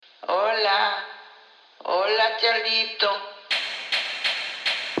Hola, hola Charlito.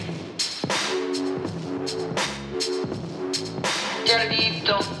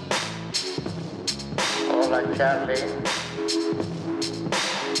 Charlito. Hola Charlie.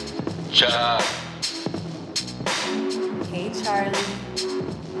 Char. Hey, Charlie.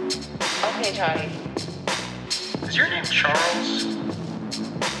 Okay, Charlie. Is your name Charles?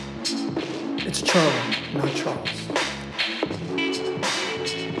 It's Charlie, not Charles.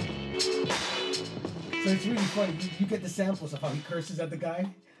 So it's really funny. You get the samples of how he curses at the guy.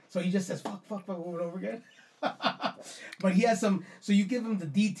 So he just says fuck over and over again. But he has some. So you give him the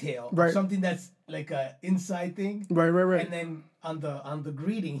detail, Right. something that's like a inside thing, Right. and then on the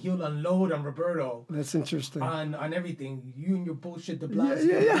greeting he'll unload on Roberto That's interesting. on everything. You and your bullshit, De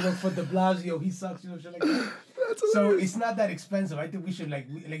Blasio. Yeah. You work for De Blasio. He sucks. Shit like that. So it's not that expensive. I think we should like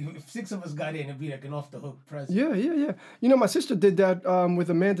if 6 of us got in, it'd be like an off the hook present. Yeah. You know, my sister did that with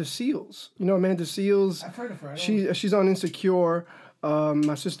Amanda Seales. You know, Amanda Seales. I've heard of her. She's on Insecure.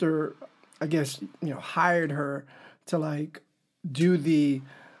 My sister, I guess, hired her to like do the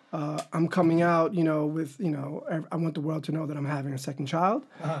I'm coming out, with, I want the world to know that I'm having a second child.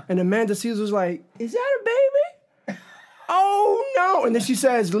 Uh-huh. And Amanda Seales was like, is that a baby? Oh no! And then she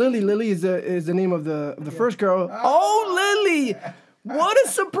says, Lily. Lily is the name of the first girl. Oh, Lily! What a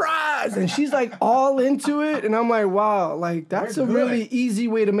surprise! And she's like all into it, and I'm like, wow, like that's They're a really good. easy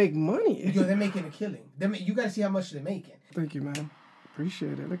way to make money. Yo, they're making a killing. You gotta see how much they're making. Thank you, man.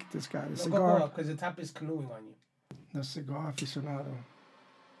 Appreciate it. Look at this guy. The Go cigar. up because the top is canoeing on you. The cigar aficionado.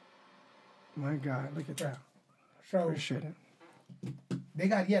 My God, look at that. So Appreciate it. they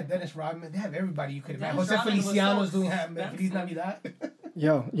got Dennis Rodman. They have everybody you could imagine. Dennis Jose Rodman was Feliciano's so doing expensive. Feliz Navidad.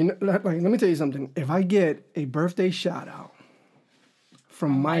 Yo, like, let me tell you something. If I get a birthday shout out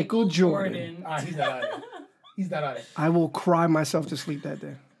from Michael Jordan, He's not on it. He's not on it. I will cry myself to sleep that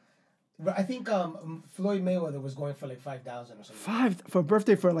day. But I think Floyd Mayweather was going for like 5,000 or something. For a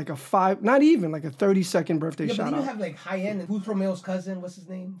birthday for like a 5, not even like a 30-second birthday Yeah, but shout then you out. have like high end. Who's Romeo's cousin? What's his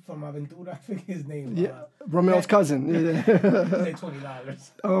name from Aventura? I forget his name. Yeah, Romeo's cousin. Yeah. He's like $20.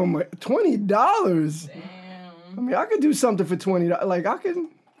 Oh my, $20. Damn. I mean, I could do something for $20. Like I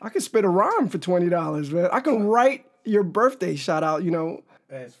can spit a rhyme for $20, man. I can write your birthday shout out.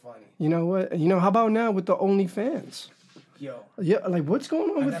 That's funny. You know what? How about now with the OnlyFans? Yo, Yeah, like what's going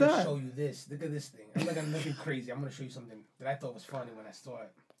on I with gotta that? show you this. Look at this thing. I'm not gonna nothing crazy. I'm gonna show you something that I thought was funny when I saw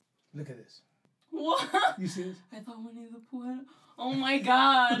it. Look at this. What? You see this? I thought Winnie the Pooh had... Oh my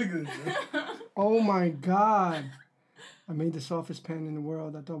God. Look at this. Oh my God. I made the softest pen in the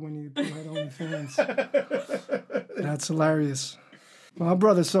world. I thought Winnie the Pooh had OnlyFans. That's hilarious. My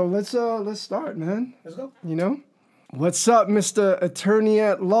brother, so let's start, man. Let's go. What's up, Mr. Attorney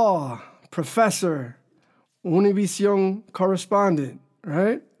at Law, Professor, Univision correspondent,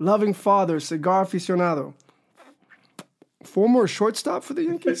 right? Loving father, cigar aficionado. Former shortstop for the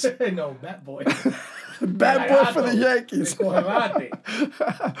Yankees? No, Bat Boy. Bad boy for the Yankees.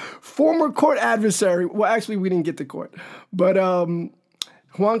 Former court adversary. Well, actually, we didn't get to court. But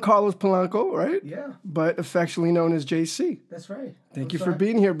Juan Carlos Polanco, right? Yeah, But affectionately known as JC. that's right. Thank you for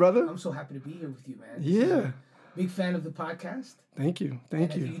being here, brother. I'm so happy to be here with you, man. Yeah. Big fan of the podcast. Thank you. And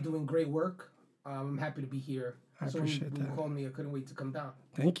Thank I think you. you're doing great work. I'm happy to be here. I So appreciate when you that. called me, I couldn't wait to come down.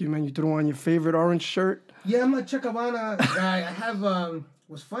 Thank you, man. You threw on your favorite orange shirt. Yeah, I'm a Chacabana guy. I have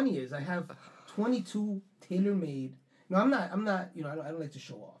what's funny is I have 22 tailor-made. No, I'm not. I don't like to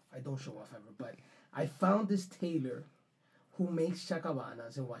show off. I don't show off ever. But I found this tailor who makes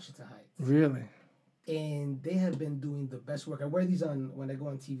Chacabanas in Washington Heights, Really? and they have been doing the best work. I wear these on when I go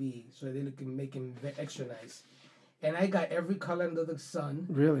on TV, so they can make them extra nice. And I got every color under the sun,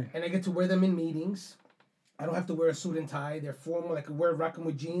 Really? and I get to wear them in meetings. I don't have to wear a suit and tie. They're formal. I can rock them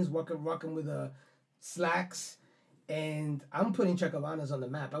with jeans, rock them with slacks. And I'm putting Chacabanas on the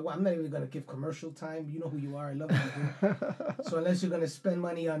map. I'm not even going to give commercial time. You know who you are. I love you. So unless you're going to spend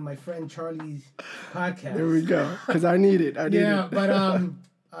money on my friend Charlie's podcast. There we go. Because I need it. I need Yeah, it. but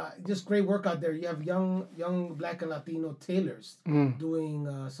just great work out there. You have young Black and Latino tailors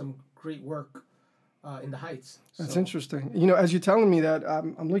doing some great work in the Heights. That's So- interesting. As you're telling me that,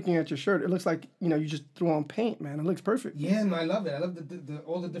 I'm looking at your shirt. It looks like, you just threw on paint, man. It looks perfect. Yeah, no, I love it. I love the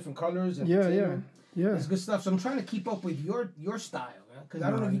all the different colors. And Yeah, tailoring. Yeah. It's good stuff. So I'm trying to keep up with your style, because I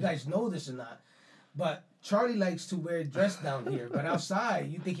don't know if you guys know this or not, but Charlie likes to wear dress down here, but outside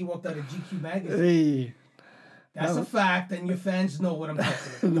you think he walked out of GQ magazine. Hey, That's a fact, and your fans know what I'm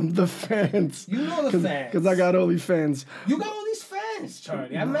talking about. the fans. You know the fans. Because I got OnlyFans. You got all these fans,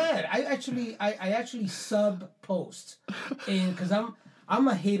 Charlie. I'm mad. I actually sub post, and because I'm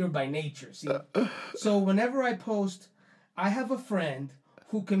a hater by nature. See, so whenever I post, I have a friend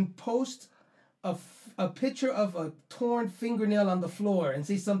who can post a picture of a torn fingernail on the floor and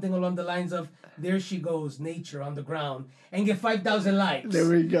say something along the lines of, "There she goes, nature on the ground," and get 5,000 likes. There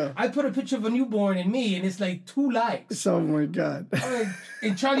we go. I put a picture of a newborn and me, and it's like 2 likes. Oh my God.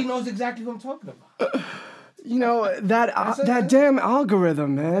 And Charlie knows exactly who I'm talking about. You know, that damn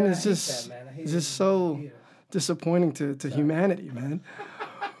algorithm, man, is just that, man. I hate it's just it. so disappointing to humanity, man.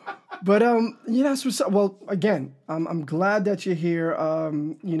 But yes, well, again, I'm glad that you're here.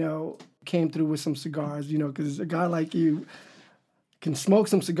 You know, came through with some cigars, you know, because a guy like you can smoke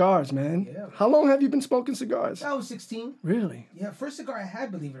some cigars, man. Yeah. How long have you been smoking cigars? I was 16. Really? Yeah, first cigar I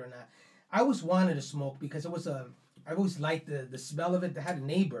had, believe it or not. I always wanted to smoke because it was I always liked the smell of it. I had a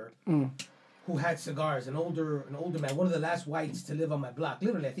neighbor who had cigars, an older man, one of the last whites to live on my block.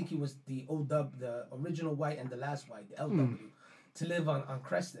 Literally, I think he was the the original white and the last white, the LW, to live on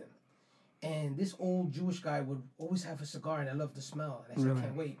Creston. And this old Jewish guy would always have a cigar, and I loved the smell. And I said, I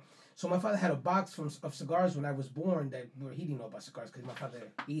can't wait. So my father had a box of cigars when I was born he didn't know about cigars because my father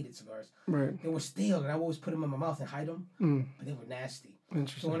hated cigars. Right. They were stale, and I would always put them in my mouth and hide them, but they were nasty.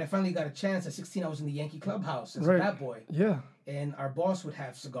 Interesting. So when I finally got a chance at 16, I was in the Yankee clubhouse as a bad boy. Yeah. And our boss would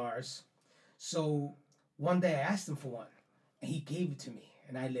have cigars. So one day I asked him for one, and he gave it to me,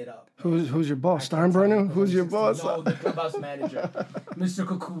 and I lit up. Who's your boss? Steinbrenner? Who's your boss? No, the clubhouse manager, Mr.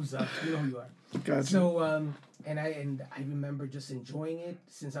 Kukuza. You know who you are. Gotcha. So and I remember just enjoying it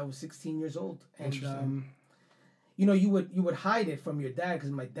since I was 16 years old. And you know, you would hide it from your dad because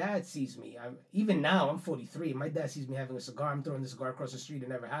my dad sees me. Even now I'm 43. My dad sees me having a cigar. I'm throwing the cigar across the street. It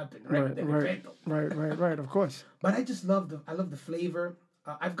never happened. Right. Of course. But I just love the flavor.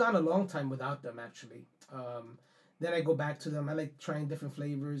 I've gone a long time without them actually. Then I go back to them. I like trying different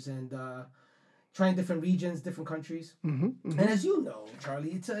flavors and trying different regions, different countries. And as you know,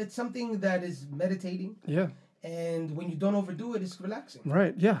 Charlie, it's something that is meditating. Yeah. And when you don't overdo it, it's relaxing.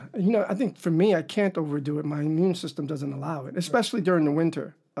 Right, yeah. You know, I think for me, I can't overdo it. My immune system doesn't allow it, especially during the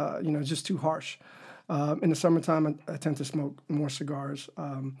winter. You know, it's just too harsh. In the summertime, I tend to smoke more cigars.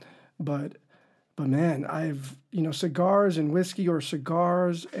 But man, cigars and whiskey or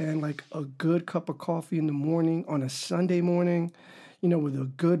cigars and like a good cup of coffee in the morning on a Sunday morning, you know, with a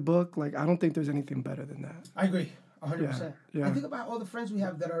good book. Like, I don't think there's anything better than that. I agree. 100%. Yeah. I think about all the friends we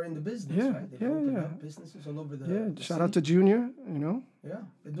have that are in the business, right? They've opened up businesses all over the shout city. out to Junior, you know. Yeah,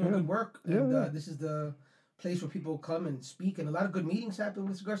 they're doing good work. And this is the place where people come and speak, and a lot of good meetings happen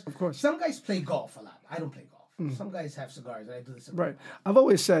with cigars. Of course. Some guys play golf a lot. I don't play golf. Some guys have cigars, and I do the cigar. Right. I've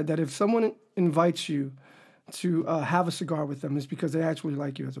always said that if someone invites you to have a cigar with them, it's because they actually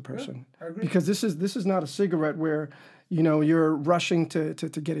like you as a person. I agree. Because this is not a cigarette where, you know, you're rushing to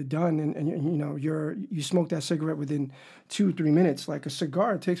get it done, and you know you smoke that cigarette within 2-3 minutes. Like a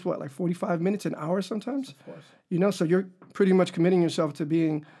cigar, it takes like 45 minutes, an hour sometimes. Of course. You know, so you're pretty much committing yourself to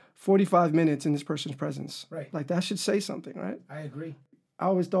being 45 minutes in this person's presence. Right. Like that should say something, right? I agree. I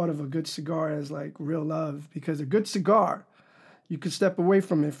always thought of a good cigar as like real love, because a good cigar, you could step away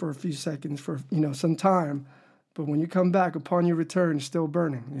from it for a few seconds for, you know, some time, but when you come back upon your return, it's still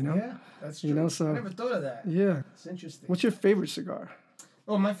burning, you know? Yeah, that's true. You know, so I never thought of that. yeah. It's interesting. What's your favorite cigar?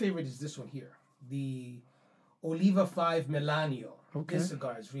 Oh, my favorite is this one here. The Oliva 5 Melanio. Okay. This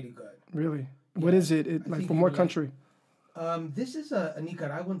cigar is really good. Really? What is it? Like think from you what would country? This is a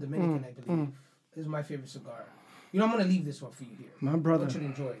Nicaraguan Dominican, I believe. This is my favorite cigar. You know, I'm going to leave this one for you here. My brother. I want you to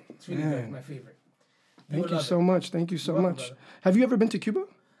enjoy it. It's really Man. good. My favorite. Thank you will so love it. much. Thank you so You're welcome, much. brother. Have you ever been to Cuba?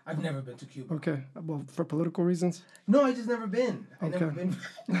 I've never been to Cuba. Okay. Well, for political reasons? No, I just never been. Okay.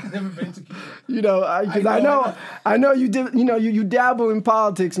 Never been to Cuba. You know, I know you did. You know, you dabble in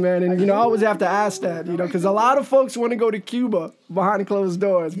politics, man, and you know I always have to ask that. You know, because a lot of folks want to go to Cuba behind closed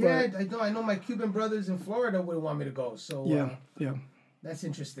doors. Yeah, But I know my Cuban brothers in Florida would want me to go. So yeah. that's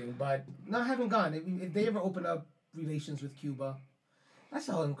interesting. But no, I haven't gone. If they ever open up relations with Cuba, that's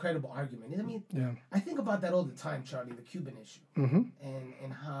an incredible argument. I mean, I think about that all the time, Charlie, the Cuban issue,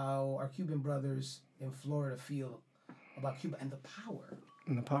 and how our Cuban brothers in Florida feel about Cuba and the power.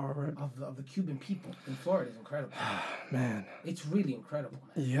 And the power, right? Of the Cuban people in Florida is incredible. Man. It's really incredible,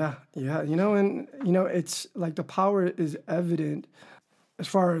 man. Yeah. You know, and you know, it's like the power is evident as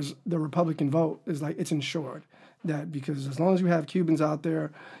far as the Republican vote is like it's ensured that because as long as you have Cubans out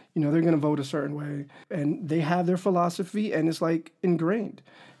there, you know, they're going to vote a certain way, and they have their philosophy, and it's like ingrained.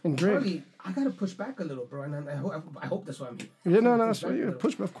 Charlie, I got to push back a little, bro, and I hope that's why I'm here. Yeah, no, that's what you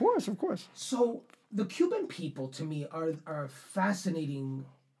push. Of course. So the Cuban people, to me, are a fascinating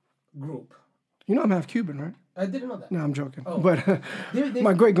group. You know, I'm half Cuban, right? I didn't know that. No, I'm joking. Oh. But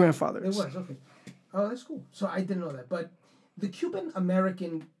my great grandfather It is. was, okay. Oh, that's cool. So I didn't know that. But the Cuban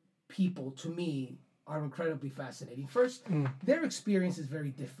American people, to me, are incredibly fascinating. First, their experience is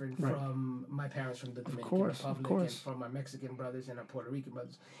very different from my parents from the Dominican Republic and from our Mexican brothers and our Puerto Rican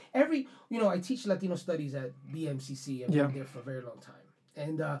brothers. I teach Latino studies at BMCC. I've been there for a very long time.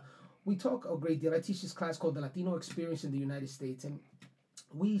 And we talk a great deal. I teach this class called the Latino Experience in the United States. And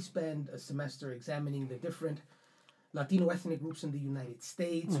we spend a semester examining the different Latino ethnic groups in the United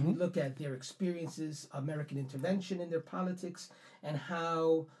States. We look at their experiences, American intervention in their politics, and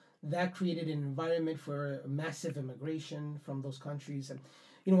how that created an environment for massive immigration from those countries. And,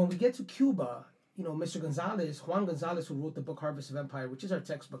 when we get to Cuba, Mr. Juan Gonzalez, who wrote the book Harvest of Empire, which is our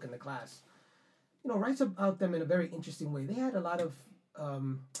textbook in the class, writes about them in a very interesting way. They had a lot of,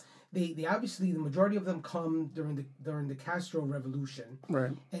 they obviously, the majority of them come during the Castro Revolution.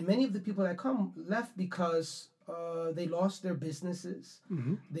 Right. And many of the people that come left because they lost their businesses,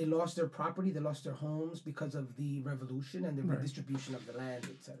 they lost their property, they lost their homes because of the revolution and the redistribution of the land,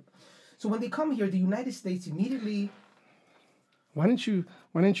 etc. So when they come here, the United States immediately. Why didn't you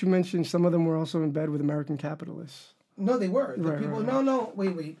mention some of them were also in bed with American capitalists? No, they were. No,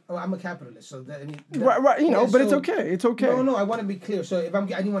 wait. Oh, I'm a capitalist, so that. But it's okay. It's okay. No. I want to be clear. So I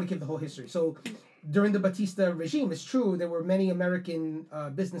didn't want to give the whole history. So during the Batista regime, it's true there were many American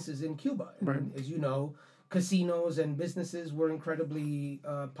businesses in Cuba, and, as you know. Casinos and businesses were incredibly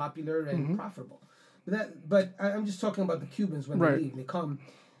popular and profitable. But I'm just talking about the Cubans when they leave. They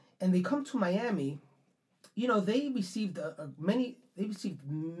come to Miami. They received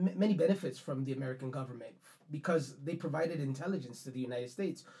many benefits from the American government because they provided intelligence to the United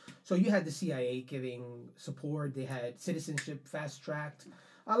States. So you had the CIA giving support. They had citizenship fast-tracked.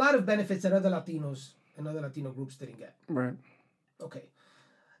 A lot of benefits that other Latinos and other Latino groups didn't get. Right. Okay.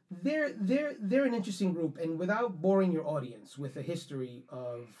 They're an interesting group, and without boring your audience with a history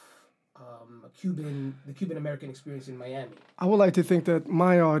of the Cuban American experience in Miami. I would like to think that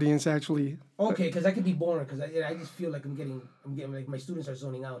my audience actually. Okay, because I could be boring because I just feel like I'm getting like my students are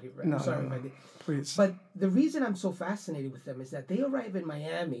zoning out here. Right? No, I'm sorry if I did. Please. But the reason I'm so fascinated with them is that they arrive in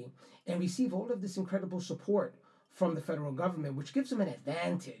Miami and receive all of this incredible support from the federal government, which gives them an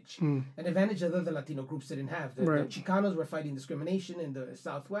advantage that other Latino groups didn't have. The Chicanos were fighting discrimination in the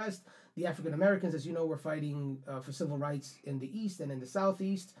Southwest. The African Americans, as you know, were fighting for civil rights in the East and in the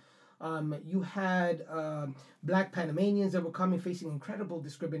Southeast. You had Black Panamanians that were coming, facing incredible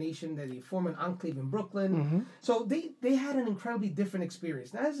discrimination. They form an enclave in Brooklyn. So they had an incredibly different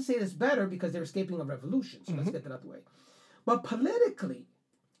experience. Now, as I say, that's better because they're escaping a revolution. So let's get that out of the way. But politically,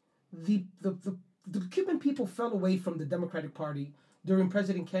 the Cuban people fell away from the Democratic Party during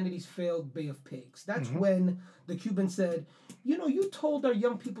President Kennedy's failed Bay of Pigs. That's when the Cubans said, you told our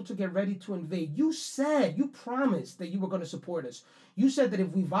young people to get ready to invade. You promised that you were going to support us. You said that if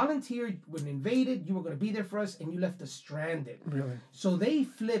we volunteered when invaded, you were going to be there for us, and you left us stranded. Really? So they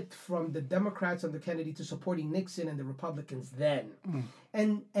flipped from the Democrats under Kennedy to supporting Nixon and the Republicans then.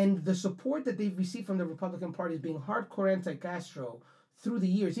 And the support that they've received from the Republican Party is being hardcore anti-Castro through the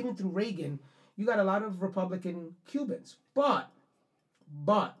years, even through Reagan. You got a lot of Republican Cubans. But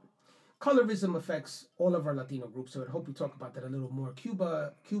colorism affects all of our Latino groups, so I hope we talk about that a little more.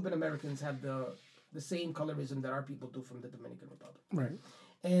 Cuban Americans have the same colorism that our people do from the Dominican Republic. Right.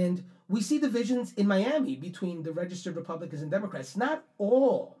 And we see divisions in Miami between the registered Republicans and Democrats. Not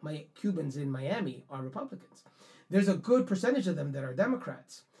all my Cubans in Miami are Republicans. There's a good percentage of them that are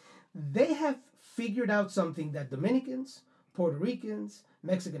Democrats. They have figured out something that Dominicans, Puerto Ricans,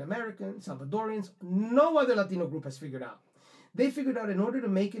 Mexican Americans, Salvadorians, no other Latino group has figured out. They figured out in order to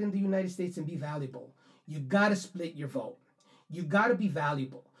make it in the United States and be valuable, you got to split your vote. You got to be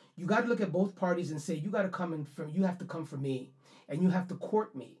valuable. You got to look at both parties and say, you have to come for me, and you have to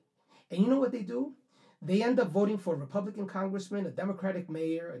court me. And you know what they do? They end up voting for a Republican congressman, a Democratic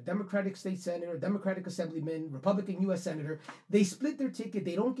mayor, a Democratic state senator, a Democratic assemblyman, Republican U.S. senator. They split their ticket.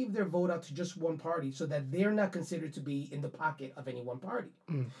 They don't give their vote out to just one party so that they're not considered to be in the pocket of any one party.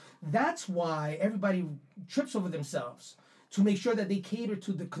 That's why everybody trips over themselves to make sure that they cater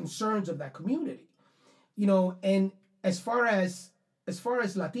to the concerns of that community. And as far as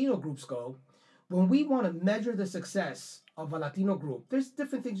Latino groups go, when we want to measure the success of a Latino group, there's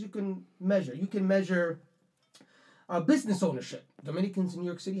different things you can measure. You can measure business ownership. Dominicans in New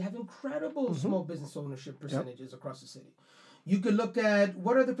York City have incredible small business ownership percentages across the city. You could look at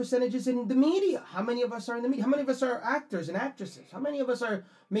what are the percentages in the media. How many of us are in the media? How many of us are actors and actresses? How many of us are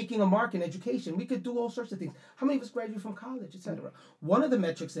making a mark in education? We could do all sorts of things. How many of us graduate from college, etc.? One of the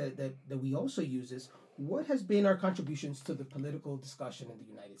metrics that we also use is what has been our contributions to the political discussion in the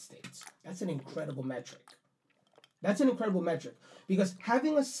United States. That's an incredible metric. Because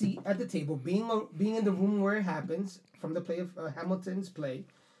having a seat at the table, being in the room where it happens, from the play of Hamilton's play,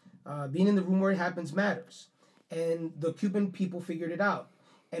 Being in the room where it happens matters. And the Cuban people figured it out.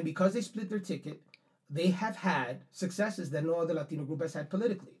 And because they split their ticket, they have had successes that no other Latino group has had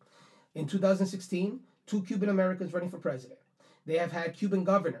politically. In 2016, 2 Cuban Americans running for president. They have had Cuban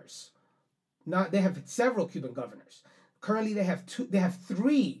governors. They have several Cuban governors. Currently, they have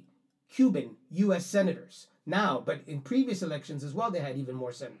 3 Cuban U.S. senators now, but in previous elections as well, they had even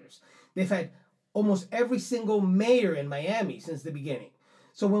more senators. They've had almost every single mayor in Miami since the beginning.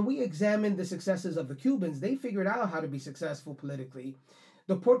 So when we examine the successes of the Cubans, they figured out how to be successful politically.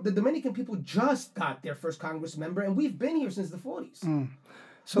 The Dominican people just got their first Congress member, and we've been here since the 40s.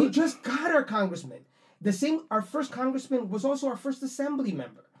 So we just got our congressman. Our first congressman was also our first assembly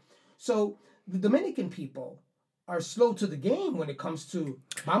member. So the Dominican people are slow to the game when it comes to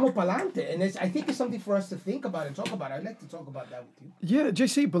vamos pa'lante. And I think it's something for us to think about and talk about. I'd like to talk about that with you. Yeah,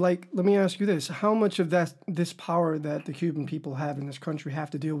 JC, but let me ask you this. How much of this power that the Cuban people have in this country have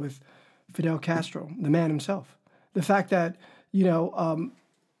to deal with Fidel Castro, the man himself? The fact that,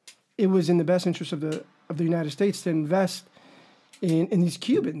 it was in the best interest of the United States to invest in these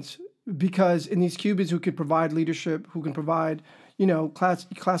Cubans, because in these Cubans who could provide leadership, who can provide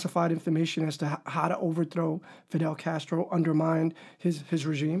classified information as to how to overthrow Fidel Castro, undermine his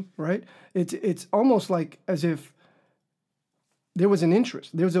regime, right? It's almost like as if there was an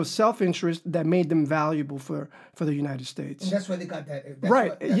interest. There was a self-interest that made them valuable for the United States. And that's why they got that.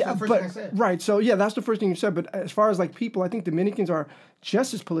 Right. That's the first thing I said. Right. So, yeah, that's the first thing you said. But as far as people, I think Dominicans are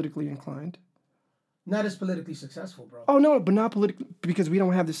just as politically inclined. Not as politically successful, bro. Oh, no, but not politically, because we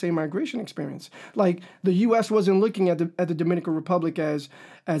don't have the same migration experience. Like, the U.S. wasn't looking at the Dominican Republic as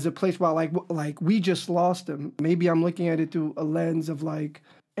a place where, like we just lost them. Maybe I'm looking at it through a lens of,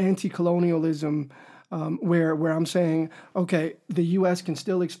 anti-colonialism, where I'm saying, okay, the U.S. can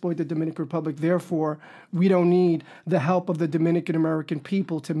still exploit the Dominican Republic, therefore, we don't need the help of the Dominican American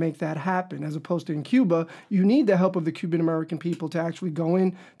people to make that happen. As opposed to in Cuba, you need the help of the Cuban American people to actually go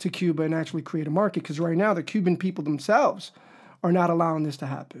into Cuba and actually create a market, because right now the Cuban people themselves are not allowing this to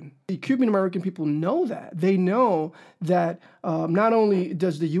happen. The Cuban American people know that. They know that not only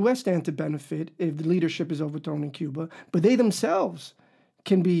does the U.S. stand to benefit if the leadership is overthrown in Cuba, but they themselves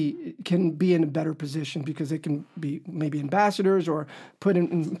can be in a better position because they can be maybe ambassadors or put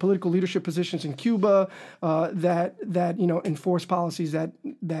in political leadership positions in Cuba that enforce policies that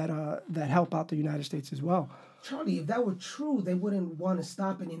help out the United States as well. Charlie, if that were true, they wouldn't want to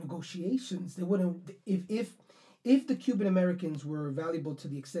stop any negotiations. They wouldn't. If the Cuban Americans were valuable to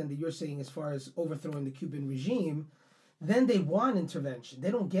the extent that you're saying as far as overthrowing the Cuban regime, then they want intervention.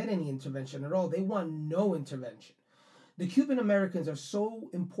 They don't get any intervention at all. They want no intervention. The Cuban Americans are so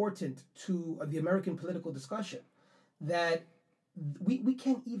important to the American political discussion that we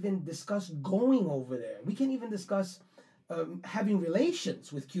can't even discuss going over there. We can't even discuss having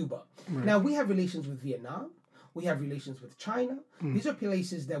relations with Cuba. Right. Now, we have relations with Vietnam. We have relations with China. These are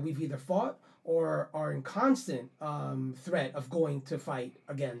places that we've either fought or are in constant threat of going to fight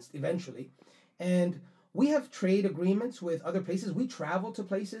against eventually. And we have trade agreements with other places. We travel to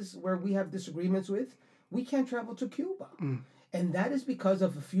places where we have disagreements with. We can't travel to Cuba. And that is because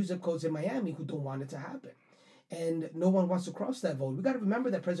of a few zip codes in Miami who don't want it to happen. And no one wants to cross that vote. We got to remember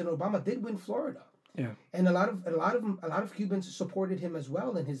that President Obama did win Florida. Yeah. And a lot of Cubans supported him as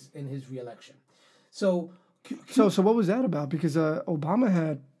well in his reelection. So what was that about? Because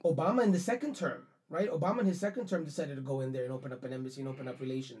Obama in the second term, right? Obama in his second term decided to go in there and open up an embassy and open up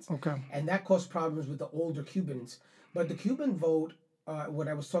relations. Okay. And that caused problems with the older Cubans. But the Cuban vote, what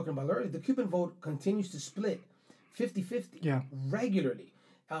I was talking about earlier, the Cuban vote continues to split 50-50 regularly.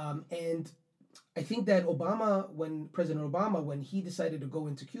 And I think that President Obama, when he decided to go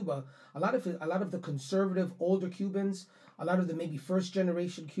into Cuba, a lot of the conservative older Cubans, a lot of the maybe first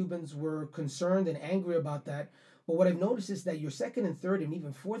generation Cubans were concerned and angry about that. But what I've noticed is that your second and third and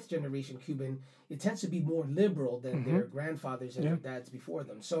even fourth generation Cuban, it tends to be more liberal than their grandfathers and their dads before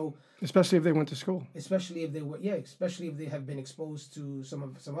them. So especially if they went to school. Especially if they have been exposed to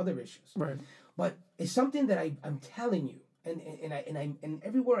some other issues. Right. But it's something that I'm telling you, and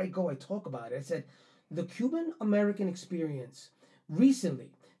everywhere I go I talk about it. I said the Cuban American experience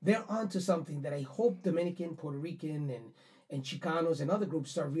recently, they're onto something that I hope Dominican, Puerto Rican, and Chicanos and other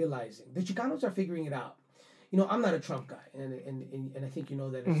groups start realizing. The Chicanos are figuring it out. I'm not a Trump guy, and I think you know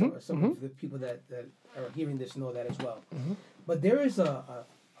that. Some of the people that are hearing this know that as well. But there is a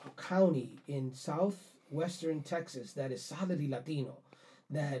county in southwestern Texas that is solidly Latino,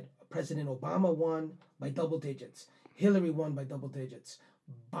 that President Obama won by double digits, Hillary won by double digits,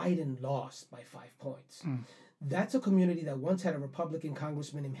 Biden lost by 5 points. That's a community that once had a Republican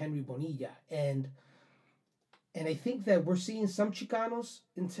congressman named Henry Bonilla, and And I think that we're seeing some Chicanos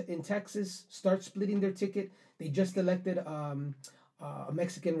in Texas start splitting their ticket. They just elected a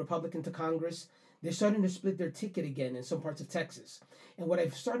Mexican Republican to Congress. They're starting to split their ticket again in some parts of Texas. And what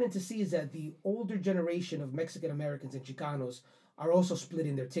I've started to see is that the older generation of Mexican Americans and Chicanos are also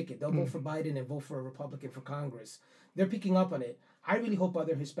splitting their ticket. They'll vote for Biden and vote for a Republican for Congress. They're picking up on it. I really hope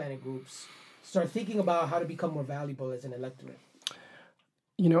other Hispanic groups start thinking about how to become more valuable as an electorate.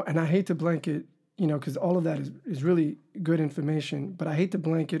 You know, and I hate to blanket, you know, because all of that is really good information, but I hate to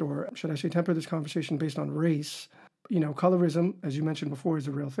blanket, or should I say temper this conversation based on race. You know, colorism, as you mentioned before, is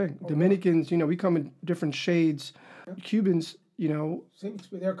a real thing. Dominicans, you know, we come in different shades. Cubans, you know,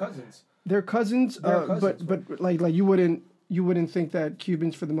 They're cousins. they're cousins, but like you wouldn't think that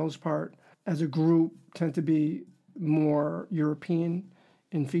Cubans, for the most part, as a group, tend to be more European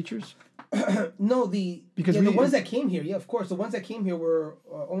in features. No, the ones that came here, of course, the ones that came here were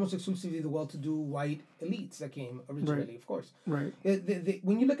almost exclusively the well-to-do white elites that came originally, Right. of course. Right.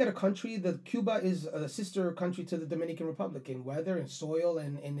 When you look at a country, Cuba is a sister country to the Dominican Republic in weather and soil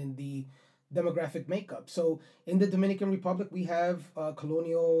and in the demographic makeup. So in the Dominican Republic, we have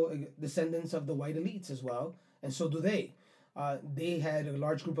colonial descendants of the white elites as well, and so do they. They had a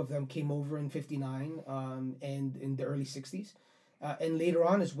large group of them came over in '59 and in the early '60s. And later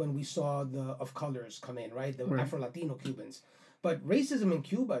on is when we saw the of colors come in, right? The Afro-Latino Cubans. But racism in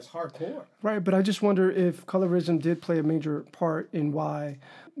Cuba is hardcore. Right, but I just wonder if colorism did play a major part in why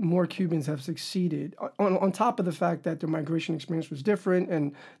more Cubans have succeeded. On top of the fact that their migration experience was different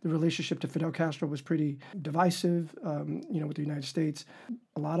and the relationship to Fidel Castro was pretty divisive, you know, with the United States.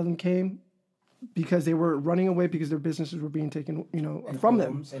 A lot of them came because they were running away because their businesses were being taken, you know, from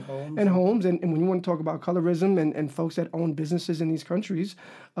them. And homes. And when you want to talk about colorism and folks that own businesses in these countries,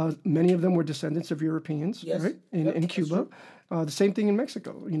 many of them were descendants of Europeans, right? In Cuba. The same thing in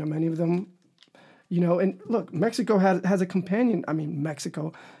Mexico. You know, many of them, you know, and look, Mexico has a companion. I mean,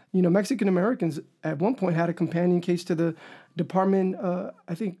 Mexico, you know, Mexican Americans at one point had a companion case to the Department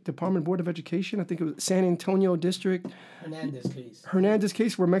Board of Education. I think it was San Antonio District. Hernandez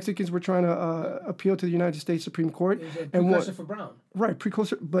case where Mexicans were trying to appeal to the United States Supreme Court. It was a precursor for Brown. Right,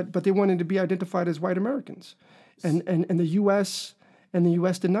 precursor, but they wanted to be identified as white Americans. And the U.S.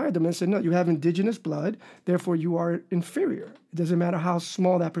 denied them and said, no, you have indigenous blood, therefore you are inferior. It doesn't matter how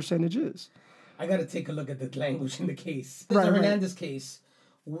small that percentage is. I got to take a look at the language in the case. There's a Hernandez case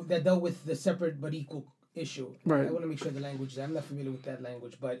that dealt with the separate but equal issue. Right. I want to make sure the language is. I'm not familiar with that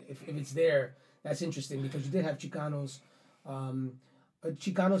language, but if it's there, that's interesting because you did have Chicanos, and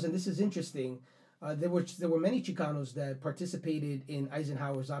this is interesting. There were many Chicanos that participated in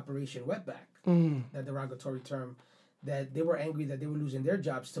Eisenhower's Operation Wetback, that derogatory term, that they were angry that they were losing their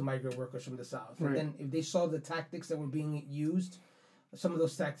jobs to migrant workers from the South. Right. And then if they saw the tactics that were being used, some of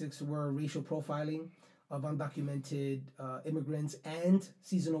those tactics were racial profiling of undocumented immigrants and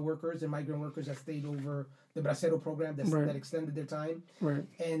seasonal workers and migrant workers that stayed over the Bracero program that extended their time. Right.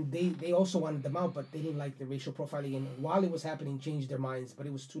 And they also wanted them out, but they didn't like the racial profiling. And while it was happening, changed their minds, but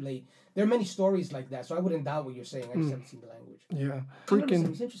it was too late. There are many stories like that, so I wouldn't doubt what you're saying. I just haven't seen the language. Yeah.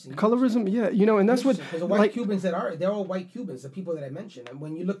 Colorism is interesting. Colorism, yeah. You know, and that's what... Because the white Cubans they're all white Cubans, the people that I mentioned. And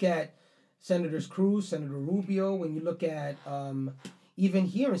when you look at Senators Cruz, Senator Rubio, when you look at... even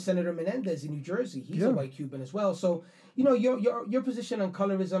here in Senator Menendez in New Jersey, he's a white Cuban as well. So, you know, your position on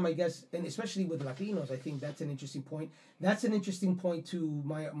colorism, I guess, and especially with Latinos, I think that's an interesting point. That's an interesting point to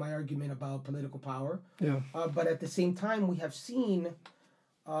my argument about political power. Yeah. But at the same time, we have seen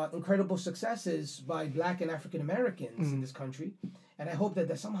incredible successes by Black and African Americans in this country. And I hope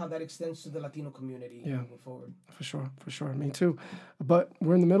that somehow that extends to the Latino community moving forward. For sure. Me too. But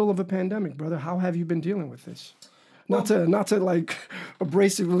we're in the middle of a pandemic, brother. How have you been dealing with this? Not to like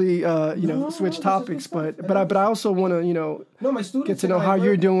abrasively switch topics, but I also want to my students get to know how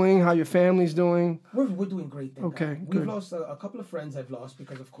you're doing, how your family's doing. We're doing great. Okay, we've lost a couple of friends I've lost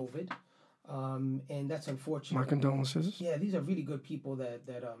because of COVID, and that's unfortunate. My condolences. Yeah, these are really good people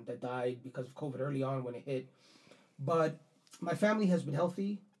that died because of COVID early on when it hit. But my family has been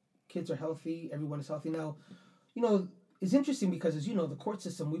healthy, kids are healthy, everyone is healthy now. You know, it's interesting because as you know, the court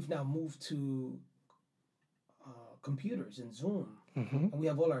system we've now moved to computers and Zoom, and we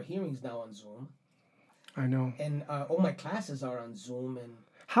have all our hearings now on Zoom. I know. And all my classes are on Zoom. And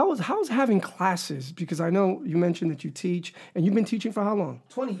how's having classes? Because I know you mentioned that you teach, and you've been teaching for how long?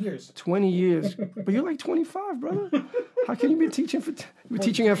 20 years. 20 years, but you're like 25, brother. How can you be teaching for? You were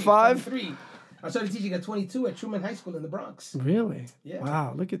teaching at 5? 23. I started teaching at 22 at Truman High School in the Bronx. Really? Yeah.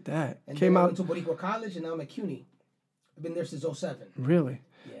 Wow, look at that. And came out to Boricua College, and now I'm at CUNY. I've been there since 2007. Really?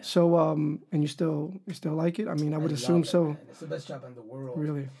 Yeah. So, and you still like it? I mean, I would assume so. Man. It's the best job in the world.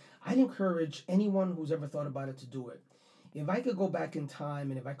 Really? I'd encourage anyone who's ever thought about it to do it. If I could go back in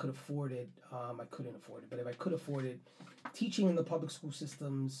time and if I could afford it, I couldn't afford it, but if I could afford it, teaching in the public school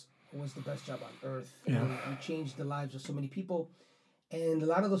systems was the best job on earth. Yeah. And you changed the lives of so many people. And a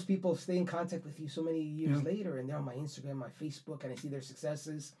lot of those people stay in contact with you so many years later, and they're on my Instagram, my Facebook, and I see their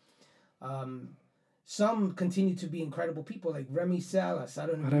successes. Some continue to be incredible people, like Remy Salas. I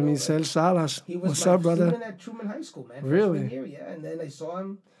don't know. Remy Salas. He was What's my up, brother? student at Truman High School, man. Really? Freshman year, yeah. And then I saw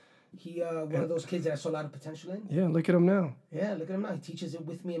him. He one of those kids that I saw a lot of potential in. Yeah, look at him now. Yeah, look at him now. He teaches it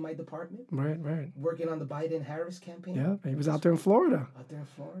with me in my department, Right. working on the Biden-Harris campaign. Yeah, he was out there in Florida. Out there in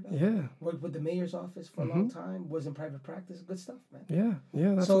Florida. Yeah. Worked with the mayor's office for a long time. Was in private practice. Good stuff, man.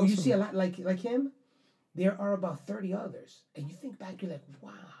 Yeah, that's so awesome. you see a lot like him. There are about 30 others, and you think back, you're like,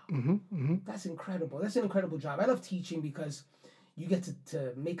 wow, that's incredible. That's an incredible job. I love teaching because you get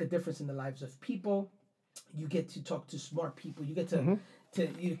to make a difference in the lives of people. You get to talk to smart people. You get to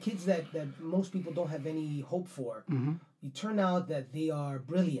kids that most people don't have any hope for. You turn out that they are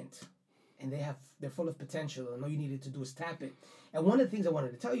brilliant, and they're full of potential, and all you needed to do is tap it. And one of the things I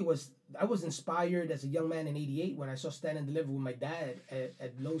wanted to tell you was I was inspired as a young man in '88 when I saw Stand and Deliver with my dad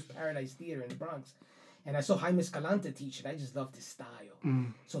at Lowe's Paradise Theater in the Bronx. And I saw Jaime Escalante teach it. I just loved his style.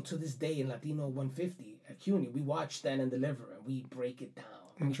 So to this day in Latino 150 at CUNY, we watch Stand and Deliver and we break it down.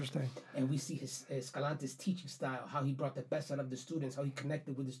 Interesting. And we see his Escalante's teaching style, how he brought the best out of the students, how he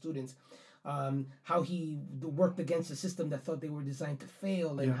connected with the students, how he worked against a system that thought they were designed to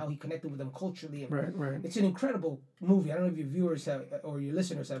fail, and how he connected with them culturally. And Right. It's an incredible movie. I don't know if your viewers or your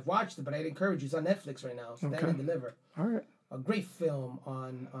listeners have watched it, but I'd encourage you. It's on Netflix right now. Stand and Deliver. All right. A great film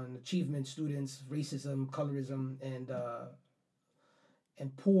on achievement, students, racism, colorism,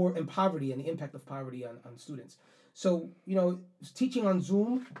 and poverty and the impact of poverty on students. So, teaching on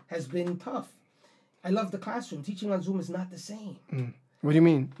Zoom has been tough. I love the classroom. Teaching on Zoom is not the same. What do you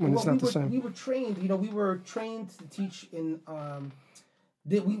mean when it's not the same? We were trained, we were trained to teach in,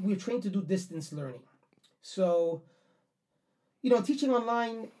 we were trained to do distance learning. So, teaching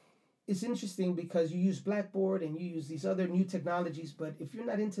online is interesting because you use Blackboard and you use these other new technologies, but if you're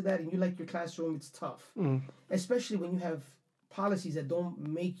not into that and you like your classroom, it's tough. Especially when you have policies that don't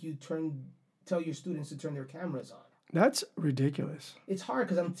make you tell your students to turn their cameras on. That's ridiculous. It's hard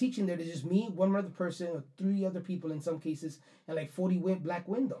because I'm teaching there. There's just me, one other person, or 3 other people in some cases, and like 40 black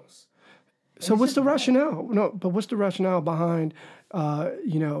windows. So what's the rationale? No, but what's the rationale behind,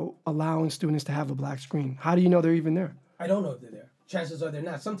 allowing students to have a black screen? How do you know they're even there? I don't know if they're there. Chances are they're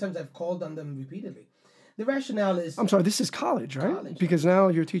not. Sometimes I've called on them repeatedly. The rationale is... I'm sorry, this is college, right? College. Because now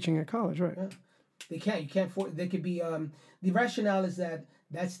you're teaching at college, right? Yeah. You can't they could be... the rationale is that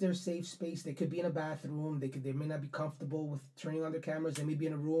that's their safe space. They could be in a bathroom. They may not be comfortable with turning on their cameras. They may be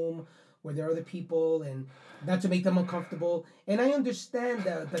in a room where there are other people, and not to make them uncomfortable. And I understand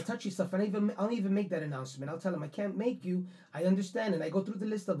the touchy stuff, and I'll even make that announcement. I'll tell them, I can't make you. I understand, and I go through the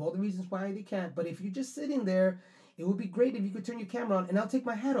list of all the reasons why they can't. But if you're just sitting there, it would be great if you could turn your camera on, and I'll take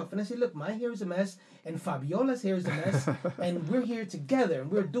my hat off. And I say, look, my hair is a mess, and Fabiola's hair is a mess, and we're here together,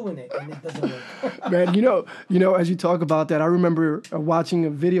 and we're doing it, and it doesn't work. Man, as you talk about that, I remember watching a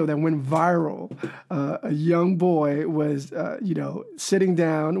video that went viral. A young boy was, sitting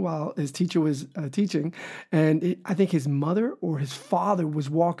down while his teacher was teaching, and I think his mother or his father was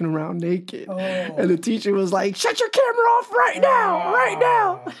walking around naked. Oh. And the teacher was like, shut your camera off right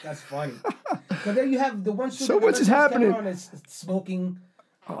now. That's funny. But then you have the one student So what's happening? on is smoking,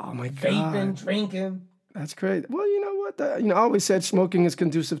 Oh, my God. vaping, drinking. That's great. Well, you know what? I always said smoking is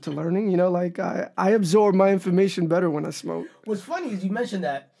conducive to learning. I absorb my information better when I smoke. What's funny is you mentioned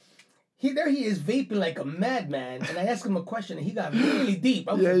that. He is vaping like a madman, and I asked him a question, and he got really deep.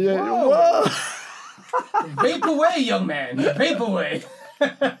 I was like, whoa. Vape away, young man. Vape away.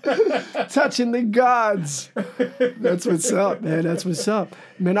 Touching the gods. That's what's up, man. That's what's up.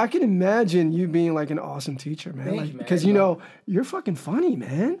 Man, I can imagine you being like an awesome teacher, man. Thank you, man. Because, you're fucking funny,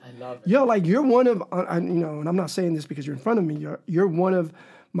 man. I love it. You're one of, and I'm not saying this because you're in front of me. You're one of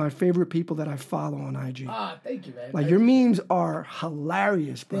my favorite people that I follow on IG. Thank you, man. Like, your memes are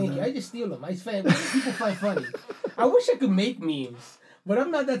hilarious, brother. Thank you. I just steal them. People find funny. I wish I could make memes, but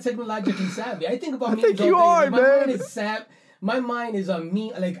I'm not that technologically savvy. I think about memes think all you day. are, My man. mind is My mind is on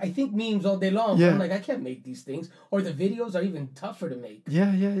me. Like, I think memes all day long. Yeah. I'm like, I can't make these things. Or the videos are even tougher to make.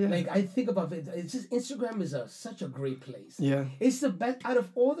 Yeah. Like, I think about it. It's just Instagram is such a great place. Yeah. It's the best out of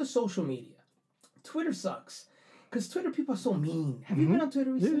all the social media. Twitter sucks. Because Twitter people are so mean. Have you been on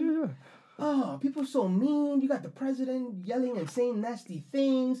Twitter recently? Yeah. Oh, people are so mean. You got the president yelling and saying nasty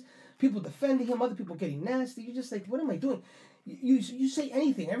things. People defending him. Other people getting nasty. You're just like, what am I doing? You say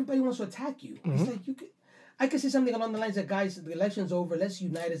anything. Everybody wants to attack you. It's like, I could say something along the lines that, guys, the election's over. Let's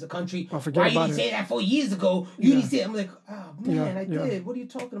unite as a country. Oh, forget Why about you didn't it. say that 4 years ago? You didn't say it. I'm like, oh man, I Yeah. did. What are you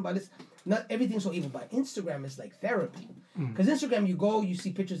talking about? It's not everything's so evil, but Instagram is like therapy. Mm. Because Instagram, you go, you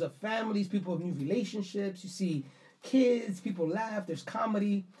see pictures of families, people with new relationships. You see kids, people laugh. There's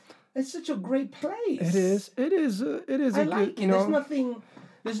comedy. It's such a great place. It is. It is. It is. I a like good, it. There's nothing.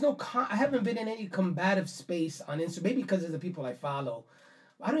 There's no. I haven't been in any combative space on Instagram. Maybe because of the people I follow.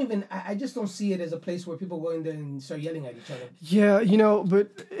 I don't even. I just don't see it as a place where people go in there and start yelling at each other. Yeah, but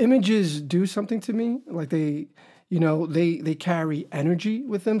images do something to me. Like they carry energy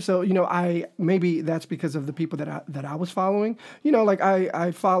with them. So maybe that's because of the people that I was following. Like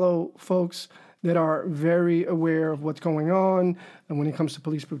I follow folks that are very aware of what's going on, and when it comes to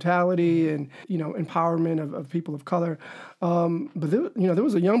police brutality and empowerment of people of color. But there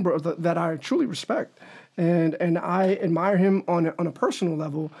was a young bro that I truly respect, and I admire him on a personal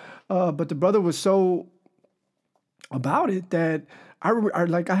level. But the brother was so about it that I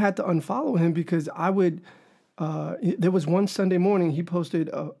had to unfollow him because I would. There was one Sunday morning he posted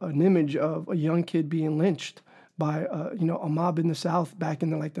an image of a young kid being lynched by a mob in the South back in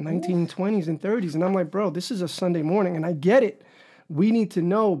the 1920s and 30s, and I'm like, bro, this is a Sunday morning, and I get it. We need to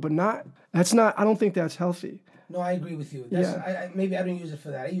know, but that's not. I don't think that's healthy. No, I agree with you. Maybe I don't use it for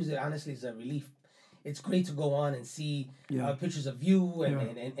that. I use it honestly as a relief. It's great to go on and see pictures of you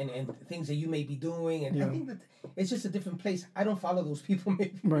and things that you may be doing, and I think that it's just a different place. I don't follow those people.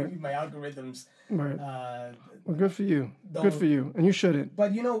 Maybe my algorithms. Right. Well, good for you. Good for you, and you shouldn't.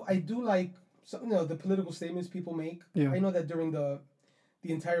 But I do like the political statements people make. Yeah. I know that during the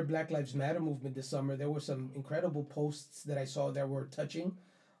entire Black Lives Matter movement this summer, there were some incredible posts that I saw that were touching,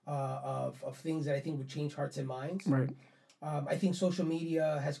 of things that I think would change hearts and minds. Right. I think social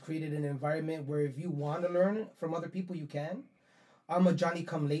media has created an environment where if you want to learn from other people, you can. I'm a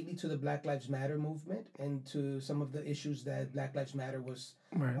Johnny-come-lately to the Black Lives Matter movement and to some of the issues that Black Lives Matter was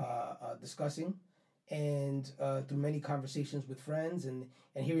discussing. And through many conversations with friends and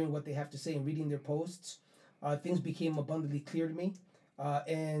hearing what they have to say and reading their posts, things became abundantly clear to me.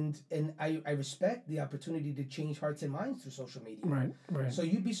 And I respect the opportunity to change hearts and minds through social media. Right. So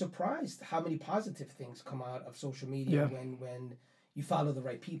you'd be surprised how many positive things come out of social media when you follow the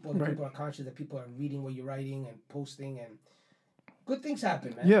right people, and people are conscious that people are reading what you're writing and posting, and good things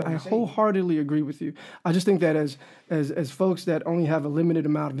happen, man. Yeah, I wholeheartedly agree with you. I just think that as folks that only have a limited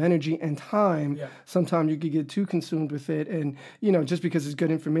amount of energy and time, sometimes you could get too consumed with it. And, just because it's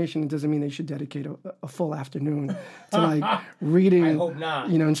good information, it doesn't mean they should dedicate a full afternoon to reading, I hope not.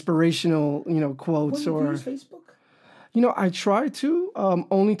 Inspirational, quotes Well, or... you use Facebook? I try to,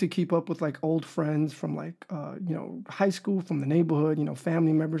 only to keep up with old friends from high school, from the neighborhood,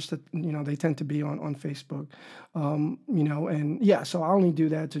 family members that, they tend to be on Facebook, so I only do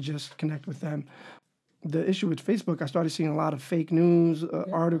that to just connect with them. The issue with Facebook, I started seeing a lot of fake news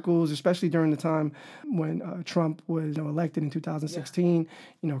articles, especially during the time when Trump was elected in 2016,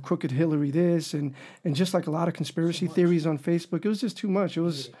 crooked Hillary this, and just a lot of conspiracy theories on Facebook. It was just too much. It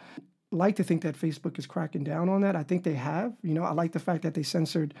was... like to think that Facebook is cracking down on that. I think they have. I like the fact that they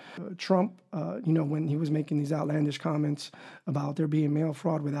censored Trump, when he was making these outlandish comments about there being mail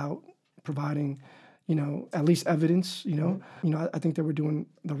fraud without providing, at least evidence, I think they were doing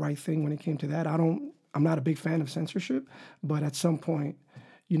the right thing when it came to that. I'm not a big fan of censorship, but at some point,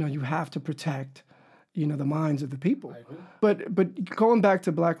 you have to protect, the minds of the people. But going back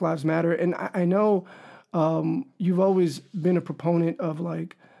to Black Lives Matter, and I know you've always been a proponent of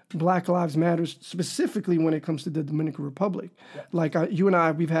Black Lives Matter, specifically when it comes to the Dominican Republic. You and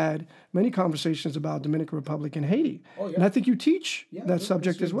I, we've had many conversations about Dominican Republic and Haiti. Oh, yeah. And I think you teach that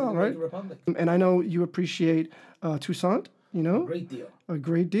subject as well, right? And I know you appreciate Toussaint, A great deal. A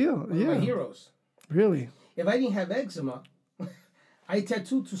great deal, One of my heroes. Really? If I didn't have eczema, I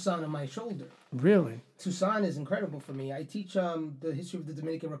tattooed Toussaint on my shoulder. Really? Toussaint is incredible for me. I teach the history of the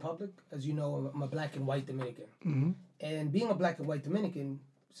Dominican Republic. As you know, I'm a black and white Dominican. Mm-hmm. And being a black and white Dominican,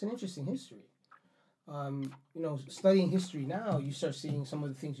 it's an interesting history. Studying history now, you start seeing some of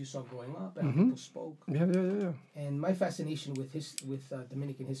the things you saw growing up and how people spoke. Yeah. And my fascination with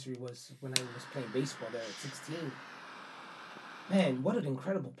Dominican history was when I was playing baseball there at 16. Man, what an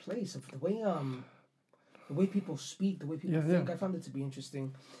incredible place! Of the way people speak, the way people think. I found it to be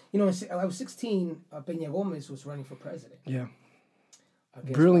interesting. I was 16. Peña Gómez was running for president. Yeah.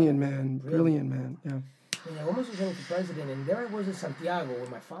 Brilliant man. Yeah. Peña Gómez was running for president, and there I was in Santiago, where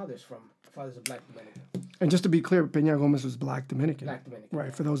my father's from. My father's a black Dominican. And just to be clear, Peña Gómez was black Dominican. Black Dominican.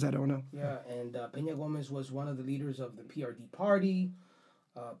 Right, for those that don't know. Yeah, and Peña Gómez was one of the leaders of the PRD party.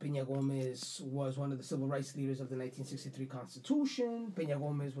 Peña Gomez was one of the civil rights leaders of the 1963 Constitution. Peña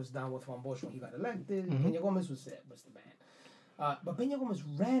Gomez was down with Juan Bosch when he got elected. Peña Gomez was the man. But Peña Gomez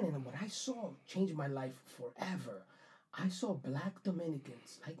ran, and what I saw changed my life forever. I saw black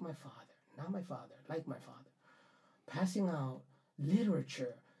Dominicans, like my father, not my father, like my father, passing out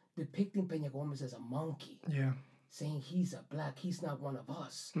literature depicting Peña Gomez as a monkey. Yeah. Saying he's he's not one of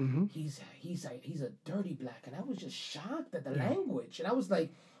us. He's a dirty black. And I was just shocked at the language. And I was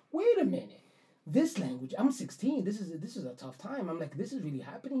like, wait a minute. This language, I'm 16. This is a tough time. I'm like, this is really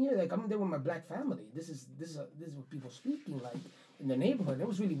happening here. Like, I'm there with my black family. This is what people speaking like in the neighborhood. And it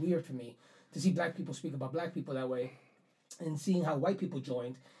was really weird for me to see black people speak about black people that way, and seeing how white people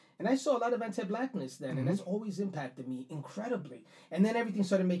joined. And I saw a lot of anti-blackness then, and that's always impacted me incredibly. And then everything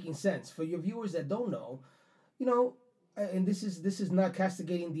started making sense. For your viewers that don't know, you know, and this is not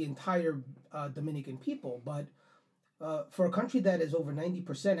castigating the entire Dominican people, but for a country that is over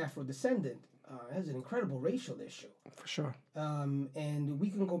 90% Afro-descendant, it has an incredible racial issue. For sure. And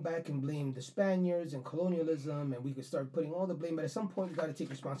we can go back and blame the Spaniards and colonialism, and we could start putting all the blame, but at some point we got to take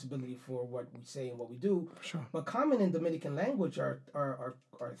responsibility for what we say and what we do. For sure. But common in Dominican language are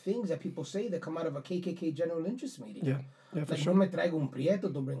things that people say that come out of a KKK general interest meeting. Yeah, for Like, sure. no me traigo un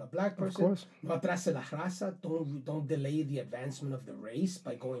prieto, don't bring a black person. Of course. No atrase la raza, don't delay the advancement of the race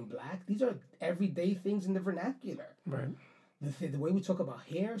by going black. These are everyday things in the vernacular. Right. The way we talk about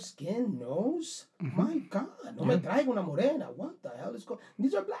hair, skin, nose, my God, no me traigo una morena. What the hell is going on?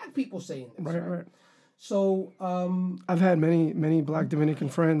 These are black people saying this. Right. So, I've had many black Dominican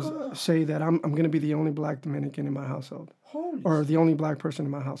friends say that I'm going to be the only black Dominican in my household, or the only black person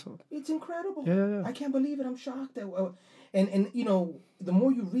in my household. It's incredible. Yeah. I can't believe it. I'm shocked. And you know, the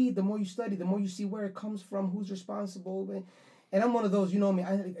more you read, the more you study, the more you see where it comes from, who's responsible. And I'm one of those, you know me,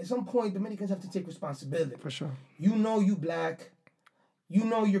 at some point, Dominicans have to take responsibility. For sure. You know you black. You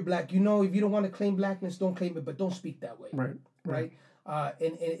know you're black. You know if you don't want to claim blackness, don't claim it, but don't speak that way. Right?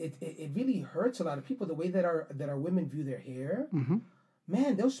 And it really hurts a lot of people, the way that our women view their hair.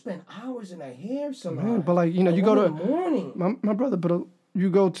 Man, they'll spend hours in a hair salon. Man, but like, you know, you go to... in the morning. My brother, but you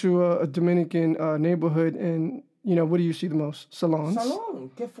go to a Dominican neighborhood and, you know, what do you see the most? Salons.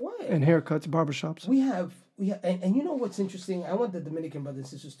 Salon, que fue? And haircuts, barbershops. We have and you know what's interesting? I want the Dominican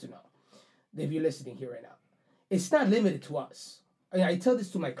brothers and sisters to know, that if you're listening here right now, it's not limited to us. I tell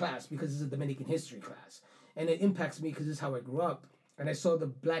this to my class because it's a Dominican history class, and it impacts me because this is how I grew up, and I saw the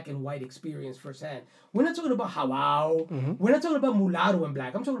black and white experience firsthand. We're not talking about Hawao. We're not talking about mulatto and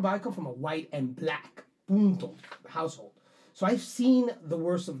black. I'm talking about I come from a white and black punto household. So I've seen the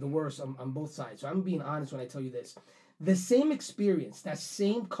worst of the worst on both sides. So I'm being honest when I tell you this. The same experience, that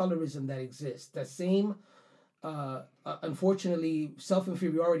same colorism that exists, that same, unfortunately,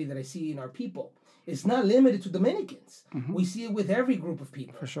 self-inferiority that I see in our people, it's not limited to Dominicans. We see it with every group of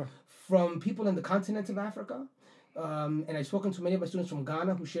people. For sure. From people in the continent of Africa, and I've spoken to many of my students from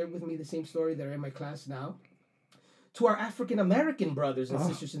Ghana who shared with me the same story that are in my class now, to our African-American brothers and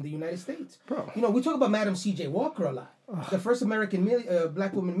sisters in the United States. Bro. You know, we talk about Madam C.J. Walker a lot, the first American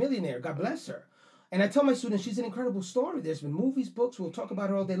black woman millionaire, God bless her. And I tell my students, she's an incredible story. There's been movies, books, we'll talk about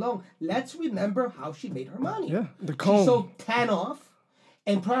her all day long. Let's remember how she made her money. Yeah, the comb. She sold tan-off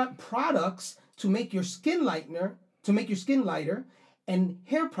and products to make your skin lighter, and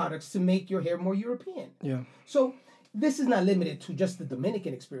hair products to make your hair more European. Yeah. So this is not limited to just the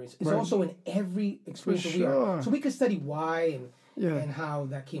Dominican experience. It's also in every experience that we are. So we could study why and how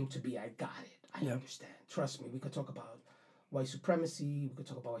that came to be. I got it. I understand. Trust me. We could talk about white supremacy. We could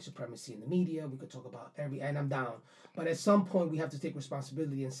talk about white supremacy in the media. We could talk about and I'm down. But at some point, we have to take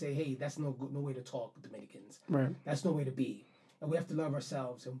responsibility and say, hey, that's no way to talk, Dominicans. Right. That's no way to be. And we have to love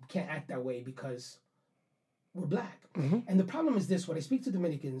ourselves, and we can't act that way because we're black. And the problem is this: when I speak to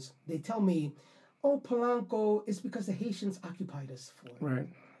Dominicans, they tell me, oh, Polanco, it's because the Haitians occupied us for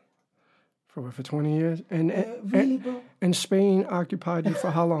 20 years? And really, bro? And Spain occupied you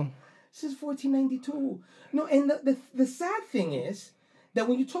for how long? Since 1492. No, and the sad thing is that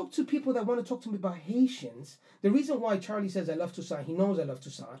when you talk to people that want to talk to me about Haitians, the reason why Charlie says I love Toussaint, he knows I love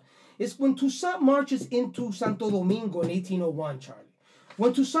Toussaint, is when Toussaint marches into Santo Domingo in 1801, Charlie.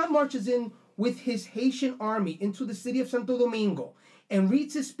 When Toussaint marches in with his Haitian army into the city of Santo Domingo and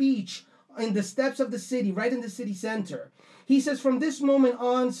reads his speech in the steps of the city, right in the city center, he says, from this moment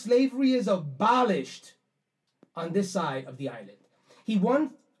on, slavery is abolished on this side of the island. He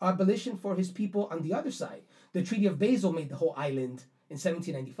won abolition for his people on the other side. The Treaty of Basel made the whole island, in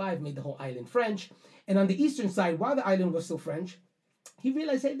 1795, made the whole island French. And on the eastern side, while the island was still French, he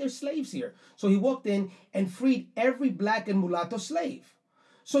realized, hey, there's slaves here. So he walked in and freed every black and mulatto slave.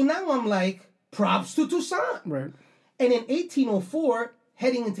 So now I'm like, props to Toussaint. Right. And in 1804,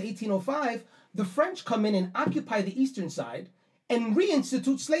 heading into 1805, the French come in and occupy the eastern side and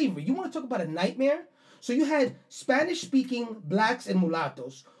reinstitute slavery. You want to talk about a nightmare? So you had Spanish-speaking blacks and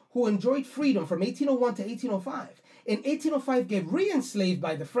mulattoes who enjoyed freedom from 1801 to 1805. In 1805, get re-enslaved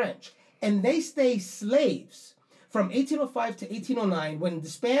by the French, and they stay slaves from 1805 to 1809 when the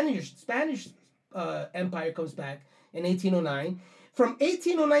Spanish Empire comes back in 1809. From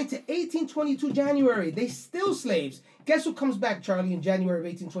 1809 to 1822 January, they still slaves. Guess who comes back, Charlie, in January of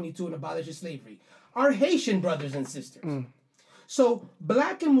 1822 and abolishes slavery? Our Haitian brothers and sisters. So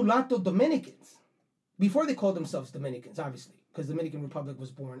black and mulatto Dominicans, before they called themselves Dominicans, obviously, because the Dominican Republic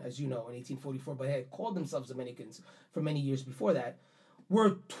was born, as you know, in 1844, but they had called themselves Dominicans for many years before that,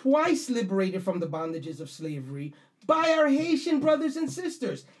 were twice liberated from the bondages of slavery by our Haitian brothers and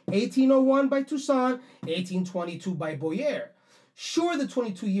sisters. 1801 by Toussaint, 1822 by Boyer. Sure, the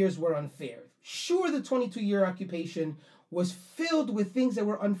 22 years were unfair. Sure, the 22-year occupation was filled with things that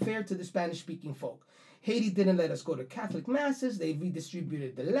were unfair to the Spanish-speaking folk. Haiti didn't let us go to Catholic masses. They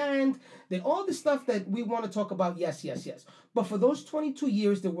redistributed the land. All the stuff that we want to talk about, yes. But for those 22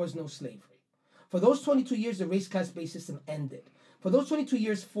 years, there was no slavery. For those 22 years, the race-class-based system ended. For those 22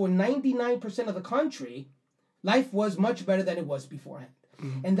 years, for 99% of the country, life was much better than it was beforehand.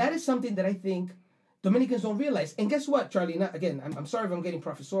 And that is something that I think Dominicans don't realize. And guess what, Charlie? I'm sorry if I'm getting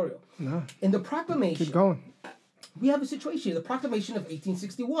professorial. No. In the proclamation, Keep going. we have a situation, the proclamation of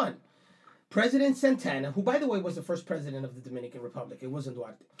 1861. President Santana, who, by the way, was the first president of the Dominican Republic, it wasn't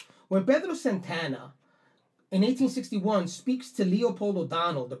Duarte. When Pedro Santana, in 1861, speaks to Leopold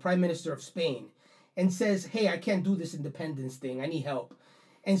O'Donnell, the Prime Minister of Spain, and says, hey, I can't do this independence thing, I need help.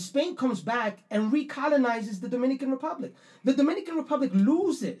 And Spain comes back and recolonizes the Dominican Republic. The Dominican Republic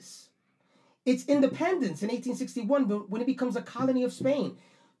loses its independence in 1861 when it becomes a colony of Spain.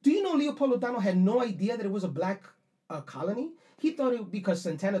 Do you know Leopold O'Donnell had no idea that it was a black colony? He thought it because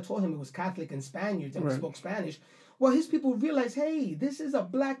Santana told him it was Catholic and Spaniards and spoke Spanish. Well, his people realized, hey, this is a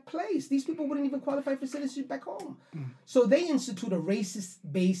black place. These people wouldn't even qualify for citizenship back home. So they institute a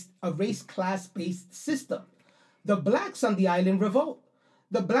race class-based system. The blacks on the island revolt.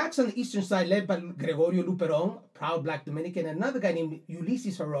 The blacks on the eastern side, led by Gregorio Luperon, proud black Dominican, and another guy named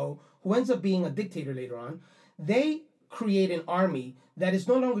Ulysses Haro, who ends up being a dictator later on, they create an army that is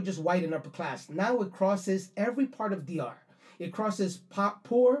no longer just white and upper class. Now it crosses every part of DR. It crosses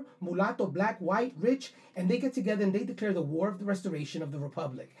poor, mulatto, black, white, rich, and they get together and they declare the War of the Restoration of the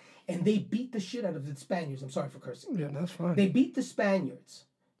Republic. And they beat the shit out of the Spaniards. I'm sorry for cursing. Yeah, that's fine. They beat the Spaniards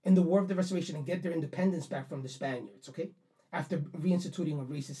in the War of the Restoration and get their independence back from the Spaniards, okay? After reinstituting a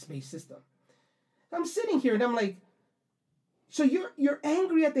racist-based system. I'm sitting here and I'm like, so you're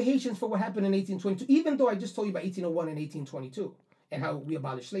angry at the Haitians for what happened in 1822, even though I just told you about 1801 and 1822 and how we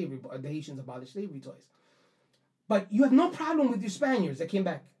abolished slavery, the Haitians abolished slavery twice. But you have no problem with your Spaniards that came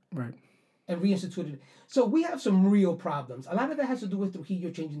back and reinstituted it. So we have some real problems. A lot of that has to do with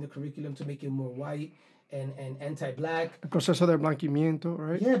Trujillo changing the curriculum to make it more white and anti-black. El proceso de blanquimiento,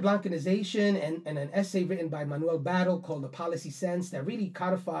 right? Yeah, blancanization and an essay written by Manuel Battle called The Policy Sense that really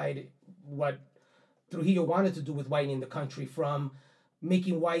codified what Trujillo wanted to do with whitening the country, from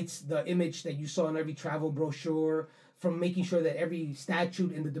making whites the image that you saw in every travel brochure, from making sure that every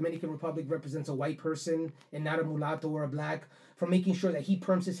statute in the Dominican Republic represents a white person and not a mulatto or a black, from making sure that he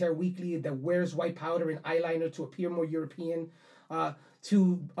perms his hair weekly, that wears white powder and eyeliner to appear more European,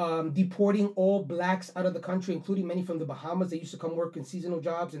 to deporting all blacks out of the country, including many from the Bahamas that used to come work in seasonal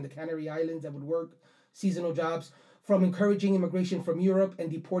jobs, and the Canary Islands that would work seasonal jobs, from encouraging immigration from Europe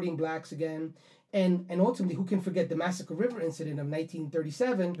and deporting blacks again. And ultimately, who can forget the Massacre River incident of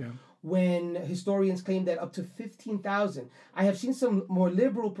 1937, when historians claim that up to 15,000, I have seen some more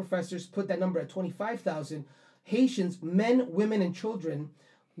liberal professors put that number at 25,000, Haitians, men, women, and children,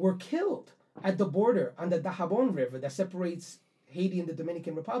 were killed at the border on the Dajabon River that separates Haiti and the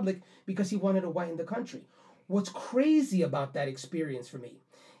Dominican Republic because he wanted to whiten the country. What's crazy about that experience for me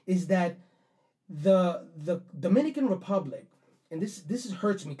is that the Dominican Republic, and this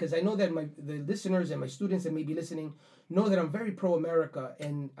hurts me because I know that the listeners and my students that may be listening know that I'm very pro-America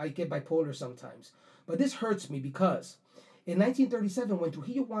and I get bipolar sometimes. But this hurts me because in 1937, when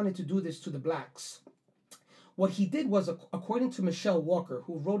Trujillo wanted to do this to the blacks, what he did was, according to Michelle Walker,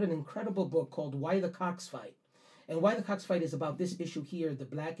 who wrote an incredible book called Why the Cox Fight. And Why the Cox Fight is about this issue here, the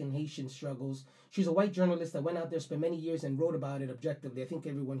black and Haitian struggles. She's a white journalist that went out there, spent many years, and wrote about it objectively. I think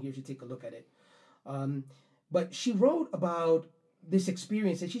everyone here should take a look at it. But she wrote about this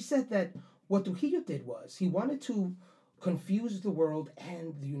experience, and she said that what Trujillo did was he wanted to confused the world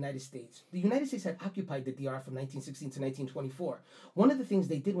and the United States. The United States had occupied the DR from 1916 to 1924. One of the things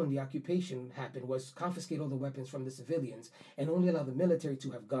they did when the occupation happened was confiscate all the weapons from the civilians and only allow the military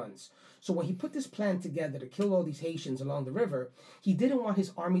to have guns. So when he put this plan together to kill all these Haitians along the river, he didn't want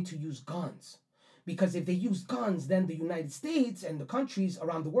his army to use guns. Because if they used guns, then the United States and the countries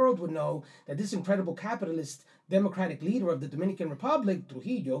around the world would know that this incredible capitalist democratic leader of the Dominican Republic,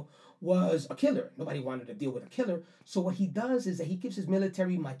 Trujillo, was a killer. Nobody wanted to deal with a killer. So what he does is that he gives his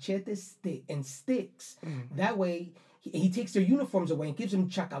military machetes and sticks. That way, he takes their uniforms away and gives them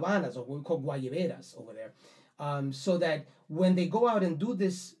chacabanas, or what we call guayeberas over there. So that when they go out and do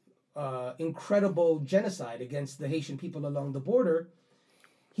this incredible genocide against the Haitian people along the border,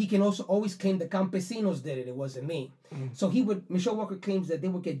 he can also always claim the campesinos did it. It wasn't me. So Michelle Walker claims that they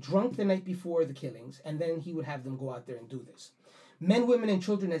would get drunk the night before the killings, and then he would have them go out there and do this. Men, women, and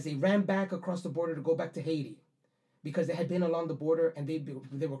children, as they ran back across the border to go back to Haiti, because they had been along the border and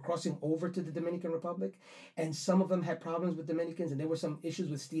they were crossing over to the Dominican Republic, and some of them had problems with Dominicans, and there were some issues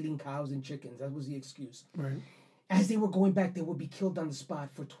with stealing cows and chickens. That was the excuse. Right. As they were going back, they would be killed on the spot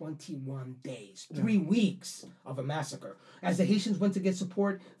for 21 days, 3 weeks of a massacre. As the Haitians went to get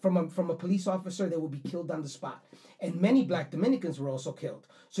support from a police officer, they would be killed on the spot. And many Black Dominicans were also killed.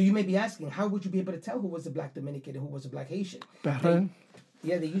 So you may be asking, how would you be able to tell who was a Black Dominican and who was a Black Haitian? Perrin.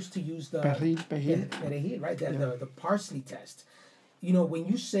 They used to use the Perrin, right? The parsley test. You know, when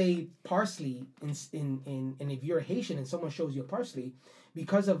you say parsley, and if you're a Haitian and someone shows you a parsley,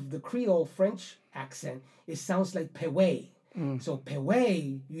 because of the Creole French accent, it sounds like pewe. So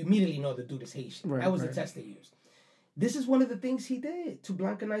pewe, you immediately know the dude is Haitian. Right, that was the test they used. This is one of the things he did to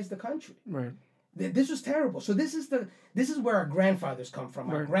blancanize the country. Right. This was terrible. So this is where our grandfathers come from.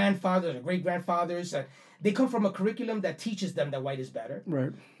 Our grandfathers, our great grandfathers, they come from a curriculum that teaches them that white is better.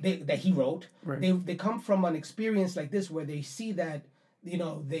 Right. That he wrote. Right. They come from an experience like this where they see that, you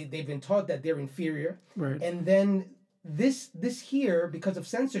know, they've been taught that they're inferior. Right. And then this here, because of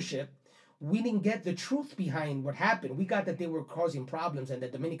censorship, we didn't get the truth behind what happened. We got that they were causing problems and the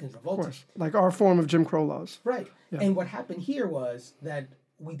Dominicans revolted. Of course. Like our form of Jim Crow laws. Right. Yeah. And what happened here was that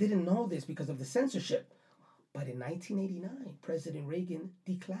we didn't know this because of the censorship. But in 1989, President Reagan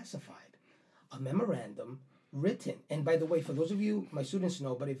declassified a memorandum written. And by the way, for those of you, my students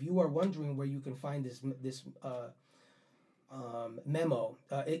know, but if you are wondering where you can find this memo,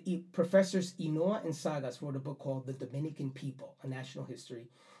 Professors Inoa and Sagas wrote a book called The Dominican People, A National History.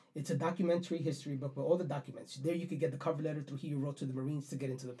 It's a documentary history book with all the documents. There you could get the cover letter through he wrote to the Marines to get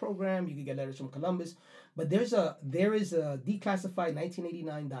into the program. You could get letters from Columbus. But there is a declassified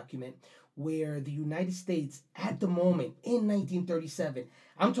 1989 document where the United States, at the moment, in 1937,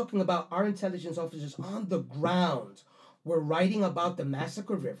 I'm talking about our intelligence officers on the ground, were writing about the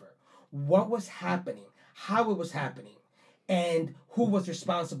Massacre River, what was happening, how it was happening, and who was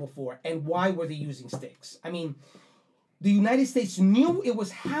responsible for it, and why were they using sticks. I mean, the United States knew it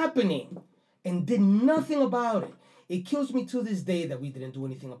was happening and did nothing about it. It kills me to this day that we didn't do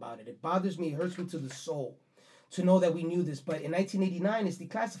anything about it. It bothers me, it hurts me to the soul to know that we knew this. But in 1989, it's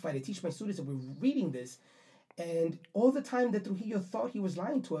declassified. I teach my students that we're reading this. And all the time that Trujillo thought he was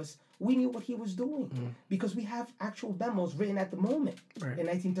lying to us, we knew what he was doing because we have actual memos written at the moment in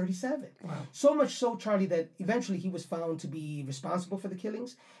 1937. Wow. So much so, Charlie, that eventually he was found to be responsible for the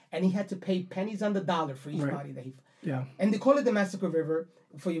killings, and he had to pay pennies on the dollar for each body that he... Yeah. And they call it the Massacre River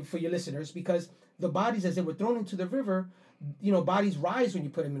for your listeners because the bodies, as they were thrown into the river, you know, bodies rise when you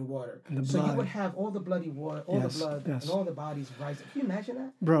put them in water. So you would have all the bloody water, all the blood, and all the bodies rising. Can you imagine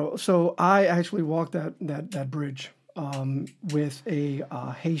that? Bro, so I actually walked that bridge with a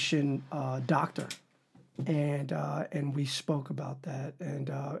Haitian doctor, and we spoke about that,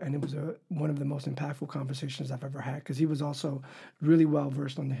 and it was one of the most impactful conversations I've ever had because he was also really well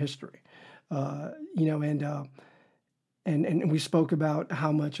versed on the history, you know, and we spoke about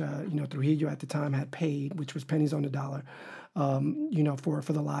how much you know, Trujillo at the time had paid, which was pennies on the dollar, you know, for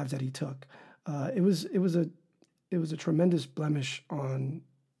the lives that he took. It was a tremendous blemish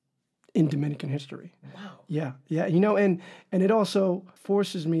in Dominican history. Wow. Yeah, you know, and it also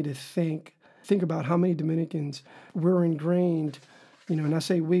forces me to think about how many Dominicans were ingrained, you know, and I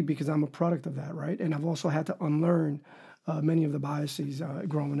say we because I'm a product of that, right? And I've also had to unlearn many of the biases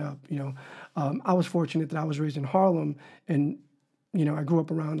growing up. You know, I was fortunate that I was raised in Harlem, and you know, I grew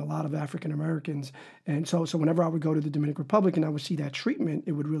up around a lot of African Americans, and so whenever I would go to the Dominican Republic and I would see that treatment,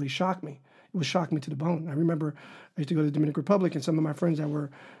 it would really shock me. It would shock me to the bone. I remember I used to go to the Dominican Republic, and some of my friends that were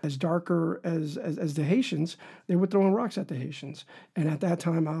as darker as the Haitians, they were throwing rocks at the Haitians. And at that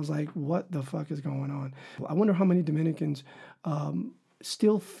time, I was like, what the fuck is going on? I wonder how many Dominicans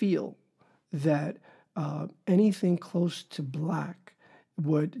still feel that anything close to black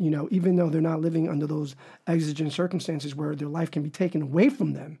would, even though they're not living under those exigent circumstances where their life can be taken away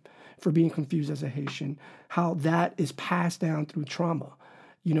from them for being confused as a Haitian, how that is passed down through trauma,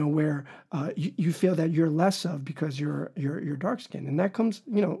 where you feel that you're less of because you're dark skinned. And that comes,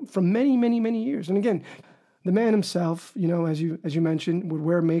 from many, many, many years. And again, the man himself, as you mentioned, would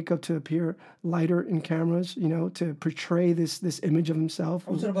wear makeup to appear lighter in cameras, to portray this image of himself.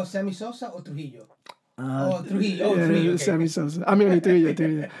 I'm talking about Sammy Sosa or Trujillo? Trujillo. Trujillo. Okay. Sammy Sosa. I mean,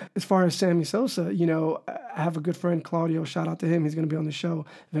 Trujillo. As far as Sammy Sosa, I have a good friend, Claudio. Shout out to him. He's going to be on the show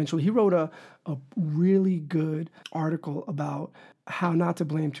eventually. He wrote a really good article about how not to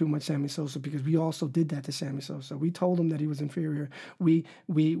blame too much Sammy Sosa, because we also did that to Sammy Sosa. We told him that he was inferior. We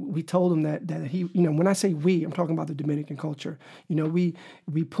told him that he, when I say we, I'm talking about the Dominican culture. We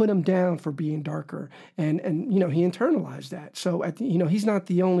put him down for being darker, and he internalized that. So he's not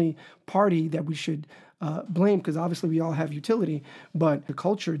the only party that we should blame, because obviously we all have utility, but the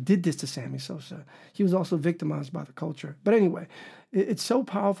culture did this to Sammy Sosa. He was also victimized by the culture. But anyway, it's so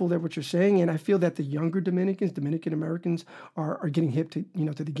powerful that what you're saying, and I feel that the younger Dominican Americans are getting hip to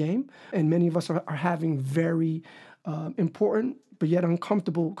to the game, and many of us are having very important but yet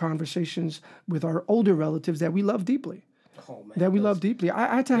uncomfortable conversations with our older relatives that we love deeply. Oh, man, that we love deeply.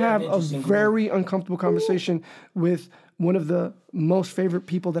 I had to have a very uncomfortable conversation with one of the most favorite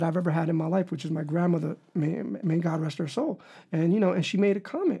people that I've ever had in my life, which is my grandmother, may God rest her soul. And and she made a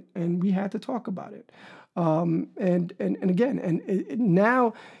comment, and we had to talk about it. And again,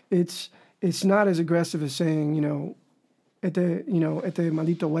 now it's not as aggressive as saying at the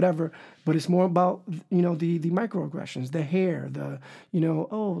maldito whatever, but it's more about the microaggressions, the hair, the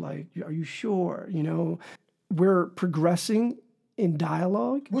are you sure? We're progressing in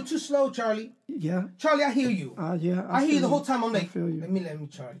dialogue. We're too slow, Charlie. Yeah. Charlie, I hear you. Yeah. I hear you the whole time. I'm like, feel you. let me,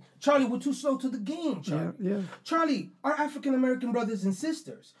 Charlie. Charlie, we're too slow to the game, Charlie. Yeah. Charlie, our African-American brothers and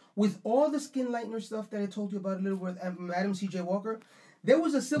sisters, with all the skin lightener stuff that I told you about a little with Madam C.J. Walker, there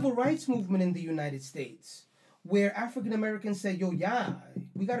was a civil rights movement in the United States where African-Americans said,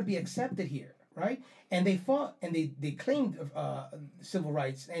 we got to be accepted here, right? And they fought and they claimed civil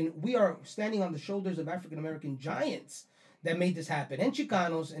rights. And we are standing on the shoulders of African-American giants that made this happen, and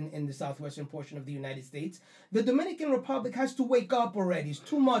Chicanos in the southwestern portion of the United States. The Dominican Republic has to wake up already. It's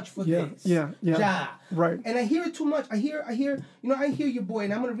too much for this. Yeah. Right. And I hear it too much. I hear your boy,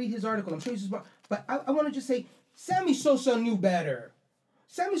 and I'm going to read his article. I'm sure he's smart. But I want to just say, Sammy Sosa knew better.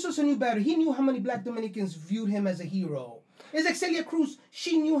 Sammy Sosa knew better. He knew how many black Dominicans viewed him as a hero. It's like Celia Cruz.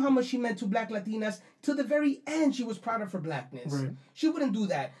 She knew how much she meant to black Latinas. To the very end, she was proud of her blackness. Right. She wouldn't do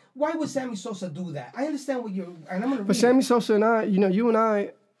that. Why would Sammy Sosa do that? I understand what you're... And I'm gonna but Sammy Sosa and I, you and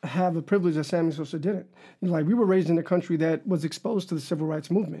I have a privilege that Sammy Sosa didn't. Like, we were raised in a country that was exposed to the civil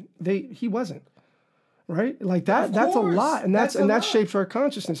rights movement. He wasn't. Right? Like that's a lot. And that shapes our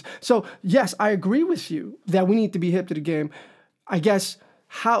consciousness. So yes, I agree with you that we need to be hip to the game. I guess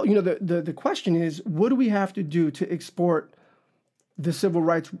how, the question is, what do we have to do to export the civil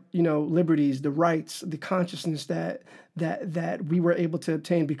rights, liberties, the rights, the consciousness that we were able to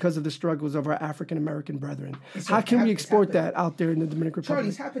obtain because of the struggles of our African-American brethren? How can we export that out there in the Dominican Republic? Charlie,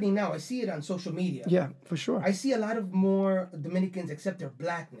 it's happening now. I see it on social media. Yeah, for sure. I see a lot of more Dominicans accept their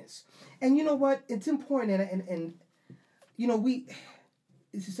blackness. And you know what? It's important. And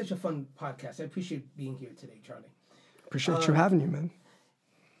this is such a fun podcast. I appreciate being here today, Charlie. Appreciate you having you, man.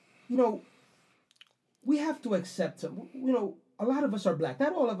 We have to accept, a lot of us are black.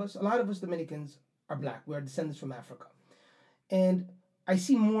 Not all of us. A lot of us Dominicans are black. We are descendants from Africa. And I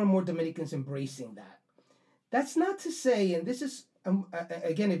see more and more Dominicans embracing that. That's not to say, and this is,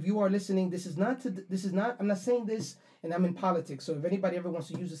 again, if you are listening, I'm not saying this, and I'm in politics, so if anybody ever wants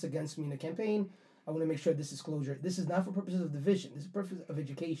to use this against me in a campaign, I want to make sure this is closure. This is not for purposes of division. This is for purposes of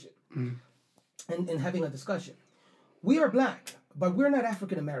education and having a discussion. We are black, but we're not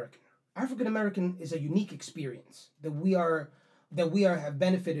African American. African American is a unique experience that we have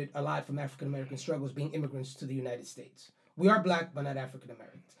benefited a lot from African American struggles being immigrants to the United States. We are black, but not African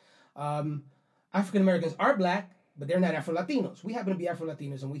Americans. African Americans are black, but they're not Afro Latinos. We happen to be Afro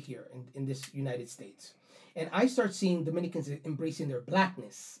Latinos, and we're here in this United States. And I start seeing Dominicans embracing their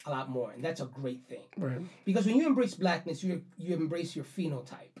blackness a lot more, and that's a great thing. Right. Because when you embrace blackness, you embrace your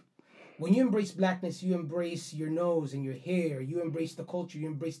phenotype. When you embrace blackness, you embrace your nose and your hair. You embrace the culture. You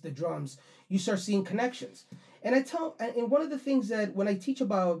embrace the drums. You start seeing connections. And one of the things that when I teach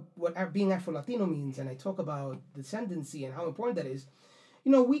about what being Afro-Latino means, and I talk about descendancy and how important that is,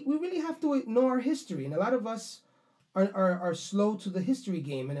 we really have to know our history. And a lot of us are slow to the history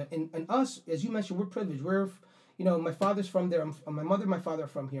game. And us, as you mentioned, we're privileged. My father's from there. My mother and my father are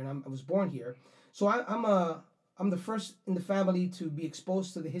from here, and I was born here. So I'm the first in the family to be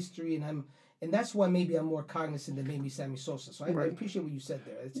exposed to the history, and that's why maybe I'm more cognizant than maybe Sammy Sosa. So I appreciate what you said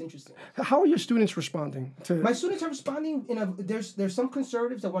there. It's interesting. How are your students responding to? My students are responding there's some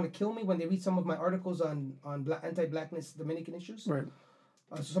conservatives that want to kill me when they read some of my articles on anti-blackness Dominican issues. Right.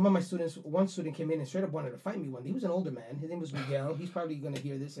 So some of my students, one student came in and straight up wanted to fight me one day. He was an older man. His name was Miguel. He's probably going to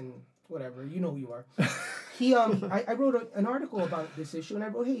hear this and whatever. You know who you are. I wrote an article about this issue, and I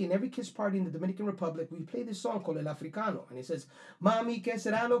wrote, hey, in every kids party in the Dominican Republic, we play this song called El Africano. And it says, Mami, que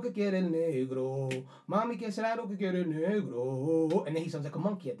será lo que quiere el negro? Mami, que será lo que quiere el negro? And then he sounds like a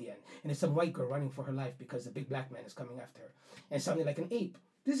monkey at the end. And it's some white girl running for her life because the big black man is coming after her. And sounding like an ape.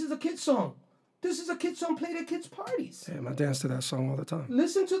 This is a kid's song. This is a kid's song played at kids' parties. Damn, I dance to that song all the time.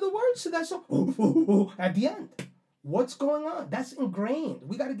 Listen to the words to that song. At the end. What's going on? That's ingrained.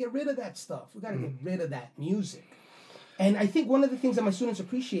 We got to get rid of that stuff. We got to get rid of that music. And I think one of the things that my students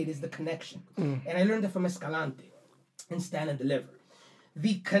appreciate is the connection. And I learned that from Escalante and Stand and Deliver.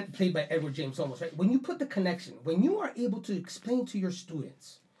 Played by Edward James Olmos, right? When you put the connection, when you are able to explain to your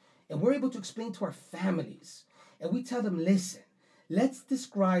students, and we're able to explain to our families, and we tell them, listen, let's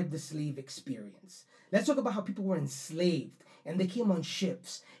describe the slave experience. Let's talk about how people were enslaved and they came on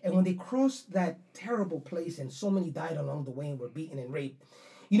ships. And when they crossed that terrible place and so many died along the way and were beaten and raped,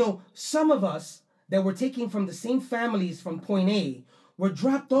 some of us that were taken from the same families from point A were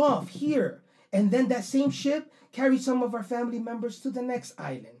dropped off here. And then that same ship carried some of our family members to the next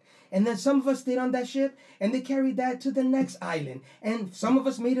island. And then some of us stayed on that ship and they carried that to the next island. And some of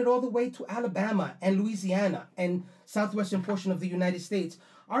us made it all the way to Alabama and Louisiana and southwestern portion of the United States.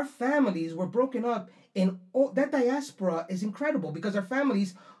 Our families were broken up, and that diaspora is incredible because our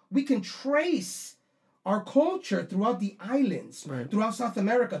families, we can trace our culture throughout the islands, throughout South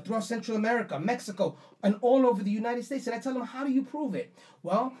America, throughout Central America, Mexico, and all over the United States. And I tell them, how do you prove it?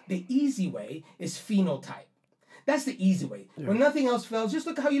 Well, the easy way is phenotype. That's the easy way. Yeah. When nothing else fails, just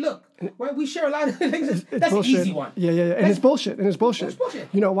look at how you look. Right? We share a lot of things. That's the easy one. Yeah. And it's bullshit. It's bullshit.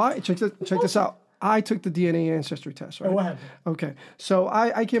 You know why? Check this out. I took the DNA ancestry test, right? Oh, what happened? Okay. So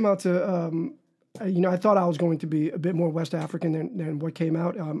I came out to, I thought I was going to be a bit more West African than what came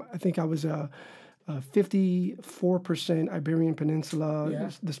out. I think I was 54% Iberian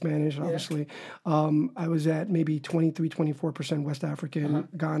Peninsula, the Spanish, obviously. I was at maybe 24% West African,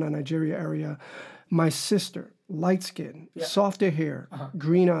 Ghana, Nigeria area. My sister, light skin, softer hair,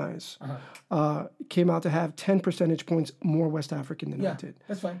 green eyes, came out to have 10 percentage points more West African than I did.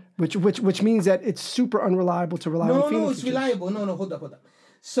 That's fine. Which means that it's super unreliable to rely on phenotypes. No, it's reliable. No, hold up.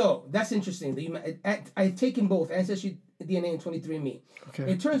 So that's interesting. I've taken both Ancestry DNA and 23andMe.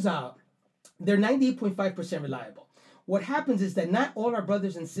 Okay. It turns out they're 98.5% reliable. What happens is that not all our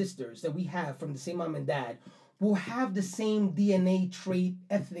brothers and sisters that we have from the same mom and dad will have the same DNA trait,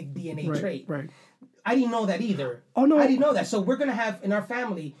 ethnic DNA trait. Right. I didn't know that either. Oh, no. I didn't know that. So we're going to have, in our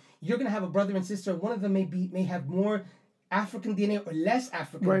family, you're going to have a brother and sister. One of them may have more African DNA or less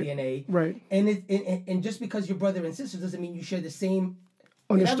African DNA. Right. And just because you're brother and sister doesn't mean you share the same.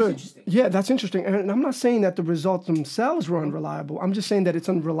 Understood. Yeah, that's interesting. And I'm not saying that the results themselves were unreliable. I'm just saying that it's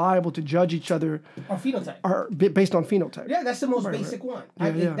unreliable to judge each other. Or phenotype. Or based on phenotype. Yeah, that's the most basic one.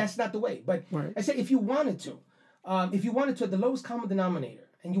 That's not the way. But I said if you wanted to, the lowest common denominator,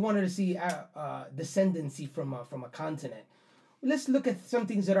 and you wanted to see descendancy from a continent, let's look at some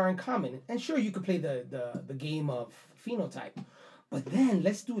things that are in common. And sure, you could play the game of phenotype, but then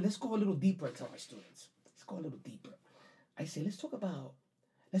let's go a little deeper. I tell my students, let's go a little deeper. I say let's talk about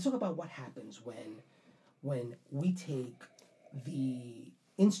what happens when we take the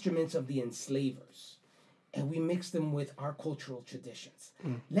instruments of the enslavers and we mix them with our cultural traditions.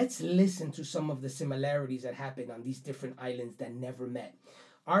 Let's listen to some of the similarities that happened on these different islands that never met.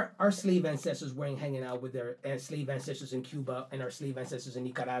 Our slave ancestors were hanging out with their slave ancestors in Cuba and our slave ancestors in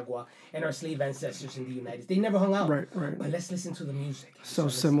Nicaragua and our slave ancestors in the United States. They never hung out. Right. But let's listen to the music. So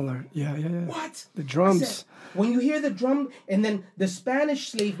similar. Yeah. What? The drums. Said, when you hear the drum, and then the Spanish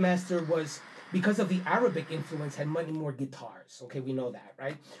slave master was, because of the Arabic influence, had many more guitars. Okay, we know that,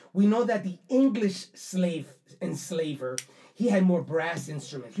 right? We know that the English slave enslaver, he had more brass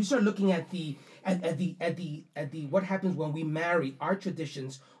instruments. We start looking at the what happens when we marry our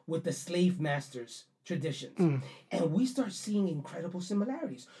traditions with the slave master's traditions. And we start seeing incredible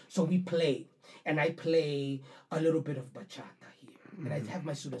similarities. So we play, and I play a little bit of bachata here. And I have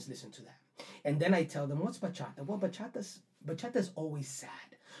my students listen to that. And then I tell them, what's bachata? Well, bachata is always sad.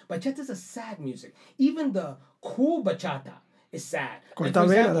 Bachata is a sad music. Even the cool bachata is sad. Like, Corta for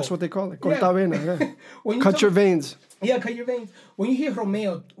vena, example, that's what they call it. Corta vena, yeah. When you Cut talk- your veins. Yeah, cut your veins. When you hear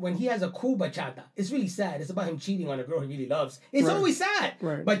Romeo, when he has a cool bachata, it's really sad. It's about him cheating on a girl he really loves. It's Right. always sad.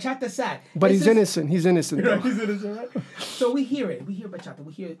 Right. Bachata's sad. But It's he's just- innocent. He's innocent. though. He's innocent, right? So we hear it. We hear bachata.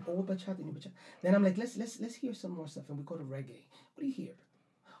 We hear old bachata, new bachata. Then I'm like, let's hear some more stuff, and we go to reggae. What do you hear?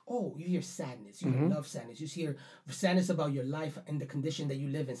 Oh, you hear sadness. You hear love sadness. You hear sadness about your life and the condition that you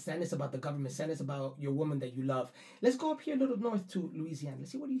live in. Sadness about the government. Sadness about your woman that you love. Let's go up here a little north to Louisiana.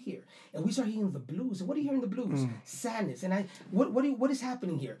 Let's see what do you hear. And we start hearing the blues. And what do you hear in the blues? Sadness. And what is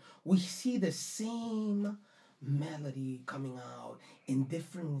happening here? We see the same melody coming out in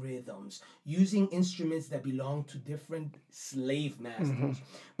different rhythms using instruments that belong to different slave masters.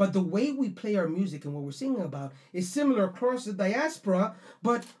 But the way we play our music and what we're singing about is similar across the diaspora,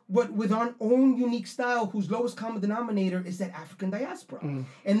 but with our own unique style whose lowest common denominator is that African diaspora.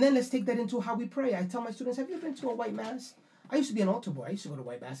 And then let's take that into how we pray. I tell my students, have you been to a white mass? I used to be an altar boy. I used to go to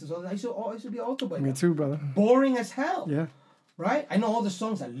white masses. I used to be an altar boy. Me too, brother. Boring as hell. Yeah. Right? I know all the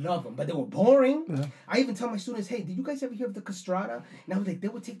songs, I love them, but they were boring. Yeah. I even tell my students, hey, did you guys ever hear of the castrata? And I was like, they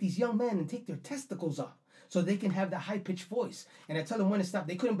would take these young men and take their testicles off so they can have that high-pitched voice. And I tell them when to stop.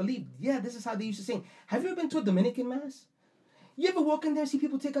 They couldn't believe, this is how they used to sing. Have you ever been to a Dominican mass? You ever walk in there and see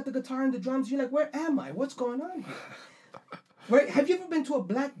people take out the guitar and the drums? You're like, where am I? What's going on here? Right? Have you ever been to a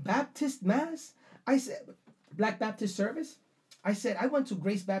Black Baptist mass? I said, Black Baptist service? I said, I went to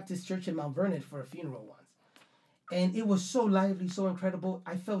Grace Baptist Church in Mount Vernon for a funeral once. And it was so lively, so incredible.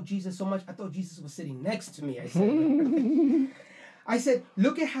 I felt Jesus so much. I thought Jesus was sitting next to me. I said,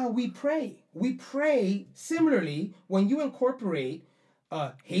 look at how we pray. We pray similarly when you incorporate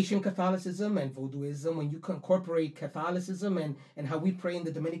Haitian Catholicism and Voodooism, when you incorporate Catholicism and how we pray in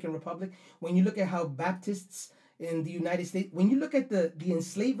the Dominican Republic, when you look at how Baptists in the United States, when you look at the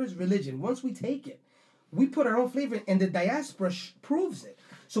enslavers' religion, once we take it, we put our own flavor in, and the diaspora proves it.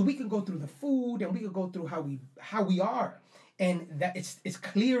 So we can go through the food, and we can go through how we are, and that it's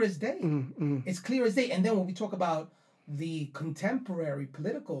clear as day. It's clear as day. And then when we talk about the contemporary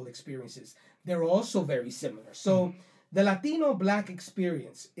political experiences, they're also very similar. So the Latino Black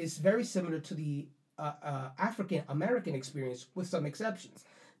experience is very similar to the African American experience, with some exceptions.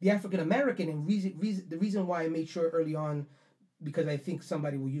 The African American, and the reason why I made sure early on, because I think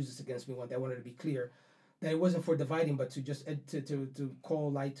somebody will use this against me one day, I wanted to be clear that it wasn't for dividing, but to just to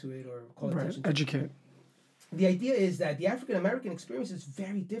call light to it or call attention to educate. The idea is that the African American experience is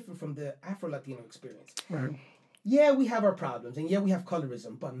very different from the Afro-Latino experience. Right. Yeah, we have our problems, and yeah, we have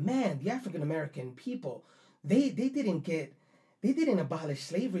colorism, but man, the African American people, they didn't abolish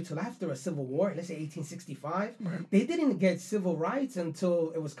slavery till after a civil war, let's say 1865. Right. They didn't get civil rights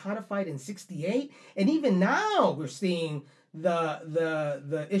until it was codified in 68, and even now we're seeing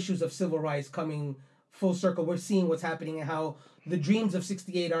the issues of civil rights coming full circle. We're seeing what's happening and how the dreams of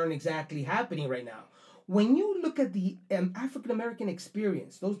 68 aren't exactly happening right now. When you look at the African American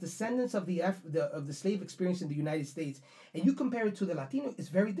experience, those descendants of the slave experience in the United States, and you compare it to the Latino, it's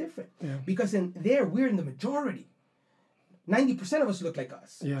very different. Yeah. Because in there we're in the majority. 90% of us look like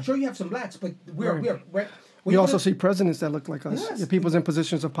us. Yeah. Sure, you have some blacks, but we're we also see presidents that look like us. Yes. Yeah, people's in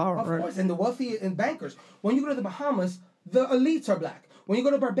positions of power. Of course, and the wealthy and bankers. When you go to the Bahamas, the elites are black. When you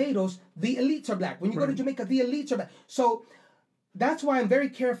go to Barbados, the elites are black. When you go to Jamaica, the elites are black. So that's why I'm very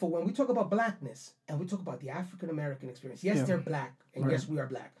careful when we talk about blackness and we talk about the African American experience. Yes, they're black, and yes, we are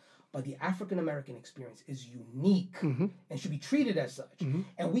black. But the African American experience is unique and should be treated as such.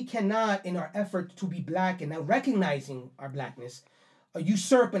 And we cannot, in our effort to be black and now recognizing our blackness,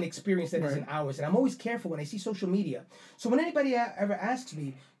 usurp an experience that isn't ours. And I'm always careful when I see social media. So when anybody ever asks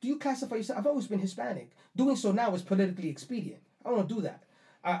me, do you classify yourself? I've always been Hispanic. Doing so now is politically expedient. I don't want to do that.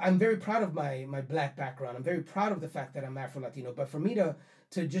 I'm very proud of my black background. I'm very proud of the fact that I'm Afro-Latino. But for me to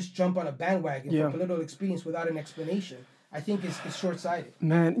just jump on a bandwagon for political expedience without an explanation, I think is short-sighted.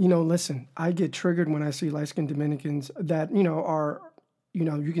 Man, listen, I get triggered when I see light-skinned Dominicans that, are,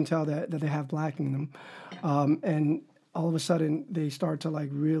 you can tell that they have black in them. And all of a sudden they start to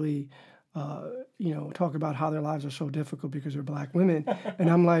really, talk about how their lives are so difficult because they're black women. And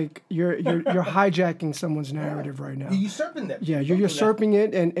I'm like, you're hijacking someone's narrative right now. You're usurping them. Yeah, you're usurping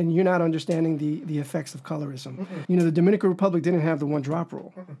it, and you're not understanding the effects of colorism. The Dominican Republic didn't have the one-drop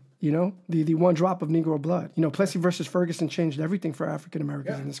rule. The one drop of Negro blood. Plessy versus Ferguson changed everything for African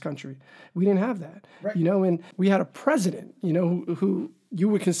Americans in this country. We didn't have that. Right. And we had a president, who you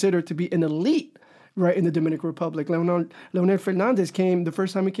would consider to be an elite, right, in the Dominican Republic. Leonel Fernandez the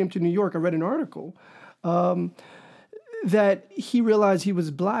first time he came to New York, I read an article that he realized he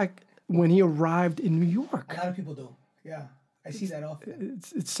was black when he arrived in New York. A lot of people do. Yeah. I see that often.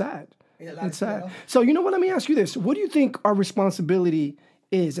 It's sad. Yeah, a lot It's of sad. Seattle. So you know what? Let me ask you this: what do you think our responsibility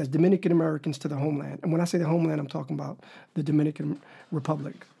is as Dominican Americans to the homeland? And when I say the homeland, I'm talking about the Dominican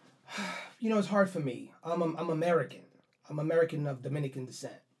Republic. You know, it's hard for me. I'm American. I'm American of Dominican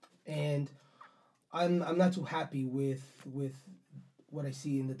descent, and I'm not too happy with what I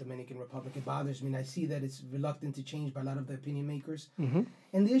see in the Dominican Republic. It bothers me, and I see that it's reluctant to change by a lot of the opinion makers. Mm-hmm.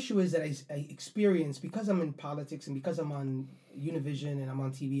 And the issue is that I experience, because I'm in politics and because I'm on Univision and I'm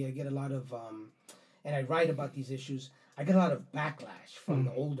on TV, I get a lot of, and I write about these issues, I get a lot of backlash from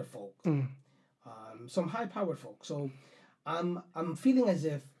the older folk, some high-powered folk. So I'm feeling as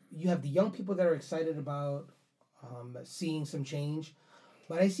if you have the young people that are excited about seeing some change,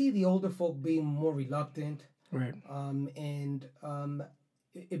 but I see the older folk being more reluctant. Right.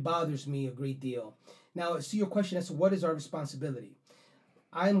 It bothers me a great deal. Now, to your question as to what is our responsibility,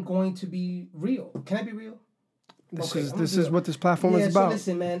 I'm going to be real. Can I be real? This Okay, is what this platform is about. So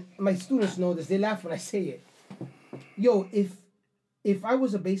listen, man, my students know this. They laugh when I say it. Yo, if I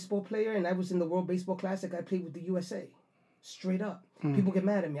was a baseball player and I was in the World Baseball Classic, I played with the USA. Straight up. People get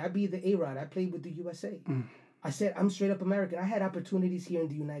mad at me. I'd be the A-Rod. I played with the USA. I said, I'm straight up American. I had opportunities here in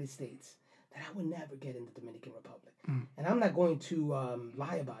the United States that I would never get in the Dominican Republic. And I'm not going to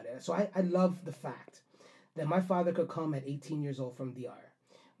lie about it. So I love the fact that my father could come at 18 years old from DR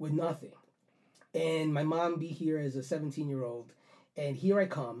with nothing. And my mom be here as a 17-year-old. And here I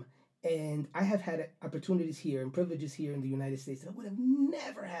come. And I have had opportunities here and privileges here in the United States that I would have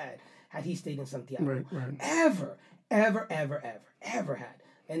never had he stayed in Santiago. Right. Ever had.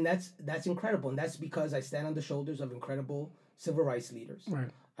 And that's incredible. And that's because I stand on the shoulders of incredible civil rights leaders. Right.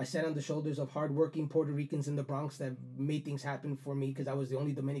 I stand on the shoulders of hardworking Puerto Ricans in the Bronx that made things happen for me because I was the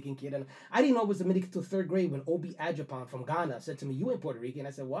only Dominican kid. And I didn't know I was Dominican until third grade when Obi Ajapan from Ghana said to me, "You ain't Puerto Rican."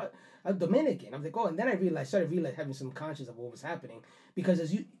 I said, "What? I'm Dominican." I was like, "Oh," and then I started realizing having some conscience of what was happening because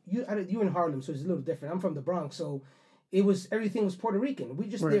as you're in Harlem, so it's a little different. I'm from the Bronx, so everything was Puerto Rican. We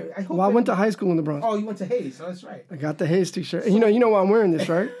just there. I went to high school in the Bronx. Oh, you went to Hayes. Oh, that's right. I got the Hayes T-shirt. And you know why I'm wearing this,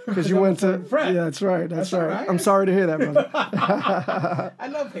 right? Because you went to. Fred. Yeah, that's right. That's right. right. I'm sorry to hear that, brother. I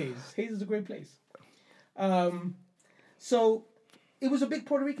love Hayes. Hayes is a great place. So it was a big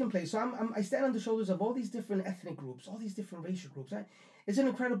Puerto Rican place. So I stand on the shoulders of all these different ethnic groups, all these different racial groups. It's an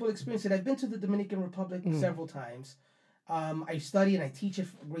incredible experience. And I've been to the Dominican Republic several times. I study and I teach it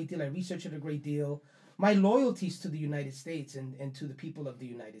a great deal. I research it a great deal. My loyalties to the United States and to the people of the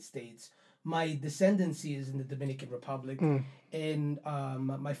United States. My descendancy is in the Dominican Republic. And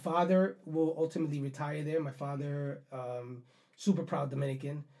my father will ultimately retire there. My father, super proud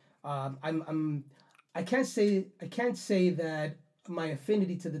Dominican. I can't say that my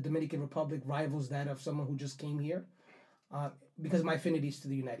affinity to the Dominican Republic rivals that of someone who just came here. Because my affinity is to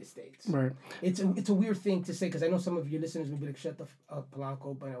the United States. Right. It's a weird thing to say because I know some of your listeners will be like, shut the up,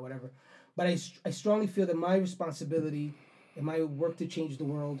 Polanco, but whatever. But I strongly feel that my responsibility and my work to change the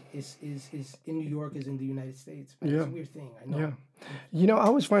world is in New York, is in the United States. But it's a weird thing, I know. Yeah. You know, I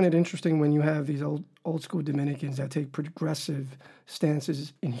always find it interesting when you have these old school Dominicans that take progressive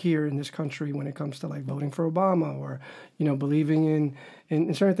stances here in this country when it comes to like voting for Obama or, believing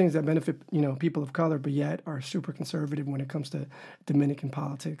in certain things that benefit, people of color, but yet are super conservative when it comes to Dominican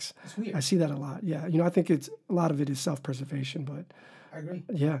politics. It's weird. I see that a lot. Yeah. I think a lot of it is self-preservation, but I agree.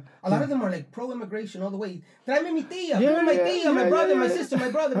 yeah. A lot of them are like pro-immigration all the way. Tráeme mi tía, Yeah, my tia, my brother, my yeah. sister, my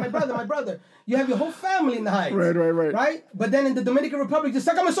brother. You have your whole family in the Heights. Right. Right? But then in the Dominican Republic, just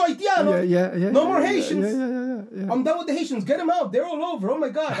sácame su haitiano. Yeah. No more Haitians. Yeah. I'm done with the Haitians. Get them out. They're all over. Oh my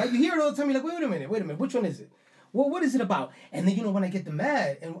God. Like, you hear it all the time. You're like, wait a minute. Which one is it? Well, what is it about? And then, when I get them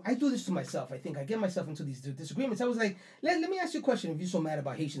mad, and I do this to myself, I think I get myself into these disagreements. I was like, let me ask you a question. If you're so mad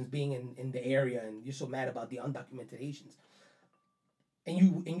about Haitians being in the area and you're so mad about the undocumented Haitians, and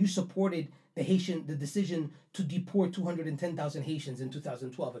you supported the decision to deport 210,000 Haitians in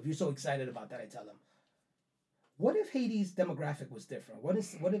 2012. If you're so excited about that, I tell them, what if Haiti's demographic was different? What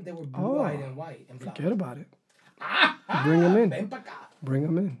if they were blue-eyed and white and black? Forget about it. Bring them in. Ven pa' acá. Bring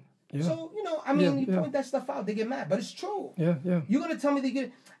them in. Yeah. So, you point that stuff out, they get mad, but it's true. Yeah. You're going to tell me they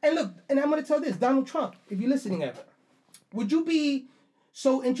get... And look, and I'm going to tell this, Donald Trump, if you're listening ever, would you be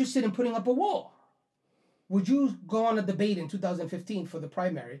so interested in putting up a wall? Would you go on a debate in 2015 for the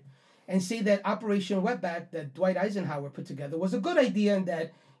primary and say that Operation Wetback that Dwight Eisenhower put together was a good idea and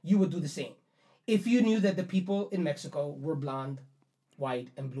that you would do the same if you knew that the people in Mexico were blonde,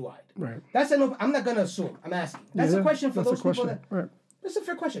 white, and blue-eyed? Right. I'm not going to assume. I'm asking. That's a question for those people that... Right. That's a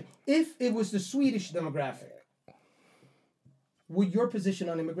fair question. If it was the Swedish demographic, would your position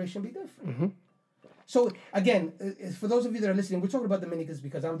on immigration be different? Mm-hmm. So, again, for those of you that are listening, we're talking about Dominicans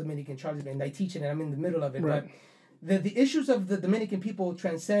because I'm Dominican, Charlie's, and I teach it and I'm in the middle of it. Right. But the issues of the Dominican people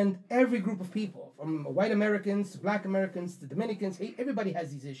transcend every group of people, from white Americans to black Americans to Dominicans. Everybody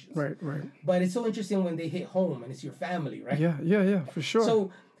has these issues. Right, right. But it's so interesting when they hit home and it's your family, right? Yeah, for sure.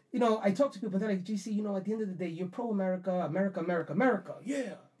 So, I talk to people, they're like, GC, at the end of the day, you're pro-America, America,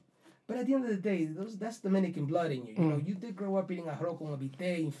 yeah. But at the end of the day, that's Dominican blood in you. You did grow up eating arroz con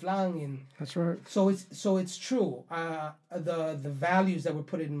habité and flan, and that's right. So it's true. The values that were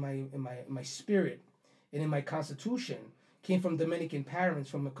put in my spirit and in my constitution came from Dominican parents,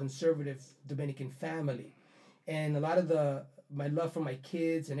 from a conservative Dominican family, and a lot of my love for my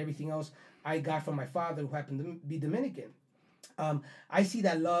kids and everything else I got from my father, who happened to be Dominican. I see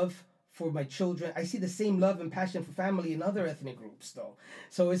that love for my children. I see the same love and passion for family in other ethnic groups, though.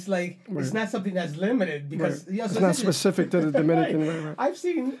 So it's like it's not something that's limited, because it's not specific to the Dominican. Right. I've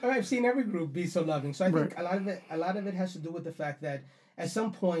seen every group be so loving. So I think a lot of it has to do with the fact that at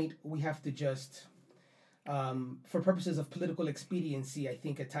some point we have to just, for purposes of political expediency, I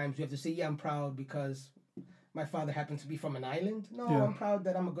think at times we have to say, yeah, I'm proud because my father happened to be from an island. No, I'm proud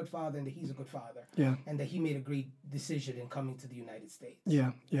that I'm a good father and that he's a good father. Yeah. And that he made a great decision in coming to the United States.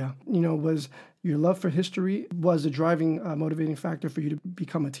 Yeah. Was your love for history was a driving, motivating factor for you to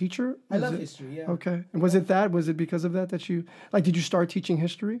become a teacher? I love history, yeah. Okay. And was it because of that you, did you start teaching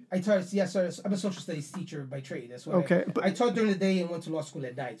history? I'm a social studies teacher by trade. That's what I taught during the day and went to law school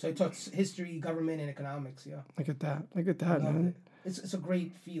at night. So I taught history, government, and economics, yeah. Look at that, man. It's a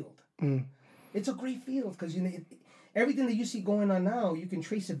great field. It's a great field because everything that you see going on now, you can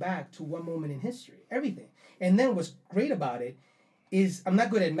trace it back to one moment in history. Everything. And then what's great about it is I'm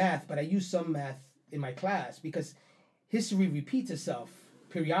not good at math, but I use some math in my class because history repeats itself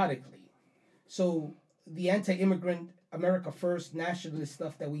periodically. So the anti-immigrant, America First, nationalist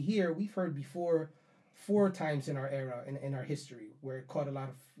stuff that we've heard before 4 times in our era, in our history, where it caught a lot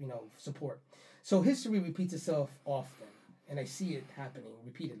of support. So history repeats itself often. And I see it happening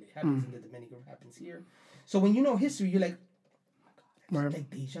repeatedly. It happens in the Dominican, happens here. So when you know history, you're like, oh my God, like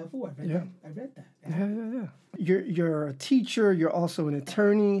deja vu. I read that. Yeah. You're a teacher. You're also an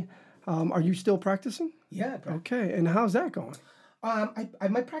attorney. Are you still practicing? Yeah. Okay. And how's that going?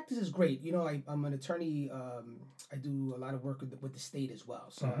 My practice is great. I'm an attorney. I do a lot of work with the state as well.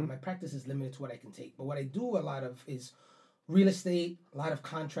 So my practice is limited to what I can take. But what I do a lot of is real estate, a lot of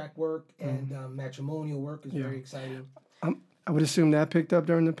contract work, and matrimonial work is very exciting. I would assume that picked up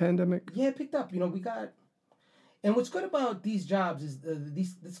during the pandemic? Yeah, it picked up. And what's good about these jobs is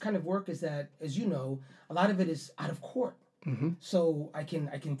this kind of work is that, as you know, a lot of it is out of court. Mm-hmm. So I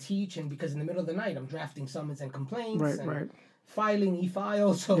can teach, and because in the middle of the night I'm drafting summons and complaints and filing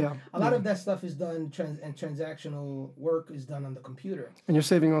e-files. So a lot of that stuff is done, and transactional work is done on the computer. And you're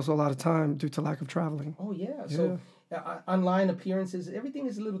saving also a lot of time due to lack of traveling. Oh, yeah. So online appearances, everything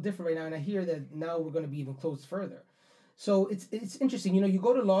is a little different right now, and I hear that now we're going to be even closed further. So it's interesting. You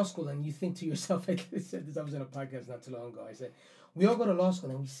go to law school and you think to yourself, like I said this, I was in a podcast not too long ago. I said, we all go to law school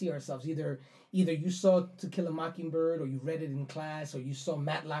and we see ourselves either you saw To Kill a Mockingbird, or you read it in class, or you saw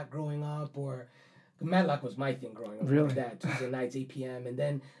Matlock growing up, or Matlock was my thing growing up. Really? Like that, Tuesday nights, 8 p.m. And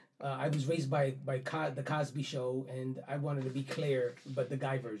then I was raised by the Cosby Show, and I wanted to be Claire, but the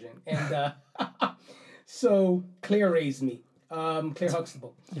guy version. And so Claire raised me, Claire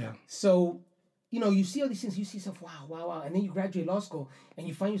Huxtable. Yeah. So you see all these things, you see yourself, wow. And then you graduate law school and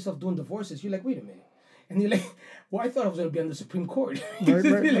you find yourself doing divorces. You're like, wait a minute. And you're like, well, I thought I was going to be on the Supreme Court. I'm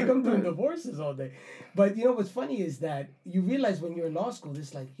doing divorces all day. But what's funny is that you realize when you're in law school,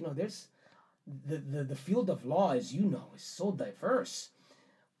 there's there's the field of law, as you know, is so diverse.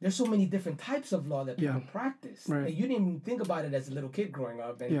 There's so many different types of law that people practice. Right. And you didn't even think about it as a little kid growing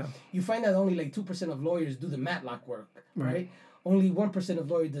up. And you find out only 2% of lawyers do the Matlock work, right? Only 1% of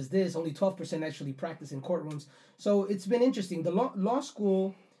lawyers does this. Only 12% actually practice in courtrooms. So it's been interesting. The law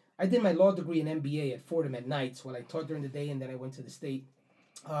school, I did my law degree and MBA at Fordham at nights while I taught during the day, and then I went to the state.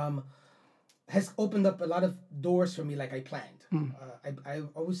 Has opened up a lot of doors for me like I planned. I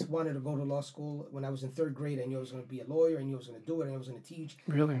always wanted to go to law school. When I was in 3rd grade, I knew I was going to be a lawyer. I knew I was going to do it. I knew I was going to teach.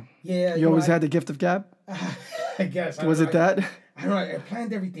 Really? Yeah. You always had the gift of gab? I guess. I don't know. I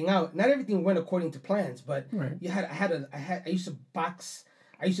planned everything out. Not everything went according to plans, but I used to box.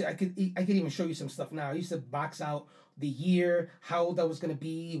 I could even show you some stuff now. I used to box out the year, how old I was going to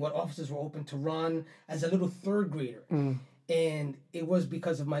be, what offices were open to run as a little 3rd grader. And it was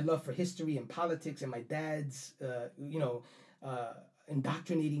because of my love for history and politics and my dad's,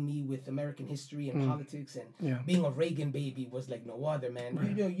 indoctrinating me with American history and politics. And being a Reagan baby was like no other, man.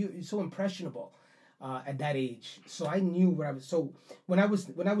 Right. You're so impressionable. at that age. So I knew where I was. So when I was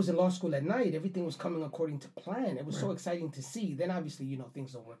in law school at night, everything was coming according to plan. It was so exciting to see. Then obviously,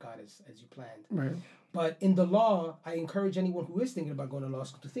 things don't work out as you planned. Right. But in the law, I encourage anyone who is thinking about going to law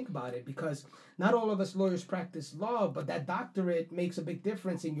school to think about it, because not all of us lawyers practice law, but that doctorate makes a big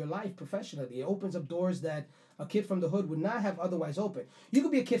difference in your life professionally. It opens up doors that a kid from the hood would not have otherwise opened. You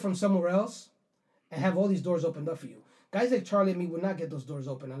could be a kid from somewhere else and have all these doors opened up for you. Guys like Charlie and me would not get those doors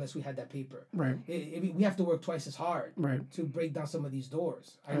open unless we had that paper. Right. We have to work twice as hard to break down some of these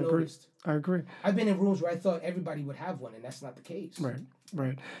doors. I noticed. I agree. I've been in rooms where I thought everybody would have one, and that's not the case.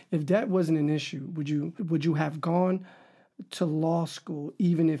 Right. If that wasn't an issue, would you have gone to law school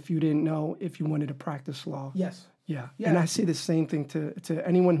even if you didn't know if you wanted to practice law? Yes. Yeah. And I say the same thing to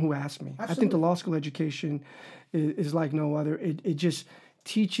anyone who asks me. Absolutely. I think the law school education is like no other. It just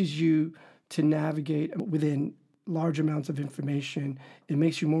teaches you to navigate within large amounts of information. It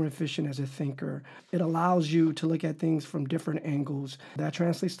makes you more efficient as a thinker. It allows you to look at things from different angles. That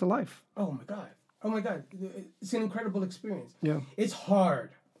translates to life. Oh my God. It's an incredible experience. Yeah. It's hard.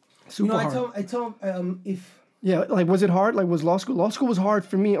 Super hard. I tell if... Yeah, like, was it hard? Like, was law school? Law school was hard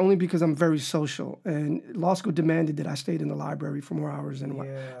for me only because I'm very social. And law school demanded that I stayed in the library for more hours than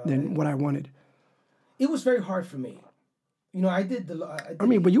what I wanted. It was very hard for me. I did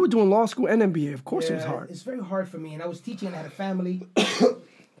but you were doing law school and MBA. Of course it was hard. It's very hard for me. And I was teaching and I had a family.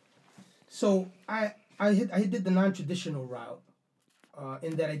 So I did the non-traditional route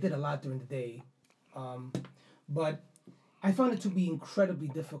in that I did a lot during the day. But I found it to be incredibly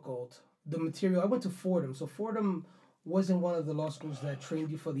difficult. The material, I went to Fordham. So Fordham wasn't one of the law schools that trained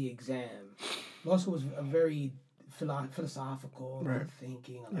you for the exam. Law school was a very philosophical, a lot of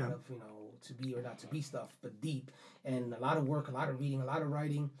thinking, a lot of, to be or not to be stuff, but deep, and a lot of work, a lot of reading, a lot of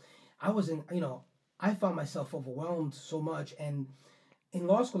writing. I found myself overwhelmed so much. And in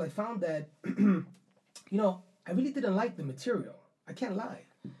law school, I found that, I really didn't like the material. I can't lie.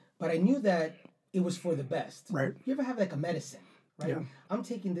 But I knew that it was for the best. Right. You ever have like a medicine, right? Yeah. I'm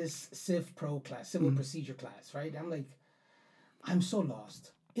taking this Civ Pro class, civil procedure class, right? I'm like, I'm so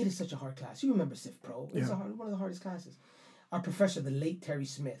lost. It is such a hard class. You remember Civ Pro. It's one of the hardest classes. Our professor, the late Terry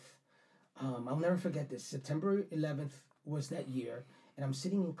Smith, I'll never forget this. September 11th was that year, and I'm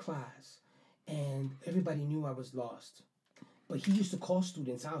sitting in class, and everybody knew I was lost. But he used to call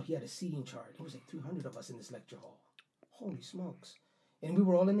students out. He had a seating chart. There was like 300 of us in this lecture hall. Holy smokes. And we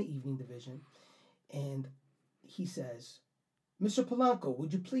were all in the evening division. And he says, Mr. Polanco,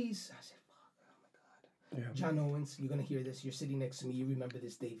 would you please? I said, fuck, oh my God. Yeah. John Owens, you're going to hear this. You're sitting next to me. You remember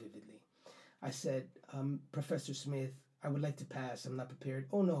this day vividly. I said, Professor Smith, I would like to pass. I'm not prepared.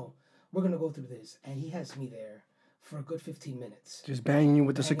 Oh, no. We're going to go through this. And he has me there for a good 15 minutes. Just banging you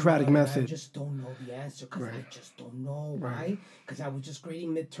with the Socratic method. I just don't know the answer because I just don't know, right? Because I was just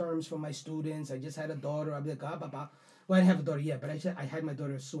grading midterms for my students. I just had a daughter. I'd be like, blah, blah. Well, I didn't have a daughter yet, but I had my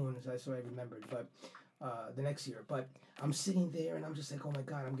daughter soon, so I remembered, but the next year. But I'm sitting there, and I'm just like, oh, my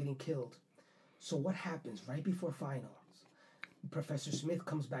God, I'm getting killed. So what happens right before finals? Professor Smith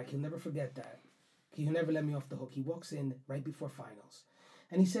comes back. He'll never forget that. He'll never let me off the hook. He walks in right before finals,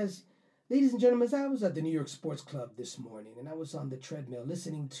 and he says, ladies and gentlemen, I was at the New York Sports Club this morning, and I was on the treadmill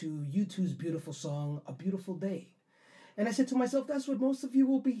listening to U2's beautiful song, A Beautiful Day. And I said to myself, that's what most of you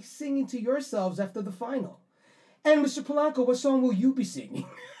will be singing to yourselves after the final. And Mr. Polanco, what song will you be singing?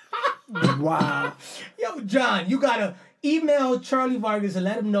 Wow. Yo, John, you got to email Charlie Vargas and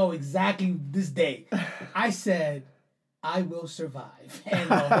let him know exactly this day. I said, I will survive. And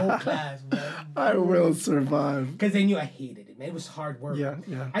the whole class, man. I will survive. Because they knew I hated it, man. It was hard work. Yeah.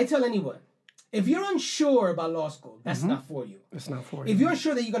 I tell anyone, if you're unsure about law school, that's not for you. It's not for you. If you're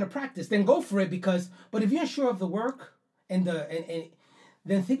unsure that you're going to practice, then go for it. But if you're unsure of the work, and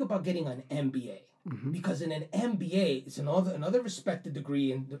then think about getting an MBA. Because in an MBA, it's another respected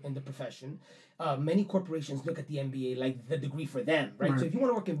degree in the profession. Many corporations look at the MBA like the degree for them, right? So if you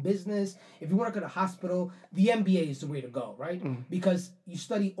want to work in business, if you want to work at a hospital, the MBA is the way to go, right? Because you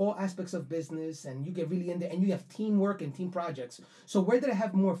study all aspects of business and you get really in there and you have teamwork and team projects. So where did I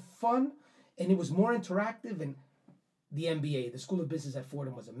have more fun and it was more interactive? And the MBA, the School of Business at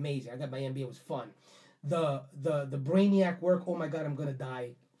Fordham was amazing. I got my MBA, it was fun. The brainiac work, oh my God, I'm gonna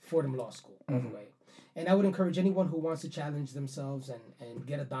die. Fordham Law School, by the way. And I would encourage anyone who wants to challenge themselves and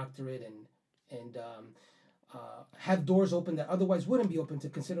get a doctorate and have doors open that otherwise wouldn't be open to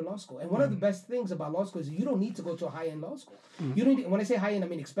consider law school. And one of the best things about law school is you don't need to go to a high-end law school. You don't need, when I say high-end, I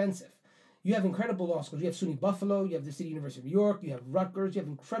mean expensive. You have incredible law schools. You have SUNY Buffalo, you have the City University of New York, you have Rutgers, you have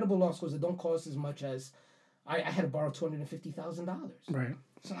incredible law schools that don't cost as much as, I had to borrow $250,000. Right.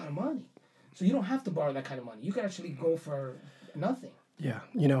 It's a lot of money. So you don't have to borrow that kind of money. You can actually go for nothing. Yeah,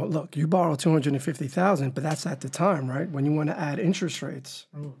 you know, look, you borrow $250,000, but that's at the time, right? When you want to add interest rates,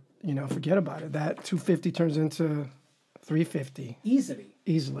 you know, forget about it. That $250 turns into $350 Easily.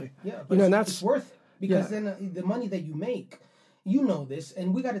 easily. Yeah, but You know, and it's that's worth it because yeah. then the money that you make, you know this,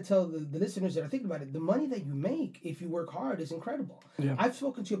 and we got to tell the listeners that are thinking about it, the money that you make if you work hard is incredible. Yeah. I've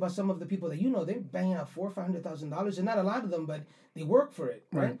spoken to you about some of the people that you know, they're banging out $400,000 or $500,000, and not a lot of them, but they work for it,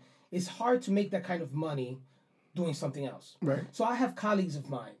 right? It's hard to make that kind of money doing something else. Right. So I have colleagues of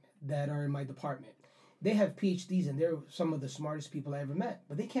mine that are in my department. They have PhDs and they're some of the smartest people I ever met,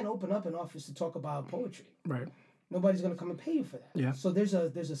 but they can't open up an office to talk about poetry. right. Nobody's gonna come and pay you for that. Yeah. So there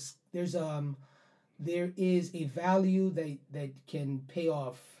is a value that can pay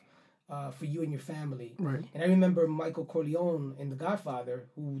off for you and your family. Right. And I remember Michael Corleone in The Godfather,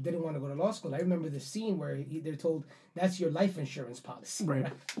 who didn't want to go to law school. I remember the scene where they're told that's your life insurance policy. Right.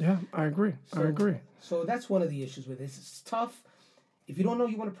 Yeah, I agree. I agree. So that's one of the issues with it. It's tough. If you don't know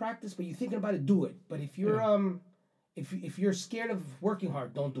you want to practice, but you're thinking about it, do it. But if you're if you're scared of working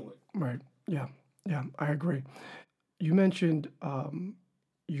hard, don't do it. Right. Yeah. Yeah, I agree. You mentioned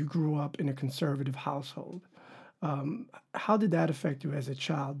you grew up in a conservative household. How did that affect you as a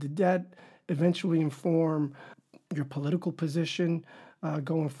child? Did that eventually inform your political position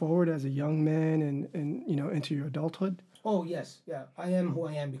going forward as a young man and you know into your adulthood? Oh yes, yeah. I am who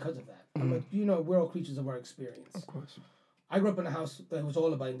I am because of that. I'm like, you know, we're all creatures of our experience. Of course. I grew up in a house that was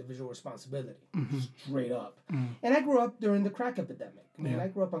all about individual responsibility, straight up. And I grew up during the crack epidemic. I mean, I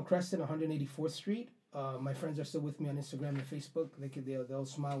grew up on Crescent, 184th Street. My friends are still with me on Instagram and Facebook. They'll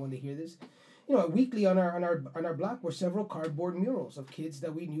smile when they hear this. You know, weekly on our block were several cardboard murals of kids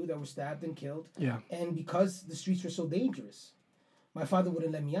that we knew that were stabbed and killed. Yeah. And because the streets were so dangerous, my father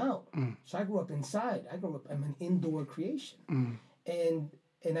wouldn't let me out. So I grew up inside. I'm an indoor creation.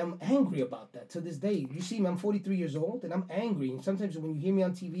 And I'm angry about that to this day. You see me, I'm 43 years old, and I'm angry. And sometimes when you hear me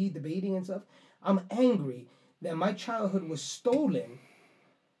on TV debating and stuff, I'm angry that my childhood was stolen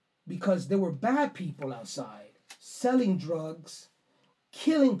because there were bad people outside selling drugs,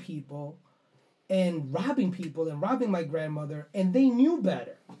 killing people, and robbing people and robbing my grandmother, and they knew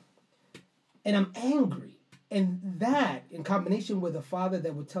better. And I'm angry. And that, in combination with a father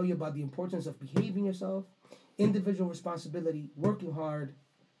that would tell you about the importance of behaving yourself, individual responsibility, working hard,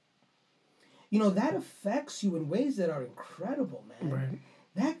 you know, that affects you in ways that are incredible, man. Right.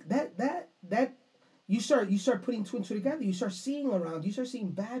 That you start putting two and two together. You start seeing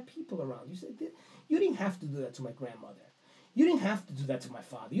bad people around. You say, you didn't have to do that to my grandmother. You didn't have to do that to my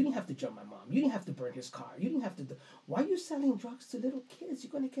father. You didn't have to jump my mom. You didn't have to burn his car. You didn't have to why are you selling drugs to little kids?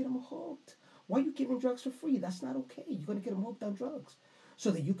 You're gonna get them hooked. Why are you giving drugs for free? That's not okay. You're gonna get them hooked on drugs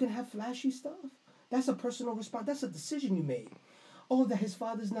so that you can have flashy stuff. That's a personal response. That's a decision you made. Oh, that his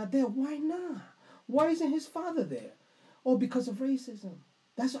father's not there. Why not? Why isn't his father there? Oh, because of racism.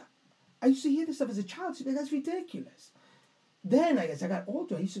 I used to hear this stuff as a child. So that's ridiculous. Then, as I got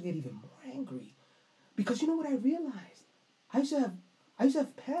older, I used to get even more angry. Because you know what I realized? I used to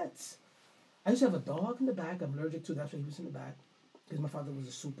have pets. I used to have a dog in the back. I'm allergic to. That's why he was in the back. Because my father was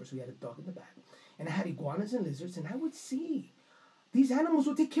a super, so he had a dog in the back. And I had iguanas and lizards, and I would see these animals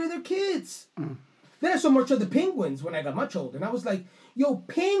would take care of their kids. Then I saw much of the penguins when I got much older. And I was like, yo,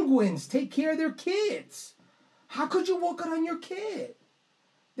 penguins take care of their kids. How could you walk out on your kid?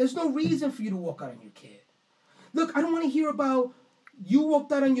 There's no reason for you to walk out on your kid. Look, I don't want to hear about you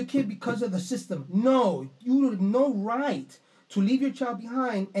walked out on your kid because of the system. No, you have no right to leave your child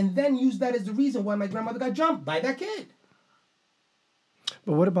behind and then use that as the reason why my grandmother got jumped by that kid.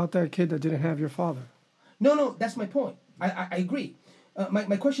 But what about that kid that didn't have your father? No, that's my point. I agree.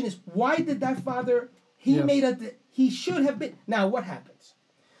 My question is, why did that father, he should have been. Now, what happens?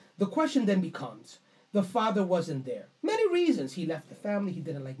 The question then becomes, the father wasn't there. Many reasons. He left the family, he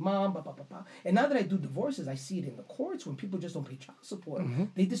didn't like mom, And now that I do divorces, I see it in the courts when people just don't pay child support.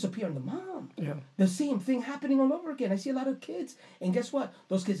 They disappear on the mom. Yeah. The same thing happening all over again. I see a lot of kids. And guess what?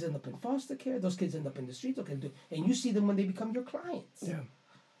 Those kids end up in foster care. Those kids end up in the streets. And you see them when they become your clients. Yeah.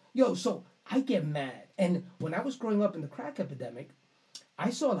 Yo, so I get mad. And when I was growing up in the crack epidemic,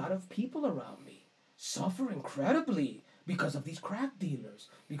 I saw a lot of people around me suffer incredibly because of these crack dealers,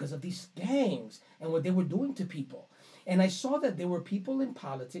 because of these gangs and what they were doing to people. And I saw that there were people in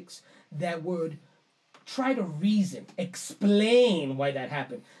politics that would try to reason, explain why that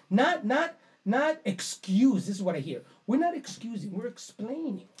happened. Not excuse. This is what I hear. We're not excusing, we're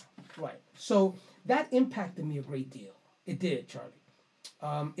explaining. Right. So that impacted me a great deal. It did, Charlie.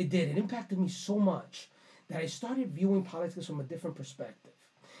 It did. It impacted me so much that I started viewing politics from a different perspective.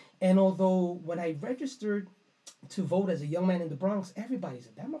 And although when I registered to vote as a young man in the Bronx, everybody's a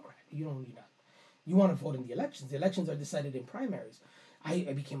Democrat. You want to vote in the elections. The elections are decided in primaries.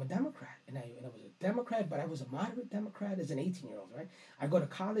 I became a Democrat, and I was a Democrat, but I was a moderate Democrat as an 18-year-old, right? I go to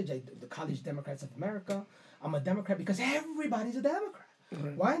college, the College Democrats of America. I'm a Democrat because everybody's a Democrat.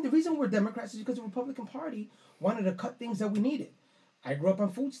 Right. Why? And the reason we're Democrats is because the Republican Party wanted to cut things that we needed. I grew up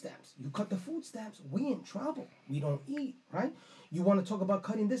on food stamps. You cut the food stamps, we in trouble. We don't eat, right? You want to talk about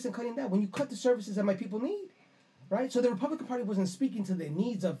cutting this and cutting that. When you cut the services that my people need, right? So the Republican Party wasn't speaking to the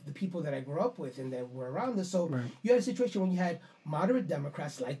needs of the people that I grew up with and that were around us. So you had a situation when you had moderate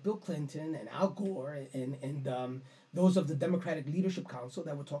Democrats like Bill Clinton and Al Gore and those of the Democratic Leadership Council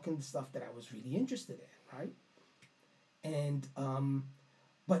that were talking the stuff that I was really interested in, right? And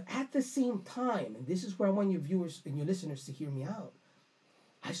but at the same time, and this is where I want your viewers and your listeners to hear me out,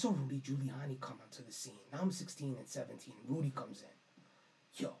 I saw Rudy Giuliani come onto the scene. Now I'm 16 and 17. Rudy comes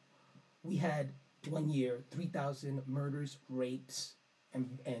in. Yo, we had 1 year 3,000 murders, rapes, and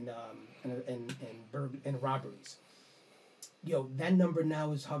robberies. Yo, that number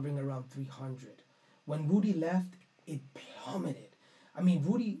now is hovering around 300. When Rudy left, it plummeted. I mean,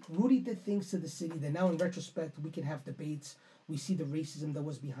 Rudy did things to the city that now, in retrospect, we can have debates. We see the racism that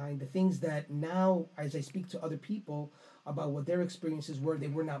was behind the things that now, as I speak to other people about what their experiences were, they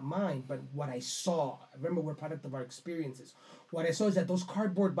were not mine, but what I saw. Remember, we're a product of our experiences. What I saw is that those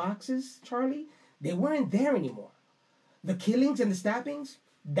cardboard boxes, Charlie, they weren't there anymore. The killings and the stabbings,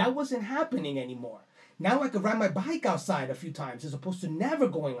 that wasn't happening anymore. Now I could ride my bike outside a few times as opposed to never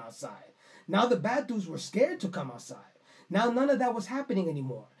going outside. Now the bad dudes were scared to come outside. Now none of that was happening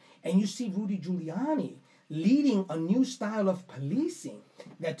anymore. And you see Rudy Giuliani leading a new style of policing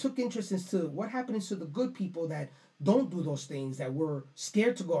that took interest into what happens to the good people that don't do those things, that were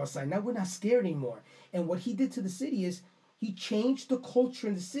scared to go outside. Now we're not scared anymore. And what he did to the city is he changed the culture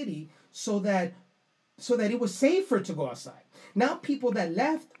in the city so that it was safer to go outside. Now people that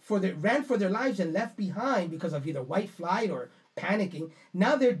ran for their lives and left behind because of either white flight or panicking,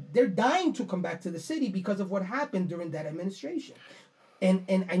 now they're dying to come back to the city because of what happened during that administration.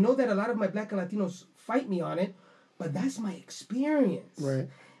 And I know that a lot of my Black and Latinos fight me on it, but that's my experience. Right.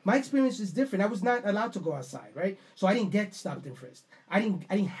 My experience is different. I was not allowed to go outside, right? So I didn't get stopped and frisked. I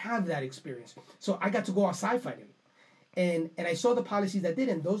didn't have that experience. So I got to go outside fighting. And I saw the policies that did,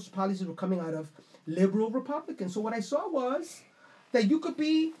 and those policies were coming out of liberal Republicans. So what I saw was that you could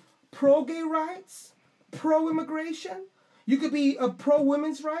be pro-gay rights, pro-immigration, you could be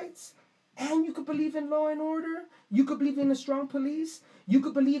pro-women's rights, and you could believe in law and order. You could believe in a strong police. You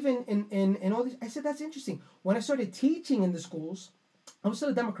could believe in all these. I said, that's interesting. When I started teaching in the schools, I was still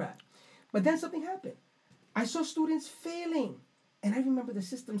a Democrat. But then something happened. I saw students failing. And I remember the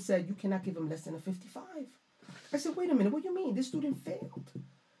system said, you cannot give them less than a 55. I said, wait a minute, what do you mean? This student failed.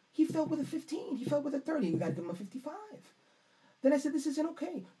 He failed with a 15. He failed with a 30. You got to give him a 55. Then I said, this isn't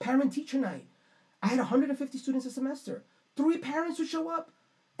okay. Parent-teacher night. I had 150 students a semester. 3 parents would show up,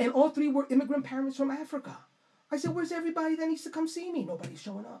 and all 3 were immigrant parents from Africa. I said, where's everybody that needs to come see me? Nobody's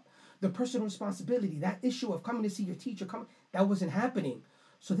showing up. The personal responsibility, that issue of coming to see your teacher, that wasn't happening.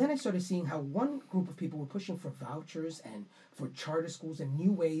 So then I started seeing how one group of people were pushing for vouchers and for charter schools and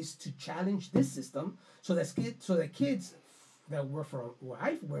new ways to challenge this system so that kids that were from where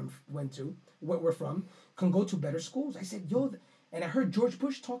I went to, where we're from, can go to better schools. I said, yo, and I heard George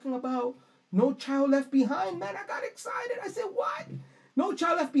Bush talking about No Child Left Behind. Man, I got excited. I said, what? No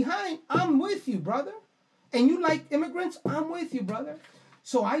Child Left Behind? I'm with you, brother. And you like immigrants? I'm with you, brother.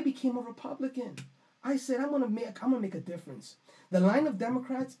 So I became a Republican. I said, I'm gonna make a difference. The line of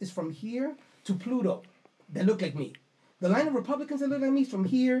Democrats is from here to Pluto. They look like me. The line of Republicans that look like me is from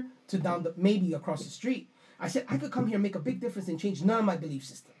here to down maybe across the street. I said, I could come here and make a big difference and change none of my belief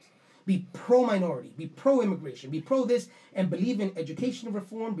systems. Be pro-minority, be pro-immigration, be pro-this, and believe in education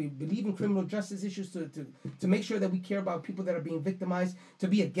reform, believe in criminal justice issues to make sure that we care about people that are being victimized, to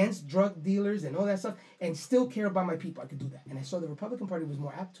be against drug dealers and all that stuff, and still care about my people. I could do that. And I saw the Republican Party was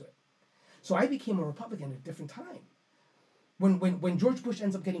more apt to it. So I became a Republican at a different time. When George Bush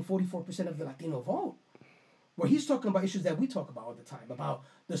ends up getting 44% of the Latino vote, where he's talking about issues that we talk about all the time, about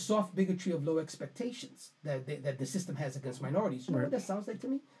the soft bigotry of low expectations that the system has against minorities. You know what that sounds like to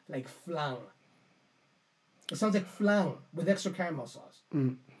me? Like flan. It sounds like flan with extra caramel sauce.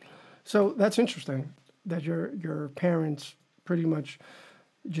 Mm. So that's interesting that your parents pretty much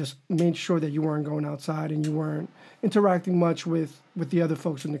just made sure that you weren't going outside and you weren't interacting much with the other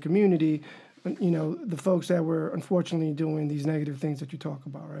folks in the community, you know, the folks that were unfortunately doing these negative things that you talk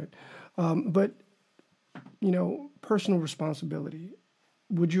about, right? But, you know, personal responsibility,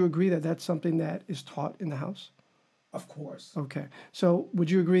 would you agree that that's something that is taught in the house? Of course. Okay. So would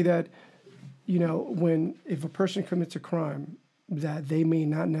you agree that, you know, if a person commits a crime, that they may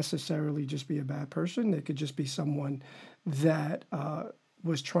not necessarily just be a bad person. They could just be someone that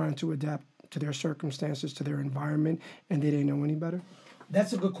was trying to adapt to their circumstances, to their environment, and they didn't know any better?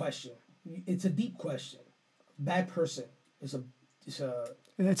 That's a good question. It's a deep question. Bad person is a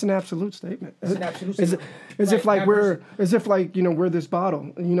It's an absolute statement. It's an absolute As statement. if Right, like we're this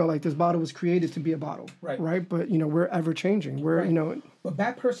bottle. Like this bottle was created to be a bottle. Right. Right. But we're ever changing. We're Right. But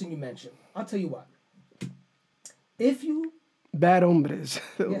bad person you mentioned, I'll tell you what. If you bad hombres,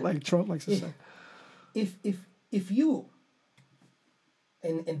 like Trump likes to say. If you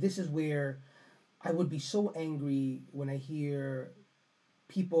and this is where I would be so angry when I hear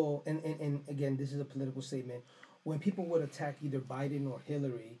people and again, this is a political statement, when people would attack either Biden or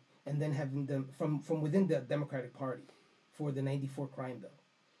Hillary and then having them from within the Democratic Party for the 94 crime bill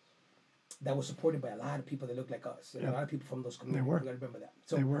that was supported by a lot of people that look like us and a lot of people from those communities. They were. You gotta remember that.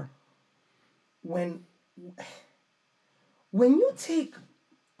 So They were. When you take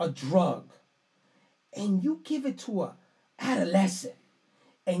a drug and you give it to a adolescent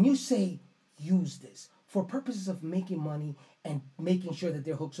and you say, use this for purposes of making money and making sure that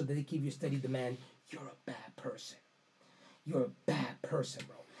they're hooked so that they give you a steady demand, you're a bad person. You're a bad person,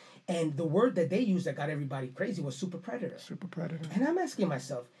 bro. And the word that they used that got everybody crazy was super predator. Super predator. And I'm asking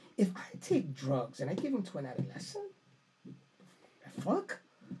myself, if I take drugs and I give them to an adolescent, fuck?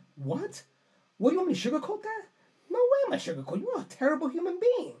 What? What do you want me to sugarcoat that? No way am I sugarcoating. You're a terrible human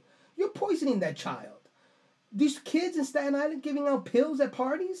being. You're poisoning that child. These kids in Staten Island giving out pills at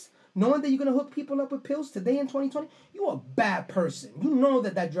parties, knowing that you're going to hook people up with pills today in 2020, you're a bad person. You know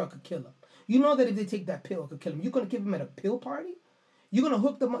that drug could kill them. You know that if they take that pill, it could kill them. You're going to give them at a pill party? You're going to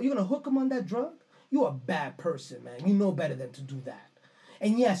hook them up? You're going to hook them on that drug? You're a bad person, man. You know better than to do that.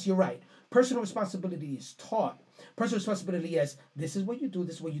 And yes, you're right. Personal responsibility is taught. Personal responsibility is this is what you do,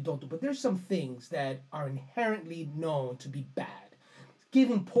 this is what you don't do. But there's some things that are inherently known to be bad.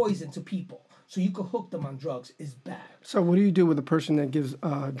 Giving poison to people so you can hook them on drugs is bad. So what do you do with a person that gives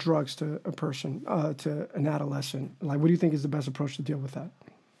drugs to a person, to an adolescent? Like, what do you think is the best approach to deal with that?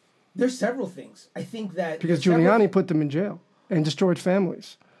 There's several things. I think that... Because Giuliani put them in jail and destroyed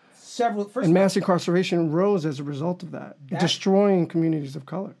families. And mass incarceration rose as a result of that, destroying communities of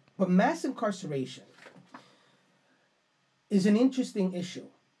color. But mass incarceration is an interesting issue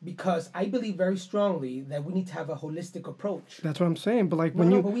because I believe very strongly that we need to have a holistic approach. That's what I'm saying. But like but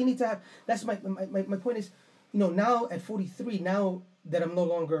we need to have. That's my point is, now at 43, now that I'm no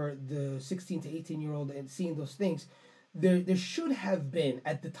longer the 16 to 18-year-old and seeing those things, there should have been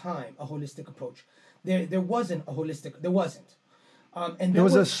at the time a holistic approach. There wasn't a holistic. There wasn't. And there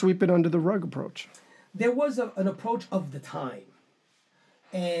was a sweep it under the rug approach. There was an approach of the time.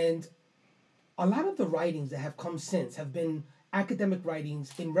 And a lot of the writings that have come since have been academic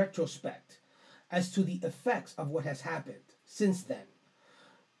writings in retrospect as to the effects of what has happened since then.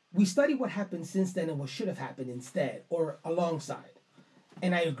 We study what happened since then and what should have happened instead or alongside.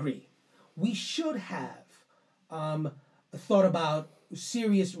 And I agree. We should have thought about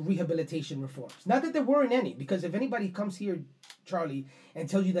serious rehabilitation reforms. Not that there weren't any, because if anybody comes here, Charlie, and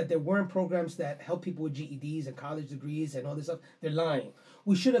tells you that there weren't programs that help people with GEDs and college degrees and all this stuff, they're lying.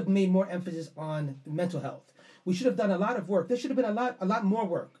 We should have made more emphasis on mental health. We should have done a lot of work. There should have been a lot more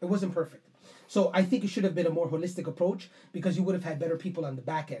work. It wasn't perfect. So I think it should have been a more holistic approach because you would have had better people on the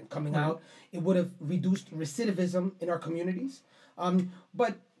back end coming out. It would have reduced recidivism in our communities.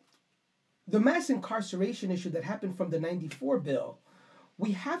 But the mass incarceration issue that happened from the 94 bill,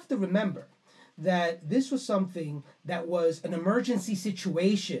 we have to remember that this was something that was an emergency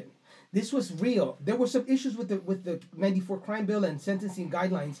situation. This was real. There were some issues with the 94 crime bill and sentencing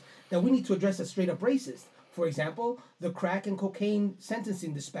guidelines that we need to address as straight up racist. For example, the crack and cocaine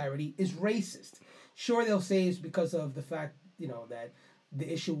sentencing disparity is racist. Sure, they'll say it's because of the fact, that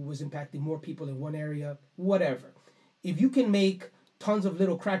the issue was impacting more people in one area, whatever. If you can make tons of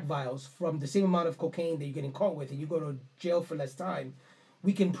little crack vials from the same amount of cocaine that you're getting caught with and you go to jail for less time,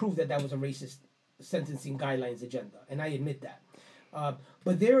 we can prove that was a racist sentencing guidelines agenda, and I admit that.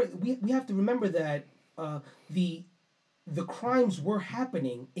 But we have to remember that the crimes were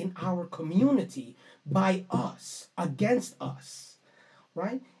happening in our community by us, against us,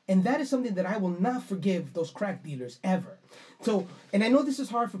 right? And that is something that I will not forgive those crack dealers ever. So, and I know this is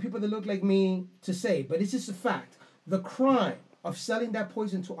hard for people that look like me to say, but it's just a fact. The crime of selling that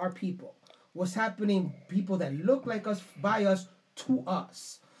poison to our people was happening, people that look like us, by us, to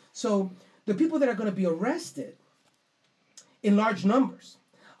us. So the people that are going to be arrested in large numbers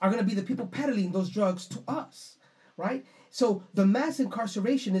are going to be the people peddling those drugs to us, right? So the mass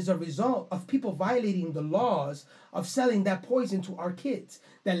incarceration is a result of people violating the laws of selling that poison to our kids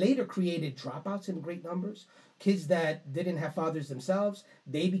that later created dropouts in great numbers, kids that didn't have fathers themselves,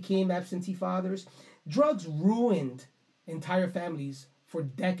 they became absentee fathers. Drugs ruined entire families for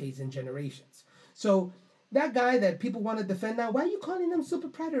decades and generations. So that guy that people want to defend now, why are you calling them super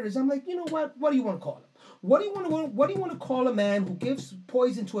predators? I'm like, you know what? What do you want to call them? What do you want to call a man who gives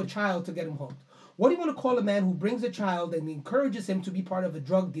poison to a child to get him hooked? What do you want to call a man who brings a child and encourages him to be part of a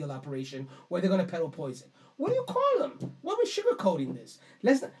drug deal operation where they're going to peddle poison? What do you call him? What are we sugarcoating this?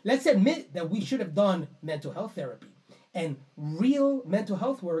 Let's admit that we should have done mental health therapy and real mental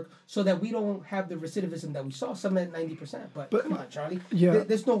health work so that we don't have the recidivism that we saw, some at 90%. But come on, Charlie. Yeah.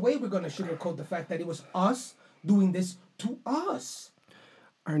 There's no way we're going to sugarcoat the fact that it was us doing this to us.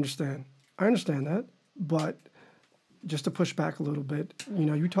 I understand that. But just to push back a little bit,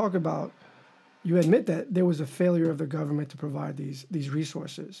 you admit that there was a failure of the government to provide these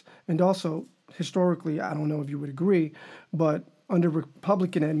resources. And also, historically, I don't know if you would agree, but under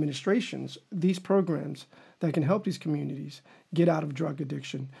Republican administrations, these programs that can help these communities get out of drug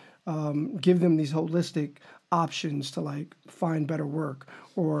addiction, give them these holistic options to find better work,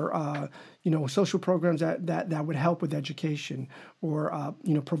 or social programs that would help with education, or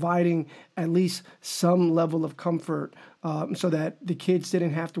providing at least some level of comfort so that the kids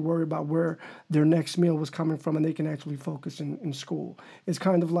didn't have to worry about where their next meal was coming from and they can actually focus in school. It's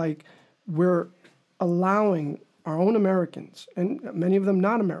kind of like we're allowing our own Americans, and many of them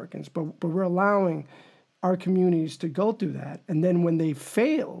not Americans, but we're allowing our communities to go through that. And then when they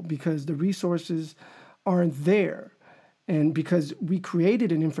fail because the resources aren't there, and because we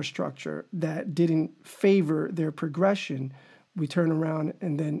created an infrastructure that didn't favor their progression, we turn around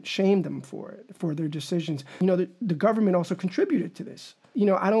and then shame them for it, for their decisions. The government also contributed to this.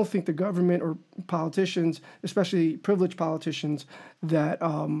 I don't think the government or politicians, especially privileged politicians that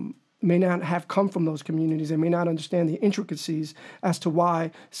may not have come from those communities and may not understand the intricacies as to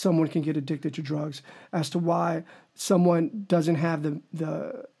why someone can get addicted to drugs, as to why someone doesn't have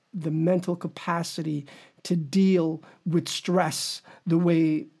the mental capacity to deal with stress the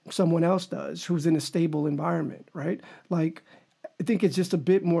way someone else does who's in a stable environment, right? I think it's just a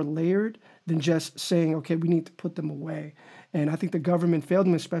bit more layered than just saying, okay, we need to put them away. And I think the government failed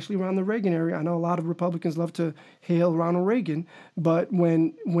them, especially around the Reagan era. I know a lot of Republicans love to hail Ronald Reagan, but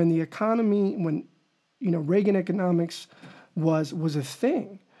when the economy, Reagan economics was a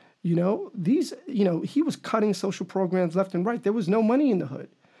thing, he was cutting social programs left and right. There was no money in the hood.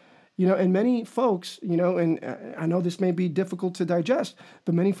 And many folks, and I know this may be difficult to digest,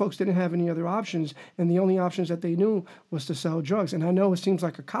 but many folks didn't have any other options. And the only options that they knew was to sell drugs. And I know it seems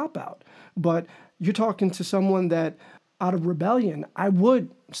like a cop-out, but you're talking to someone that out of rebellion, I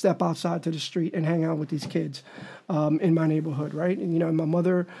would step outside to the street and hang out with these kids in my neighborhood, right? And, my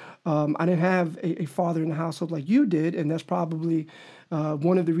mother, I didn't have a father in the household like you did, and that's probably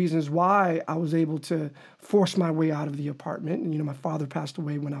one of the reasons why I was able to force my way out of the apartment. And, my father passed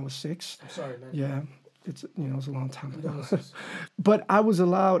away when I was 6. I'm sorry, man. Yeah, it was a long time ago. But I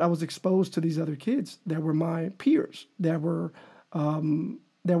was exposed to these other kids that were my peers, that were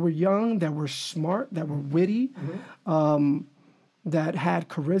young, that were smart, that were witty, that had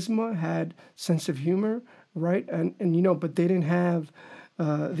charisma, had sense of humor, right? And but they didn't have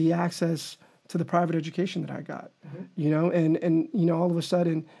the access to the private education that I got, and all of a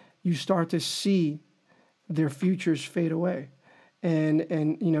sudden you start to see their futures fade away. And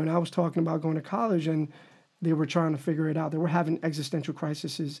I was talking about going to college, and they were trying to figure it out. They were having existential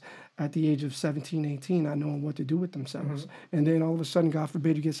crises at the age of 17, 18, not knowing what to do with themselves. Mm-hmm. And then all of a sudden, God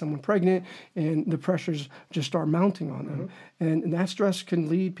forbid, you get someone pregnant, and the pressures just start mounting on them. Mm-hmm. And that stress can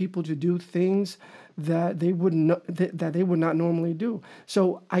lead people to do things that they would not normally do.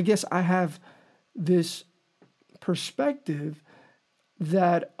 So I guess I have this perspective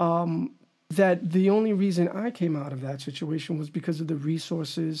that that the only reason I came out of that situation was because of the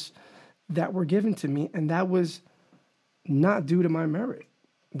resources that were given to me, and that was not due to my merit.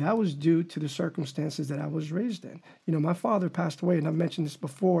 That was due to the circumstances that I was raised in. My father passed away, and I've mentioned this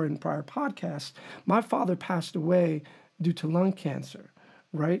before in prior podcasts. My father passed away due to lung cancer,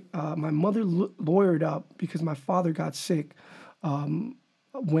 right? My mother lawyered up because my father got sick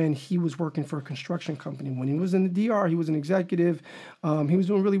when he was working for a construction company. When he was in the DR, he was an executive. He was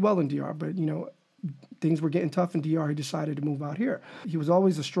doing really well in DR, but, things were getting tough in DR. He decided to move out here. He was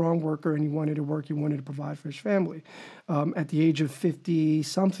always a strong worker, and he wanted to work. He wanted to provide for his family. At the age of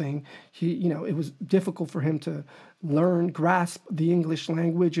 50-something, it was difficult for him to grasp the English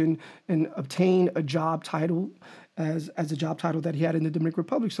language and obtain a job title as a job title that he had in the Dominican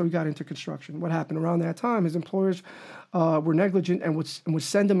Republic. So he got into construction. What happened around that time? His employers were negligent and would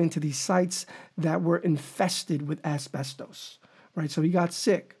send him into these sites that were infested with asbestos. Right. So he got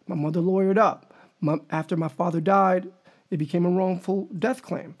sick. My mother lawyered up. After my father died, it became a wrongful death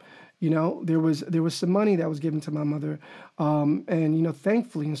claim. You know, there was some money that was given to my mother, and you know,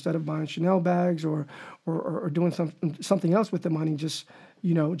 thankfully, instead of buying Chanel bags or doing something else with the money, just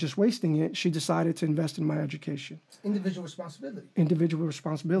wasting it, she decided to invest in my education. Individual responsibility. Individual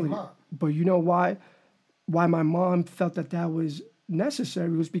responsibility. Your mom. But you know why my mom felt that was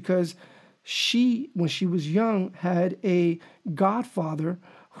necessary was because she, when she was young, had a godfather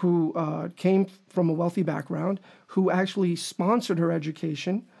who came from a wealthy background, who actually sponsored her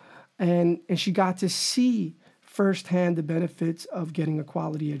education. And she got to see firsthand the benefits of getting a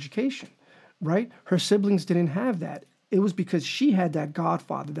quality education, right? Her siblings didn't have that. It was because she had that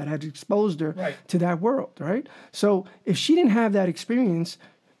godfather that had exposed her to that world, right? So if she didn't have that experience,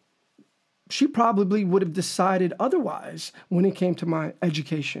 she probably would have decided otherwise when it came to my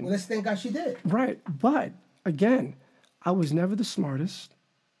education. Well, let's thank God she did. Right. But again, I was never the smartest.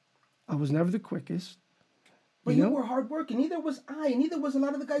 I was never the quickest. But you were hardworking. Neither was I. Neither was a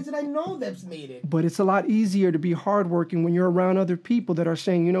lot of the guys that I know that's made it. But it's a lot easier to be hardworking when you're around other people that are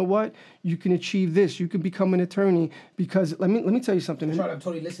saying, you know what, you can achieve this. You can become an attorney. Because let me tell you something. Charlie, I'm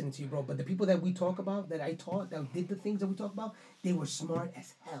totally listening to you, bro. But the people that we talk about, that I taught, that did the things that we talk about, they were smart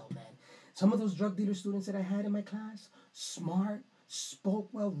as hell, man. Some of those drug dealer students that I had in my class, smart, spoke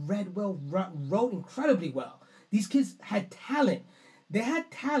well, read well, wrote incredibly well. These kids had talent. They had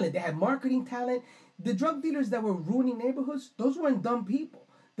talent. They had marketing talent. The drug dealers that were ruining neighborhoods, those weren't dumb people.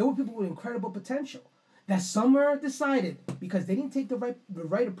 They were people with incredible potential that somewhere decided, because they didn't take the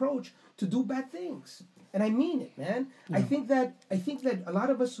right approach, to do bad things. And I mean it, man. Yeah. I think that a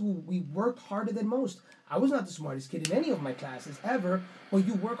lot of us we worked harder than most. I was not the smartest kid in any of my classes ever, but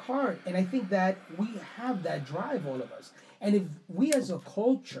you work hard. And I think that we have that drive, all of us. And if we as a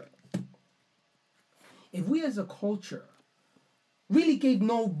culture really gave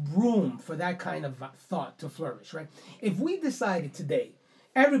no room for that kind of thought to flourish, right? If we decided today,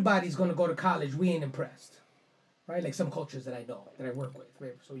 everybody's going to go to college, we ain't impressed, right? Like some cultures that I know, that I work with,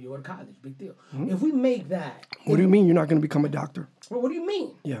 right? So you go to college, big deal. Mm-hmm. If we make that... What do you mean you're not going to become a doctor? Well, what do you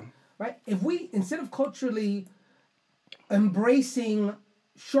mean? Yeah. Right? If we, instead of culturally embracing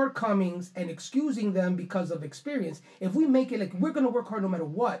shortcomings and excusing them because of experience, if we make it like we're going to work hard no matter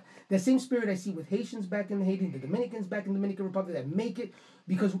what, the same spirit I see with Haitians back in Haiti, the Dominicans back in the Dominican Republic that make it,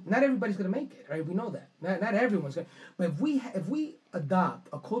 because not everybody's going to make it, right? We know that. Not everyone's going to. But if we adopt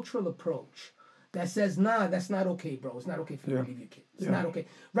a cultural approach that says, nah, that's not okay, bro. It's not okay for you to leave your kids. It's not okay.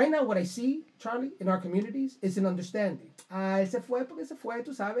 Right now, what I see, Charlie, in our communities is an understanding. Él se fue porque se fue,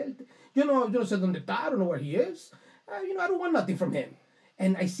 tú sabes. Yo no sé dónde está, I don't know where he is. I don't want nothing from him.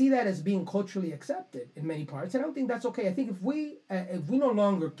 And I see that as being culturally accepted in many parts. And I don't think that's okay. I think if we no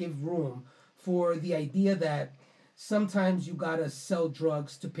longer give room for the idea that sometimes you gotta sell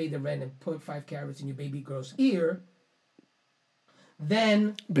drugs to pay the rent and put 5 carrots in your baby girl's ear,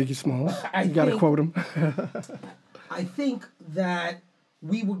 then Biggie Smalls, you gotta quote him. I think that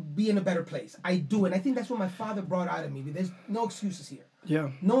we would be in a better place. I do, and I think that's what my father brought out of me. There's no excuses here. Yeah.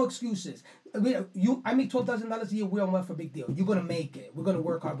 No excuses. I make $12,000 a year. We're on welfare, big deal. You're gonna make it. We're gonna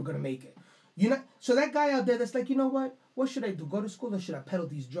work hard. We're gonna make it. So that guy out there that's like, you know what? What should I do? Go to school, or should I peddle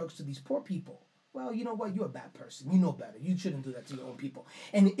these drugs to these poor people? Well, you know what? You're a bad person. You know better. You shouldn't do that to your own people.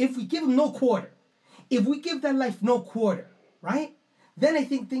 And if we give them no quarter, if we give that life no quarter, right? Then I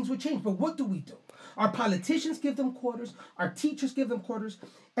think things would change. But what do? Our politicians give them quarters. Our teachers give them quarters.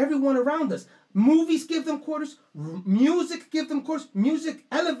 Everyone around us. Movies give them quarters. Music give them quarters. Music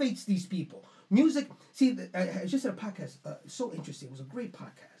elevates these people. Music. See, I just had a podcast. So interesting. It was a great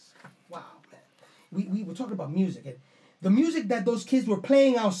podcast. Wow, man. We were talking about music. And the music that those kids were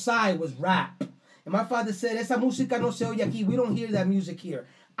playing outside was rap. And my father said, esa música no se oye aquí. We don't hear that music here.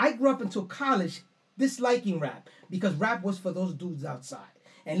 I grew up until college disliking rap because rap was for those dudes outside.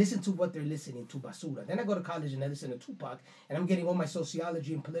 And listen to what they're listening to, basura. Then I go to college and I listen to Tupac, and I'm getting all my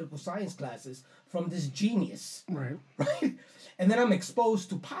sociology and political science classes from this genius. Right. Right? And then I'm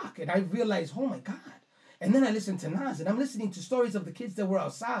exposed to Pac, and I realize, oh my God. And then I listen to Nas, and I'm listening to stories of the kids that were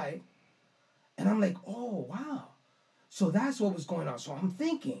outside, and I'm like, oh, wow. So that's what was going on. So I'm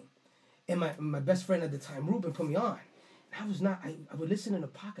thinking, and my best friend at the time, Ruben, put me on. And I would listen to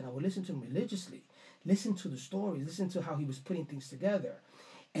Pac, and I would listen to him religiously, listen to the stories, listen to how he was putting things together.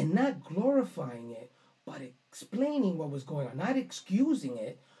 And not glorifying it, but explaining what was going on. Not excusing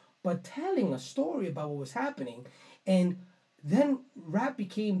it, but telling a story about what was happening. And then rap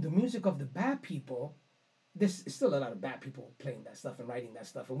became the music of the bad people there's still a lot of bad people playing that stuff and writing that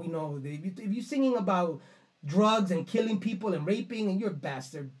stuff, and we know that if you're singing about drugs and killing people and raping, and you're a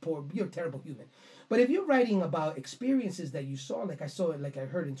bastard, you're a terrible human. But if you're writing about experiences that you saw, like I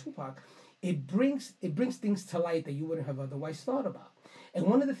heard in Tupac, it brings things to light that you wouldn't have otherwise thought about. And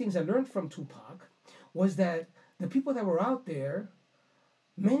one of the things I learned from Tupac was that the people that were out there,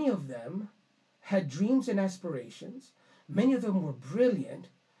 many of them had dreams and aspirations. Many of them were brilliant.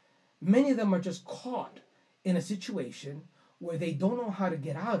 Many of them are just caught in a situation where they don't know how to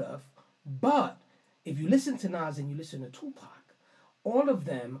get out of. But if you listen to Nas and you listen to Tupac, all of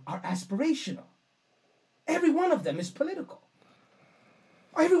them are aspirational. Every one of them is political.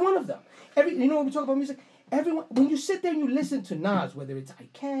 Every one of them. When we talk about music, everyone, when you sit there and you listen to Nas, whether it's I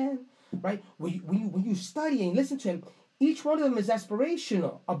Can, right? When you study and listen to him, each one of them is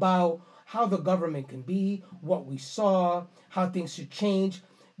aspirational about how the government can be, what we saw, how things should change.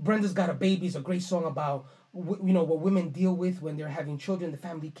 Brenda's Got a Baby is a great song about what women deal with when they're having children the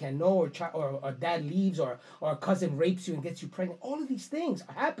family can't know, or dad leaves, or a cousin rapes you and gets you pregnant. All of these things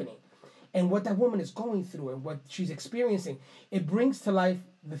are happening. And what that woman is going through and what she's experiencing, it brings to life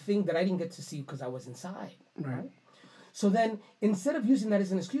the thing that I didn't get to see because I was inside. Right? So then, instead of using that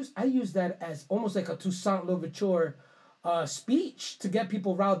as an excuse, I use that as almost like a Toussaint Louverture speech to get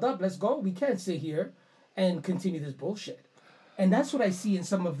people riled up. Let's go. We can't sit here and continue this bullshit. And that's what I see in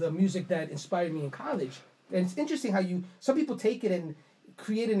some of the music that inspired me in college. And it's interesting how some people take it and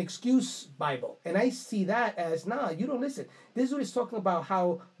create an excuse Bible. And I see that as, nah, you don't listen. This is what he's talking about,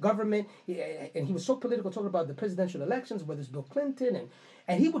 how government, and he was so political, talking about the presidential elections, whether it's Bill Clinton,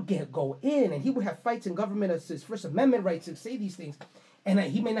 and he would go in, and he would have fights in government as his First Amendment rights to say these things. And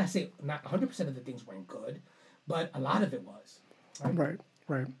he may not say, not 100% of the things weren't good, but a lot of it was.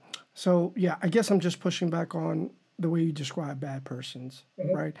 Right. So, yeah, I guess I'm just pushing back on the way you describe bad persons,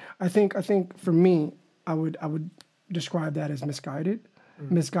 right? I think for me, I would describe that as misguided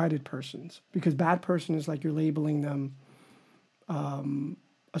persons, because bad person is like you're labeling them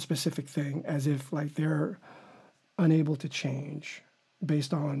a specific thing, as if like they're unable to change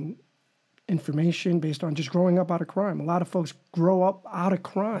based on information, based on just growing up out of crime. A lot of folks grow up out of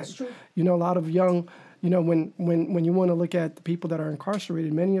crime. That's true. A lot of young, when you want to look at the people that are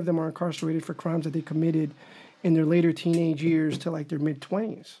incarcerated, many of them are incarcerated for crimes that they committed in their later teenage years to like their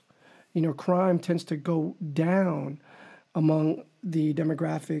mid-20s. Crime tends to go down among the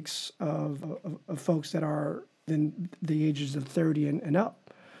demographics of folks that are in the ages of 30 and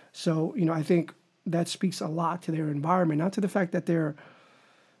up. So, I think that speaks a lot to their environment, not to the fact that they're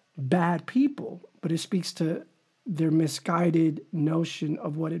bad people, but it speaks to their misguided notion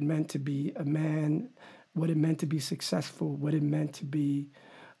of what it meant to be a man, what it meant to be successful, what it meant to be,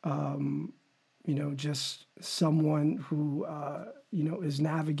 just someone who, is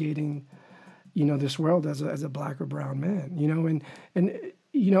navigating, this world as a black or brown man,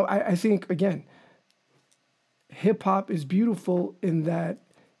 I think, again, hip hop is beautiful in that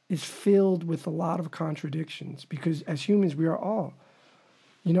it's filled with a lot of contradictions, because as humans, we are all,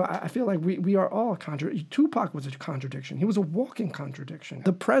 I feel like we are all Tupac was a contradiction. He was a walking contradiction.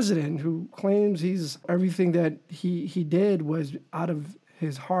 The president who claims he's everything that he did was out of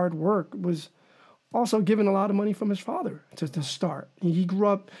his hard work was also given a lot of money from his father to start. He grew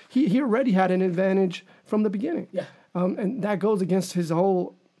up, he already had an advantage from the beginning. Yeah. And that goes against his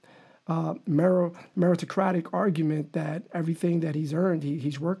whole meritocratic argument that everything that he's earned,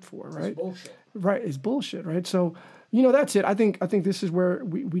 he's worked for, right? It's bullshit. Right, it's bullshit, right? So, that's it. I think this is where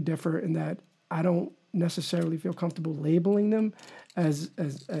we differ, in that I don't necessarily feel comfortable labeling them as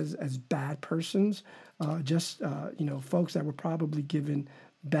bad persons, folks that were probably given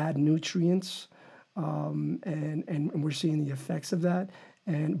bad nutrients, and we're seeing the effects of that.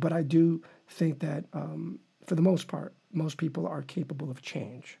 But I do think that for the most part, most people are capable of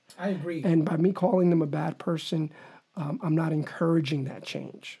change. I agree. And by me calling them a bad person, I'm not encouraging that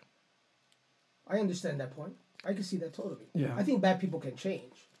change. I understand that point. I can see that totally. Yeah. I think bad people can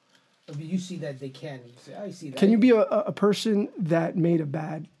change. I mean, you see that they can. You say, I see that. Can you be a person that made a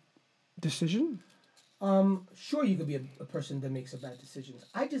bad decision? Sure, you could be a person that makes a bad decision.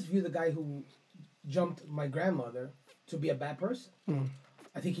 I just view the guy who jumped my grandmother to be a bad person.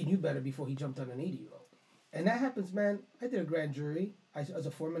 I think he knew better before he jumped on an 80-year-old. And that happens, man. I did a grand jury. I was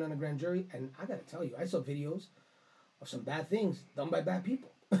a foreman on a grand jury, and I got to tell you, I saw videos of some bad things done by bad people.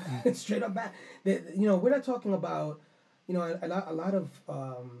 Straight up bad. We're not talking about, a lot of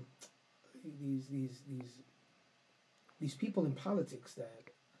these people in politics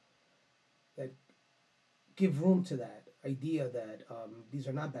that give room to that idea that these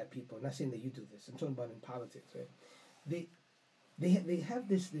are not bad people. I'm not saying that you do this. I'm talking about in politics. Right? they have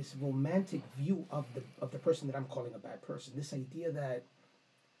this romantic view of the person that I'm calling a bad person. This idea that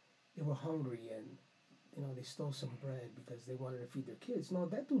they were hungry and they stole some bread because they wanted to feed their kids. No,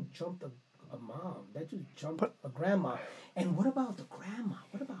 that dude jumped a mom. That dude jumped a grandma. And what about the grandma?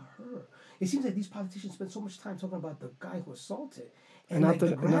 What about her? It seems like these politicians spend so much time talking about the guy who assaulted. And like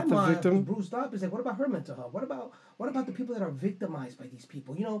the grandma who's bruised up is like, what about her mental health? What about the people that are victimized by these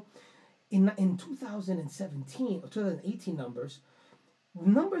people? In 2017 or 2018 numbers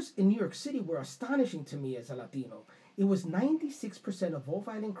in New York City were astonishing to me as a Latino. It was 96% of all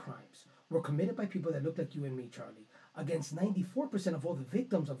violent crimes were committed by people that looked like you and me, Charlie, against 94% of all the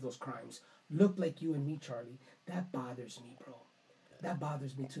victims of those crimes looked like you and me, Charlie. That bothers me, bro. That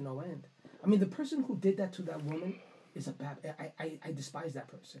bothers me to no end. I mean, the person who did that to that woman is a bad... I despise that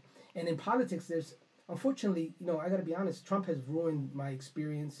person. And in politics, there's... Unfortunately, I got to be honest, Trump has ruined my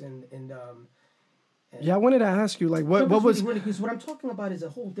experience and yeah, I wanted to ask you, like, what was... Really, because what I'm talking about is a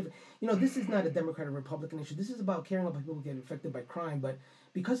whole different... this is not a Democrat or Republican issue. This is about caring about people who get affected by crime. But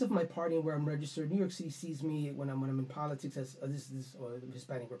because of my party and where I'm registered, New York City sees me when I'm in politics as this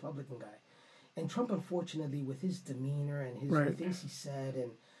Hispanic Republican guy. And Trump, unfortunately, with his demeanor and the things he said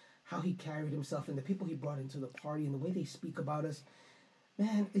and how he carried himself and the people he brought into the party and the way they speak about us,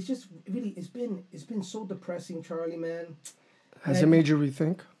 man, it's just really... It's been so depressing, Charlie, man. Has it made you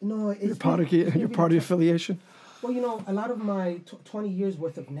rethink? No, your party affiliation? Well, a lot of my 20 years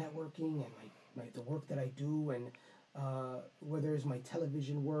worth of networking and the work that I do, and whether it's my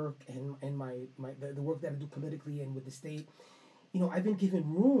television work and the work that I do politically and with the state, I've been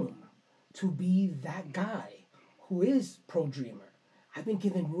given room to be that guy who is pro-dreamer. I've been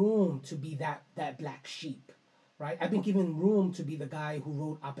given room to be that black sheep, right? I've been given room to be the guy who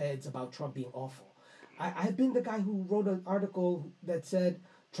wrote op-eds about Trump being awful. I've been the guy who wrote an article that said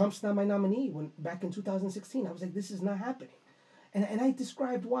Trump's not my nominee back in 2016. I was like, this is not happening, and I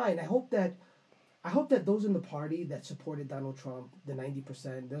described why. And I hope that those in the party that supported Donald Trump, the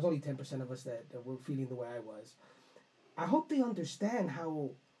 90%, there's only 10% of us that were feeling the way I was. I hope they understand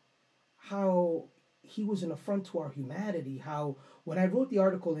how he was an affront to our humanity. How when I wrote the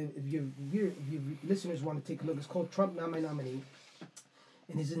article, if your listeners want to take a look, it's called "Trump Not My Nominee,"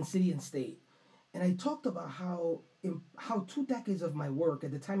 and it's in City and State. And I talked about how 2 decades of my work,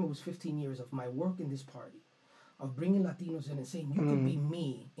 at the time it was 15 years of my work in this party, of bringing Latinos in and saying, you can be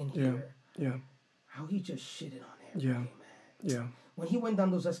me in here. Yeah. How he just shitted on everybody, man. Yeah. When he went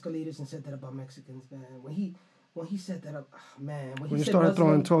down those escalators and said that about Mexicans, man. When he said that, man. When you started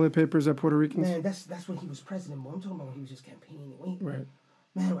throwing toilet papers at Puerto Ricans? Man, that's when he was president. I'm talking about when he was just campaigning. Right.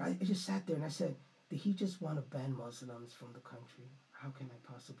 Man, I just sat there and I said, did he just want to ban Muslims from the country? How can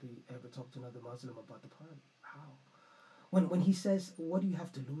I possibly ever talk to another Muslim about the party? How? When he says, what do you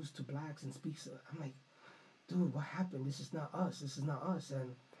have to lose to blacks and speaks, I'm like, dude, what happened? This is not us. This is not us.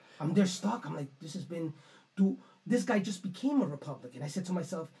 And I'm there stuck. I'm like, this guy just became a Republican. I said to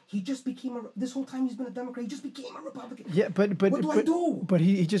myself, this whole time he's been a Democrat, he just became a Republican. Yeah, but what do I do? But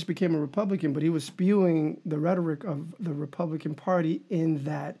he just became a Republican, but he was spewing the rhetoric of the Republican Party in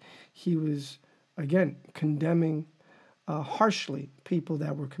that he was, again, condemning harshly people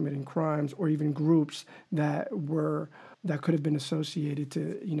that were committing crimes or even groups that could have been associated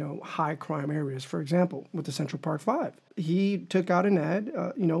to high crime areas. For example, with the Central Park Five, he took out an ad,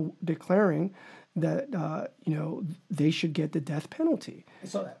 declaring that they should get the death penalty. I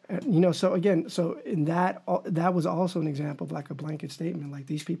saw that. And, so in that was also an example of like a blanket statement, like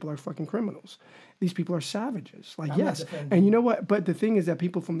these people are fucking criminals, these people are savages. Like, yes, and you know what? But the thing is that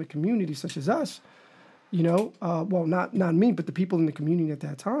people from the community, such as us, well, not me, but the people in the community at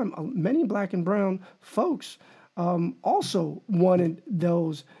that time, many black and brown folks also wanted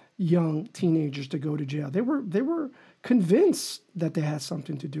those young teenagers to go to jail. They were convinced that they had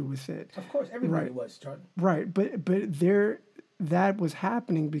something to do with it. Of course, everybody was, Charlie. Right, but that was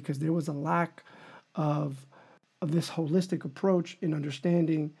happening because there was a lack of this holistic approach in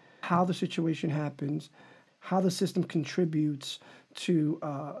understanding how the situation happens, how the system contributes to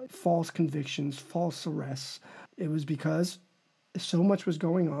false convictions, false arrests. It was because so much was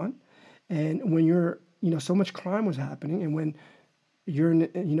going on, and when so much crime was happening, and when you're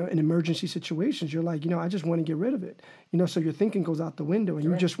in emergency situations, you're like, I just want to get rid of it. So your thinking goes out the window, and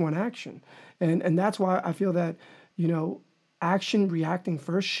you just want action, and that's why I feel that action, reacting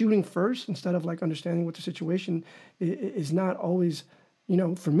first, shooting first, instead of like understanding what the situation is not always,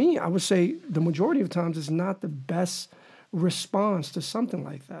 for me, I would say the majority of times is not the best response to something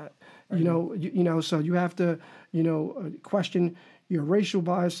like that. Right. So you have to, question your racial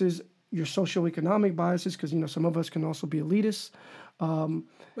biases, your socioeconomic biases, because, some of us can also be elitists.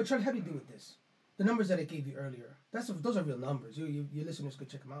 But Charlie, how do you deal with this? The numbers that I gave you earlier, Those are real numbers. Your listeners could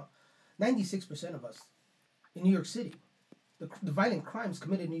check them out. 96% of us in New York City, the violent crimes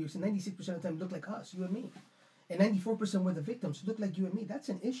committed in New York City, 96% of the time look like us, you and me. And 94% were the victims look like you and me. That's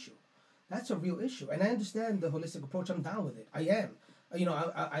an issue. That's a real issue. And I understand the holistic approach. I'm down with it. I am.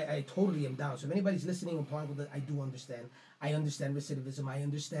 I totally am down. So if anybody's listening and applying with it, I do understand. I understand recidivism. I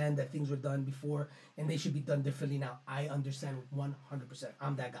understand that things were done before and they should be done differently now. I understand 100%.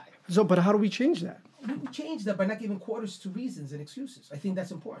 I'm that guy. So, but how do we change that? We change that by not giving quarters to reasons and excuses. I think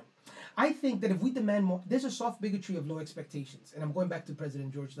that's important. I think that if we demand more, there's a soft bigotry of low expectations. And I'm going back to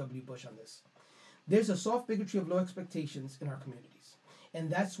President George W. Bush on this. There's a soft bigotry of low expectations in our communities. And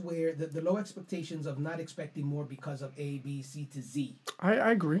that's where the low expectations of not expecting more because of A, B, C to Z.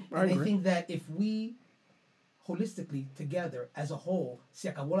 I agree. I agree. I think that if we holistically together as a whole, se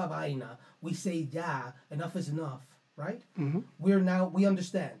acabó la vaina, we say, yeah, enough is enough, right? Mm-hmm. We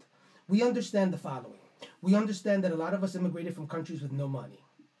understand. We understand the following. We understand that a lot of us immigrated from countries with no money,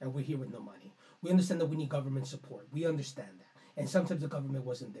 and we're here with no money. We understand that we need government support. We understand that. And sometimes the government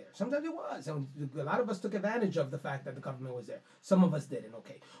wasn't there. Sometimes it was. And a lot of us took advantage of the fact that the government was there. Some of us didn't.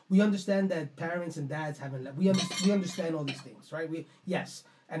 Okay. We understand that parents and dads haven't left. We understand all these things, right? Yes.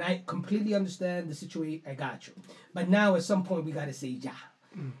 And I completely understand the situation. I got you. But now at some point we got to say, yeah.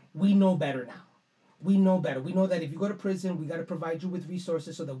 We know better now. We know better. We know that if you go to prison, we got to provide you with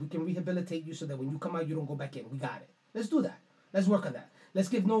resources so that we can rehabilitate you so that when you come out, you don't go back in. We got it. Let's do that. Let's work on that. Let's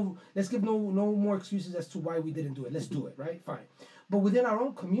give no more excuses as to why we didn't do it. Let's do it, right? Fine. But within our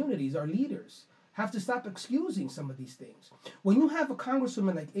own communities, our leaders have to stop excusing some of these things. When you have a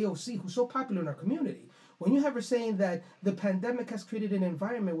congresswoman like AOC, who's so popular in our community, when you have her saying that the pandemic has created an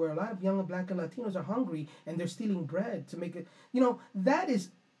environment where a lot of young and Black and Latinos are hungry and they're stealing bread to make it, that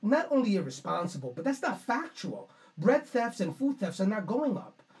is not only irresponsible, but that's not factual. Bread thefts and food thefts are not going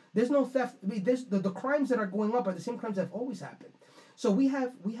up. There's no theft. The crimes that are going up are the same crimes that have always happened. So we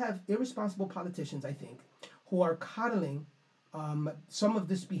have irresponsible politicians, I think, who are coddling some of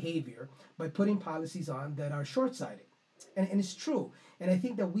this behavior by putting policies on that are short-sighted. And it's true. And I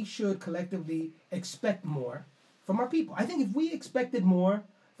think that we should collectively expect more from our people. I think if we expected more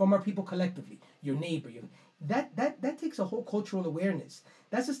from our people collectively, your neighbor, that takes a whole cultural awareness.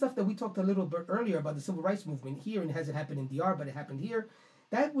 That's the stuff that we talked a little bit earlier about the civil rights movement here, and it hasn't happened in DR, but it happened here.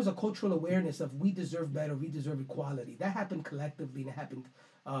 That was a cultural awareness of we deserve better, we deserve equality. That happened collectively, and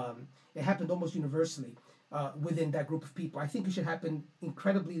it happened almost universally within that group of people. I think it should happen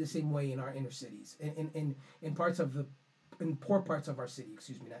incredibly the same way in our inner cities, in poor parts of our city.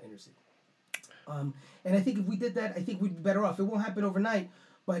 Excuse me, not inner city. And I think if we did that, I think we'd be better off. It won't happen overnight,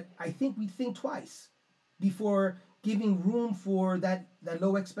 but I think we'd think twice before giving room for that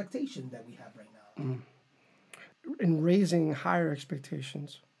low expectation that we have right now. Mm. In raising higher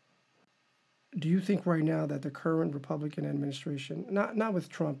expectations, do you think right now that the current Republican administration, not with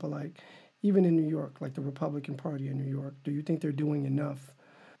Trump, but like even in New York, like the Republican Party in New York, do you think they're doing enough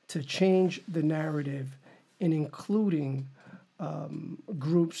to change the narrative in including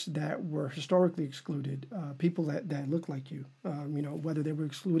groups that were historically excluded, people that look like you, whether they were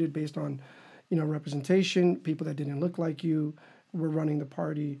excluded based on, representation, people that didn't look like you, were running the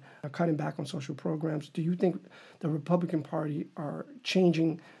party, cutting back on social programs. Do you think the Republican Party are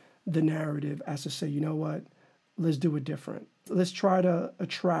changing the narrative as to say, you know what, let's do it different. Let's try to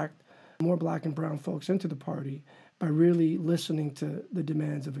attract more Black and brown folks into the party by really listening to the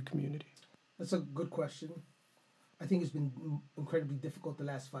demands of the community? That's a good question. I think it's been incredibly difficult the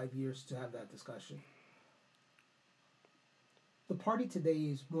last 5 years to have that discussion. The party today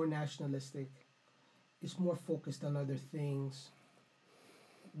is more nationalistic. It's more focused on other things.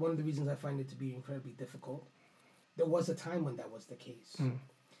 One of the reasons I find it to be incredibly difficult, there was a time when that was the case. Mm.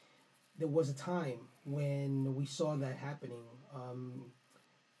 There was a time when we saw that happening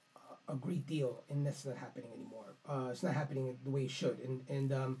a great deal, and that's not happening anymore. It's not happening the way it should,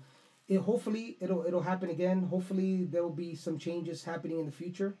 and hopefully it'll happen again. Hopefully there will be some changes happening in the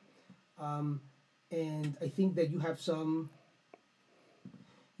future, and I think that you have some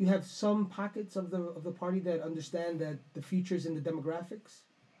pockets of the party that understand that the future is in the demographics,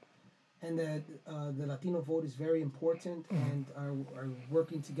 and that the Latino vote is very important, and are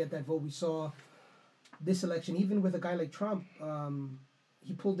working to get that vote. We saw this election, even with a guy like Trump,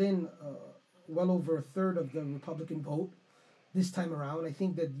 he pulled in well over a third of the Republican vote this time around. I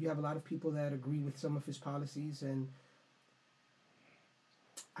think that you have a lot of people that agree with some of his policies, and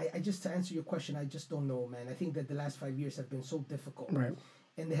I just, to answer your question, I just don't know, man. I think that the last 5 years have been so difficult, right?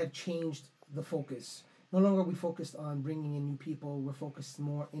 And they have changed the focus. No longer are we focused on bringing in new people. We're focused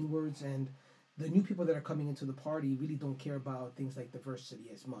more inwards, and the new people that are coming into the party really don't care about things like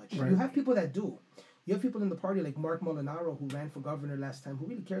diversity as much. Right. You have people that do. You have people in the party like Mark Molinaro, who ran for governor last time, who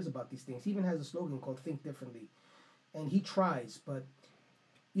really cares about these things. He even has a slogan called "Think Differently," and he tries. But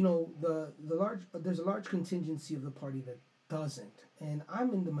you know, there's a large contingency of the party that doesn't, and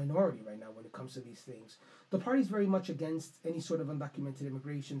I'm in the minority right now when it comes to these things. The party's very much against any sort of undocumented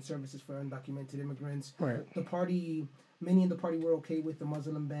immigration, services for undocumented immigrants. Right. The party, many in the party were okay with the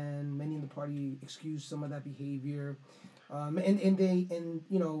Muslim ban. Many in the party excused some of that behavior, and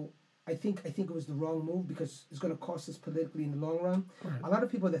you know, I think it was the wrong move because it's going to cost us politically in the long run. Right. A lot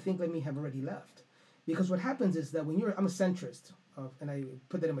of people that think like me have already left, because what happens is that when I'm a centrist, and I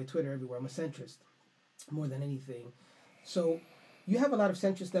put that in my Twitter everywhere. I'm a centrist more than anything. So you have a lot of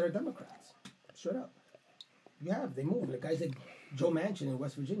centrists that are Democrats, straight up. They move. Like guys like Joe Manchin in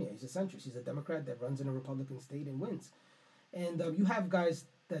West Virginia, he's a centrist. He's a Democrat that runs in a Republican state and wins. And you have guys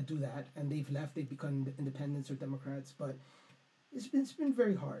that do that, and they've left. They've become independents or Democrats, but it's been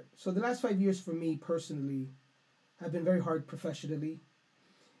very hard. So the last 5 years for me personally have been very hard professionally.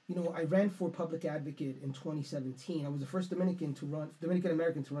 You know, I ran for public advocate in 2017. I was the first Dominican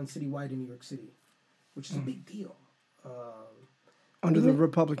American to run citywide in New York City, which is a big deal. Under the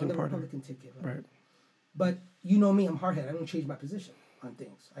Republican Party. Republican ticket, right? But you know me, I'm hard-headed. I don't change my position on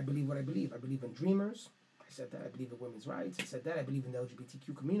things. I believe what I believe. I believe in dreamers. I said that. I believe in women's rights. I said that. I believe in the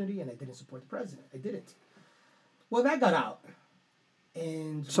LGBTQ community, and I didn't support the president. I didn't. Well, that got out.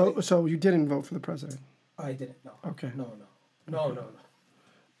 And so you didn't vote for the president? I didn't. No. Okay. No.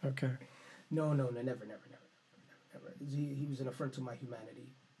 Okay. No, never. He was an affront to my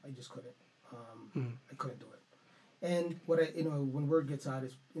humanity. I just couldn't. I couldn't do it. And when word gets out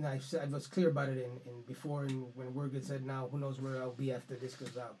is, I was clear about it in before, and when word gets out now, who knows where I'll be after this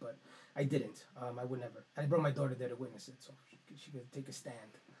goes out. But I didn't. I would never. I brought my daughter there to witness it, so she could take a stand.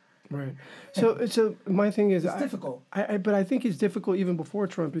 Right. So my thing is, it's difficult. But I think it's difficult even before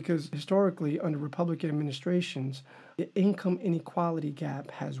Trump, because historically under Republican administrations, the income inequality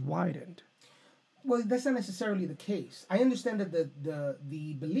gap has widened. Well, that's not necessarily the case. I understand that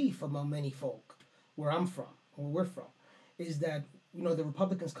the belief among many folk where I'm from, or where we're from, is that the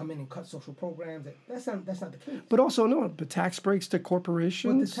Republicans come in and cut social programs. That's not the case. But also the tax breaks to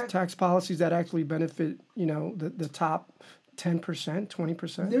corporations, tax policies that actually benefit the top 10%,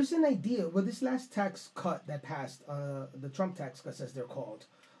 20%. There's an idea. Well, this last tax cut that passed, the Trump tax cuts as they're called,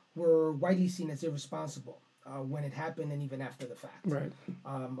 were widely seen as irresponsible when it happened and even after the fact. Right.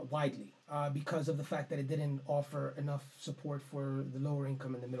 Widely, because of the fact that it didn't offer enough support for the lower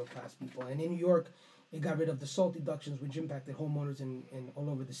income and the middle class people. And in New York, it got rid of the SALT deductions, which impacted homeowners in all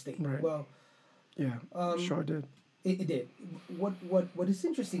over the state. Right. Well, yeah, sure did. It did. What is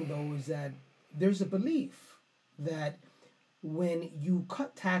interesting though is that there's a belief that when you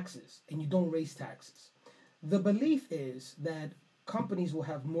cut taxes and you don't raise taxes, the belief is that companies will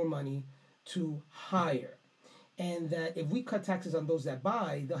have more money to hire, and that if we cut taxes on those that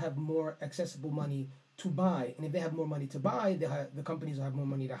buy, they'll have more accessible money to buy, and if they have more money to buy, the companies will have more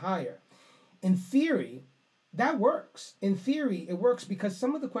money to hire. In theory, that works. In theory, it works because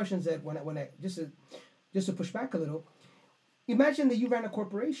some of the questions that when I just to push back a little, imagine that you ran a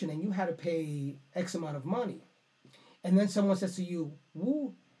corporation and you had to pay X amount of money. And then someone says to you,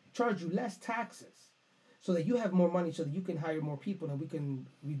 we'll charge you less taxes so that you have more money so that you can hire more people and we can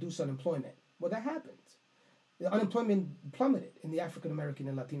reduce unemployment. Well, that happened. The unemployment plummeted in the African American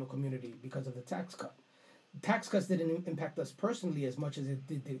and Latino community because of the tax cut. Tax cuts didn't impact us personally as much as it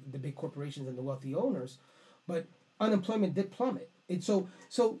did the big corporations and the wealthy owners, but unemployment did plummet. So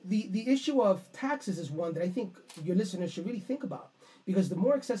the issue of taxes is one that I think your listeners should really think about. Because the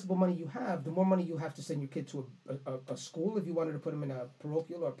more accessible money you have, the more money you have to send your kid to a school if you wanted to put them in a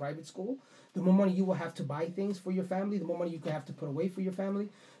parochial or a private school. The more money you will have to buy things for your family, the more money you can have to put away for your family.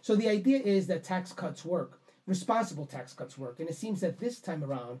 So the idea is that tax cuts work. Responsible tax cuts work. And it seems that this time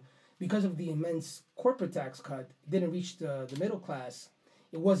around, because of the immense corporate tax cut, didn't reach the middle class,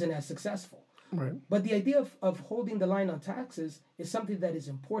 it wasn't as successful. Right. But the idea of holding the line on taxes is something that is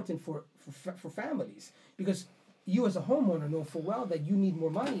important for families. Because you as a homeowner know full well that you need more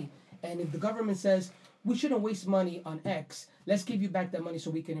money, and if the government says we shouldn't waste money on X, let's give you back that money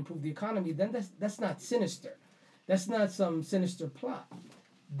so we can improve the economy, then that's not sinister. That's not some sinister plot.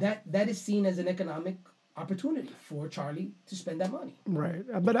 That is seen as an economic opportunity for Charlie to spend that money. Right,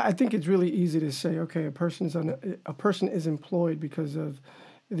 but I think it's really easy to say, okay, a person is employed because of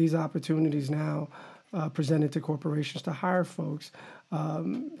these opportunities now presented to corporations to hire folks,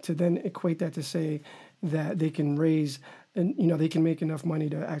 to then equate that to say that they can raise and they can make enough money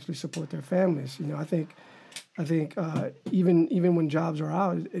to actually support their families. I think even when jobs are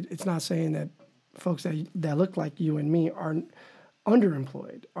out, it's not saying that folks that look like you and me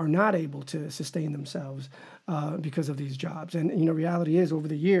underemployed, are not able to sustain themselves because of these jobs. And, reality is over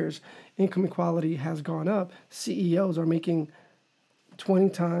the years, income equality has gone up. CEOs are making 20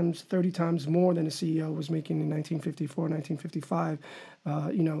 times, 30 times more than a CEO was making in 1954, 1955.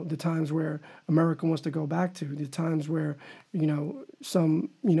 The times where America wants to go back to, the times where, some,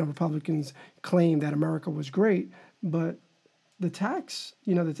 Republicans claim that America was great, but the tax,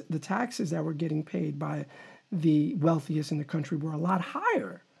 the taxes that were getting paid by the wealthiest in the country were a lot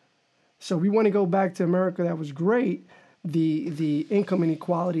higher. So we want to go back to America that was great. The income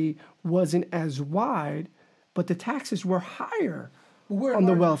inequality wasn't as wide, but the taxes were higher on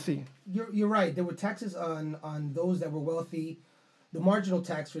the wealthy. You're right. There were taxes on those that were wealthy. The marginal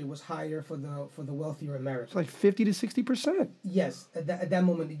tax rate was higher for the wealthier Americans. It's like 50 to 60%. Yes, at that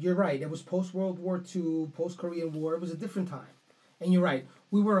moment, you're right. It was post World War II, post Korean War. It was a different time, and you're right.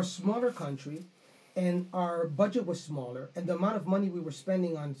 We were a smaller country, and our budget was smaller, and the amount of money we were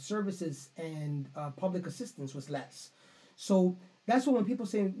spending on services and public assistance was less. So that's when people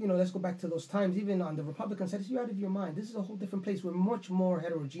say, let's go back to those times, even on the Republican side, you're out of your mind. This is a whole different place. We're much more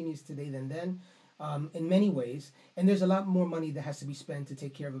heterogeneous today than then, in many ways. And there's a lot more money that has to be spent to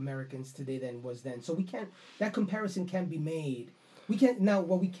take care of Americans today than was then. So that comparison can't be made. Now,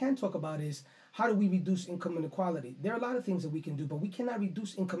 what we can talk about is, how do we reduce income inequality? There are a lot of things that we can do, but we cannot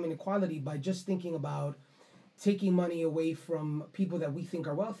reduce income inequality by just thinking about taking money away from people that we think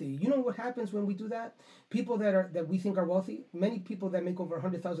are wealthy. You know what happens when we do that? People that we think are wealthy, many people that make over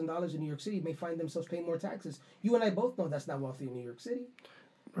 $100,000 in New York City may find themselves paying more taxes. You and I both know that's not wealthy in New York City.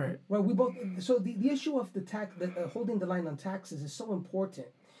 Right. Well, we both. So the issue of holding the line on taxes is so important.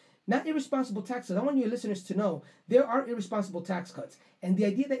 Not irresponsible taxes. I want your listeners to know there are irresponsible tax cuts. And the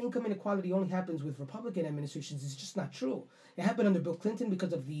idea that income inequality only happens with Republican administrations is just not true. It happened under Bill Clinton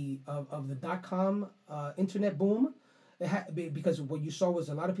because of the .com internet boom. Because what you saw was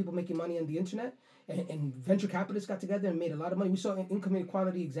a lot of people making money on the internet, and venture capitalists got together and made a lot of money. We saw income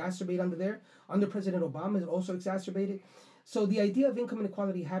inequality exacerbate under there. Under President Obama, it also exacerbated. So the idea of income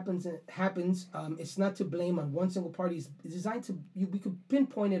inequality happens. It's not to blame on one single party. It's designed to. We could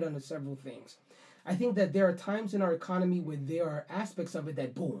pinpoint it on several things. I think that there are times in our economy where there are aspects of it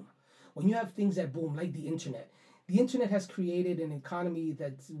that boom. When you have things that boom, like the internet has created an economy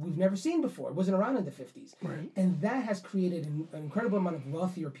that we've never seen before. It wasn't around in the 50s. Right. And that has created an incredible amount of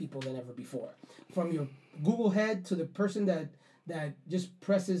wealthier people than ever before. From your Google head to the person that just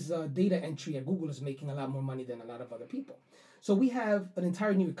presses data entry at Google is making a lot more money than a lot of other people. So we have an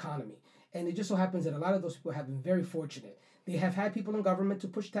entire new economy. And it just so happens that a lot of those people have been very fortunate. They have had people in government to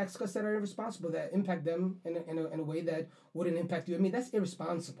push tax cuts that are irresponsible, that impact them in a way that wouldn't impact you. I mean, that's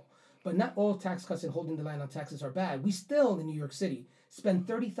irresponsible. But not all tax cuts and holding the line on taxes are bad. We still, in New York City, spend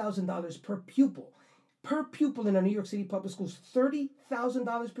 $30,000 per pupil. Per pupil in our New York City public schools,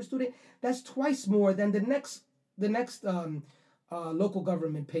 $30,000 per student. That's twice more than the next local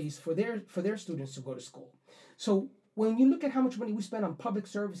government pays for their students to go to school. So when you look at how much money we spend on public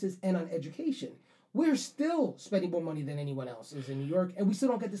services and on education, we're still spending more money than anyone else is in New York, and we still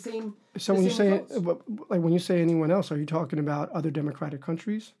don't get the same. So when you say anyone else, are you talking about other democratic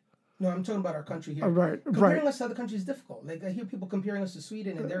countries? No, I'm talking about our country here. Right. Comparing us to other countries is difficult. Like, I hear people comparing us to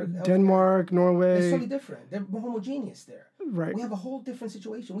Sweden, and they're Denmark, Norway. It's totally different. They're more homogeneous there. Right. We have a whole different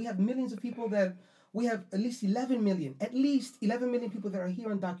situation. We have millions of people we have at least 11 million people that are here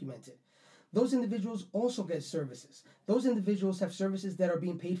undocumented. Those individuals also get services. Those individuals have services that are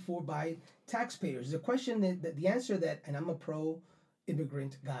being paid for by taxpayers. The question the answer that, and I'm a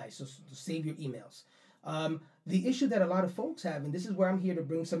pro-immigrant guy, so save your emails. The issue that a lot of folks have, and this is where I'm here to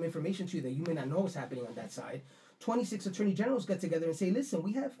bring some information to you that you may not know is happening on that side. 26 attorney generals get together and say, listen,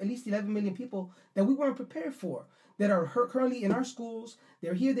 we have at least 11 million people that we weren't prepared for, that are currently in our schools.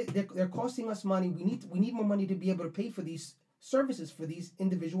 They're here. They're costing us money. We need more money to be able to pay for these services for these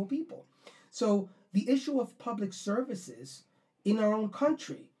individual people. So the issue of public services in our own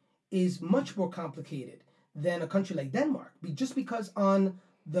country is much more complicated than a country like Denmark, just because on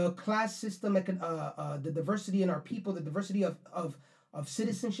the class system, the diversity in our people, the diversity of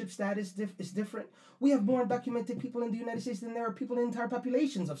citizenship status is different. We have more undocumented people in the United States than there are people in entire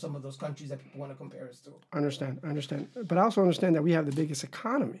populations of some of those countries that people want to compare us to. I understand. But I also understand that we have the biggest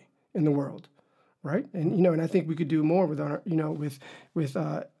economy in the world, right? And and I think we could do more with our, with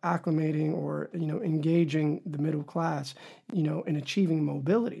acclimating or engaging the middle class, in achieving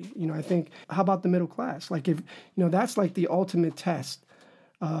mobility. I think, how about the middle class? Like, if that's like the ultimate test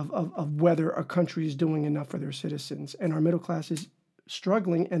of whether a country is doing enough for their citizens, and our middle class is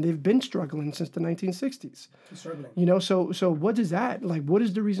struggling, and they've been struggling since the 1960s. Struggling. So what is that? Like, what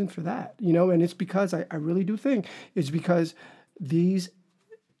is the reason for that? And it's because I really do think it's because these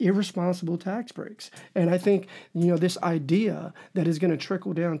irresponsible tax breaks. And I think, this idea that is going to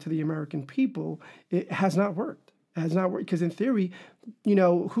trickle down to the American people, it has not worked. It has not worked because in theory,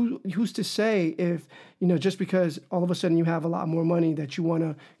 who's to say if, just because all of a sudden you have a lot more money that you want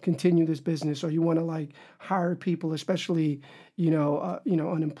to continue this business or you want to hire people, especially,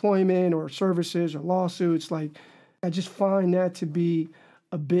 unemployment or services or lawsuits. I just find that to be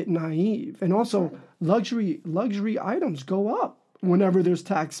a bit naive. And also luxury items go up whenever there's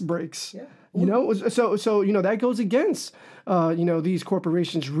tax breaks. Yeah. So that goes against these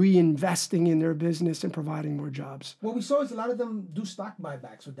corporations reinvesting in their business and providing more jobs. What we saw is a lot of them do stock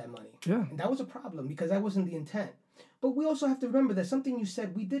buybacks with that money. Yeah. And that was a problem because that wasn't the intent. But we also have to remember that something you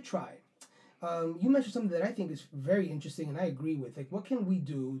said we did try. You mentioned something that I think is very interesting and I agree with. What can we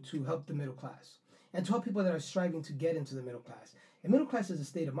do to help the middle class and to help people that are striving to get into the middle class? And middle class is a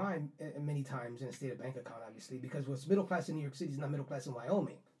state of mind many times and a state of bank account, obviously, because what's middle class in New York City is not middle class in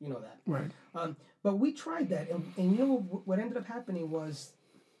Wyoming. You know that. Right. But we tried that, and what ended up happening was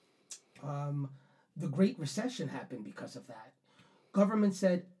the Great Recession happened because of that. Government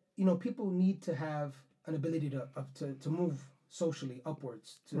said, people need to have an ability to move socially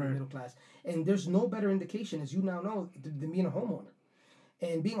upwards to the middle class. And there's no better indication, as you now know, than being a homeowner.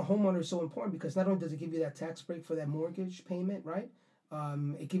 And being a homeowner is so important because not only does it give you that tax break for that mortgage payment, right?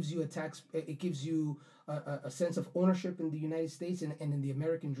 It gives you it gives you a sense of ownership in the United States and in the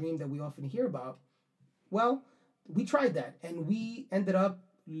American dream that we often hear about. Well, we tried that and we ended up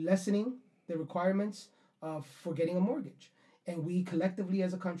lessening the requirements for getting a mortgage. And we collectively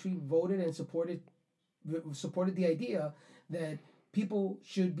as a country voted and supported the idea that people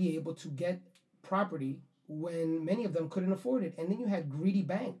should be able to get property when many of them couldn't afford it. And then you had greedy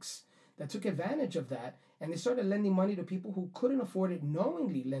banks that took advantage of that and they started lending money to people who couldn't afford it,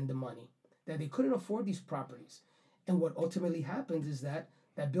 knowingly lend the money, that they couldn't afford these properties. And what ultimately happens is that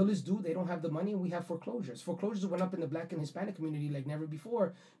bill is due, they don't have the money, and we have foreclosures. Foreclosures went up in the Black and Hispanic community like never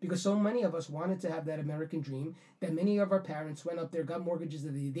before because so many of us wanted to have that American dream that many of our parents went up there, got mortgages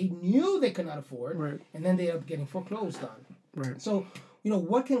that they knew they could not afford, and then they ended up getting foreclosed on. Right. So,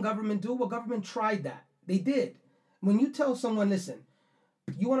 what can government do? Well, government tried that. They did. When you tell someone, listen,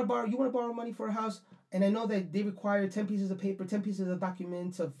 you want to borrow money for a house, and I know that they require 10 pieces of paper, 10 pieces of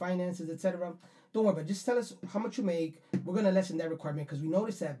documents, of finances, etc. Don't worry about it. Just tell us how much you make. We're going to lessen that requirement because we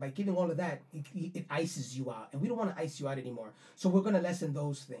notice that by giving all of that, it ices you out. And we don't want to ice you out anymore. So we're going to lessen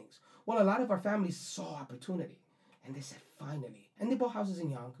those things. Well, a lot of our families saw opportunity. And they said, finally. And they bought houses in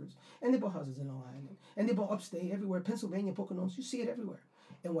Yonkers. And they bought houses in Long Island. And they bought upstate everywhere. Pennsylvania, Poconos. You see it everywhere.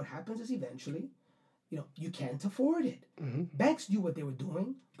 And what happens is eventually, you can't afford it. Mm-hmm. Banks knew what they were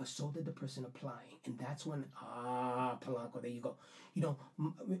doing, but so did the person applying. And that's when, Polanco, there you go.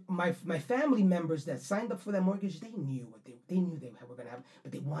 My family members that signed up for that mortgage, they knew they were going to have,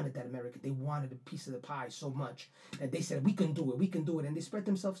 but they wanted that America. They wanted a piece of the pie so much that they said, we can do it. And they spread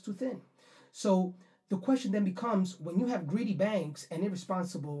themselves too thin. So the question then becomes, when you have greedy banks and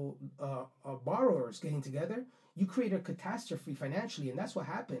irresponsible borrowers getting together, you create a catastrophe financially. And that's what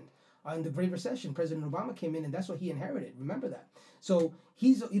happened. In the Great Recession, President Obama came in, and that's what he inherited. Remember that. So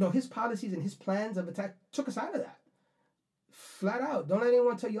he's, his policies and his plans of attack took us out of that. Flat out. Don't let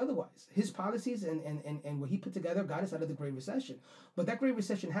anyone tell you otherwise. His policies and what he put together got us out of the Great Recession. But that Great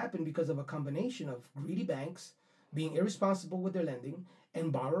Recession happened because of a combination of greedy banks being irresponsible with their lending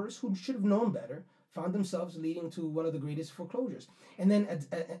and borrowers who should have known better found themselves leading to one of the greatest foreclosures. And then,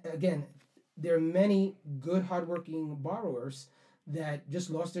 again, there are many good, hardworking borrowers that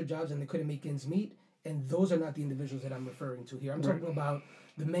just lost their jobs and they couldn't make ends meet. And those are not the individuals that I'm referring to here. I'm talking about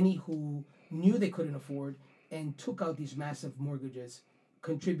the many who knew they couldn't afford and took out these massive mortgages,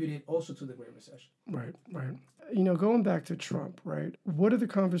 contributed also to the Great Recession. Right. Going back to Trump, right? What are the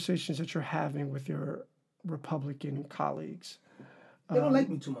conversations that you're having with your Republican colleagues? They don't like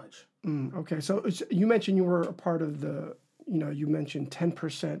me too much. Okay. So you mentioned you were a part of you mentioned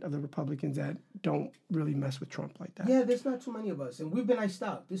 10% of the Republicans that don't really mess with Trump like that. Yeah, there's not too many of us, and we've been iced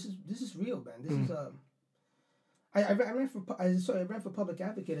out. This is real, man. This is I ran for public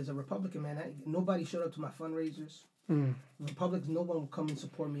advocate as a Republican, man. Nobody showed up to my fundraisers. Republicans, no one would come and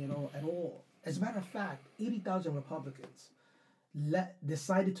support me at all. As a matter of fact, 80,000 Republicans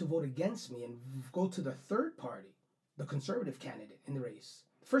decided to vote against me and go to the third party, the conservative candidate in the race.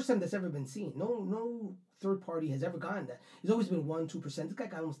 First time that's ever been seen. No third party has ever gotten that. It's always been 1-2%. This guy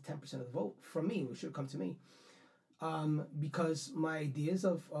got almost 10% of the vote from me, which should have come to me. Because my ideas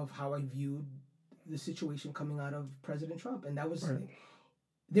of how I viewed the situation coming out of President Trump. And that was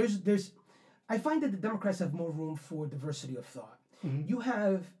there's I find that the Democrats have more room for diversity of thought. Mm-hmm. You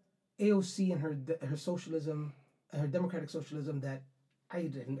have AOC and her socialism her democratic socialism that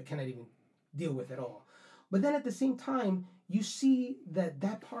cannot even deal with at all. But then at the same time, you see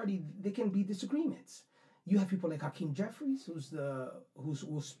that party, there can be disagreements. You have people like Hakeem Jeffries, who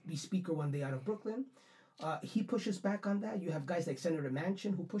will be speaker one day out of Brooklyn. He pushes back on that. You have guys like Senator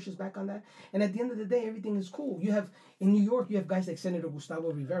Manchin who pushes back on that. And at the end of the day, everything is cool. You have, in New York, you have guys like Senator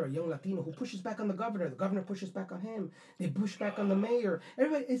Gustavo Rivera, young Latino, who pushes back on the governor. The governor pushes back on him. They push back on the mayor.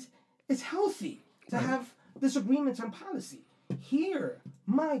 Everybody, it's healthy to have disagreements on policy. Here,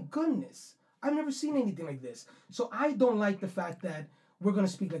 my goodness, I've never seen anything like this. So I don't like the fact that we're going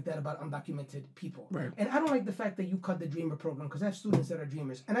to speak like that about undocumented people. Right. And I don't like the fact that you cut the Dreamer program, because I have students that are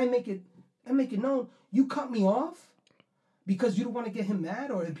Dreamers. And I make it known, you cut me off because you don't want to get him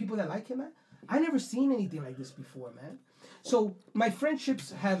mad, or the people that like him mad. I never seen anything like this before, man. So my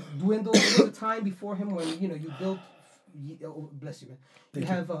friendships have dwindled. There was a time before him when, you built, bless you, man. You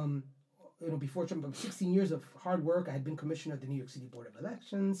have, before Trump, 16 years of hard work. I had been commissioner of the New York City Board of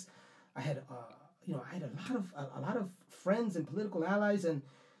Elections. I had, I had a lot of friends and political allies. And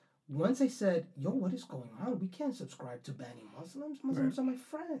once I said, "What is going on? We can't subscribe to banning Muslims. Muslims are my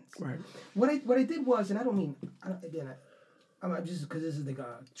friends." Right. What I did was, and I don't mean, I'm just because this is the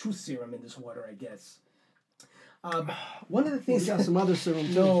truth serum in this water, I guess. One of the things. You got some other serum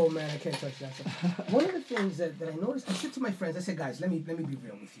too. No, man, I can't touch that stuff. One of the things that I noticed, I said to my friends, I said, "Guys, let me be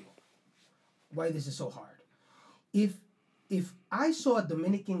real with you. Why this is so hard? If I saw a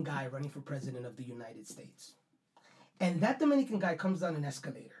Dominican guy running for president of the United States, and that Dominican guy comes down an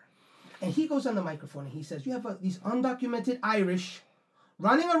escalator, and he goes on the microphone and he says, you have these undocumented Irish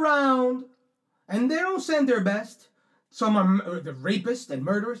running around, and they don't send their best. Some are the rapists and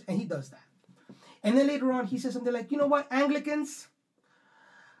murderers," and he does that. And then later on, he says something like, "You know what, Anglicans?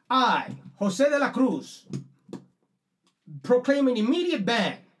 I, Jose de la Cruz, proclaim an immediate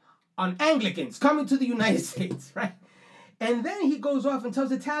ban on Anglicans coming to the United States," right? And then he goes off and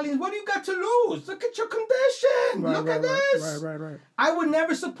tells Italians, "What do you got to lose? Look at your condition. Look at this." Right. I would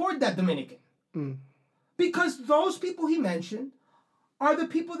never support that Dominican. Because those people he mentioned are the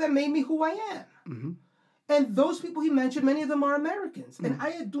people that made me who I am. Mm-hmm. And those people he mentioned, many of them are Americans. And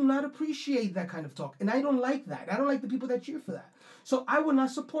I do not appreciate that kind of talk. And I don't like that. I don't like the people that cheer for that. So I would not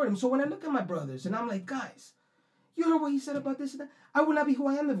support him. So when I look at my brothers and I'm like, "Guys, you heard what he said about this and that?" I would not be who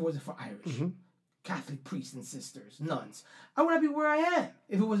I am if it wasn't for Irish. Catholic priests and sisters, nuns. I would not be where I am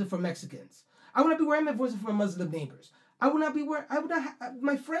if it wasn't for Mexicans. I would not be where I am if it wasn't for my Muslim neighbors. I would not be where,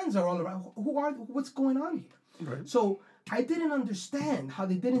 my friends are all around. What's going on here? Right. So I didn't understand how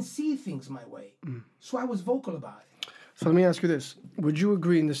they didn't see things my way. So I was vocal about it. So let me ask you this. Would you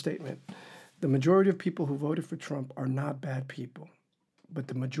agree in the statement? The majority of people who voted for Trump are not bad people, but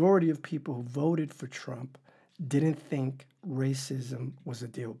the majority of people who voted for Trump didn't think racism was a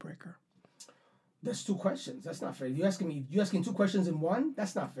deal breaker. That's two questions. That's not fair. You asking two questions in one?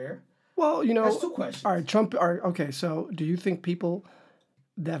 That's not fair. Well, That's two questions. All right, okay, so do you think the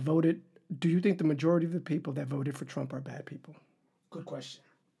majority of the people that voted for Trump are bad people? Good question.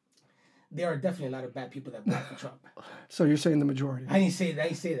 There are definitely a lot of bad people that voted for Trump. So you're saying the majority? I didn't say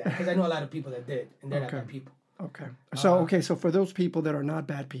that because I know a lot of people that did, and they're not bad people. Okay. So for those people that are not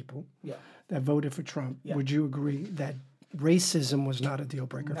bad people, that voted for Trump, would you agree that racism was not a deal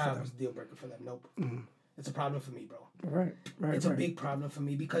breaker for them? It was a deal breaker for them. Nope. It's a problem for me, bro. Right. It's a big problem for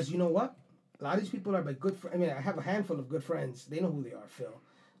me because you know what? A lot of these people are my good friends. I mean, I have a handful of good friends. They know who they are, Phil.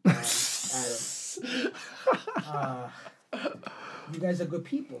 Adam. You guys are good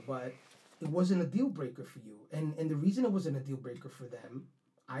people, but it wasn't a deal breaker for you. And the reason it wasn't a deal breaker for them,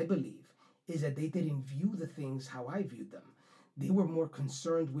 I believe, is that they didn't view the things how I viewed them. They were more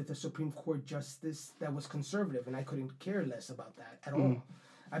concerned with a Supreme Court justice that was conservative, and I couldn't care less about that at all.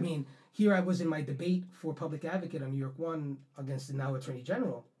 I mean, here I was in my debate for public advocate on New York 1 against the now Attorney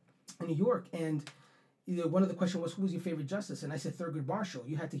General in New York, and one of the questions was, who was your favorite justice? And I said Thurgood Marshall.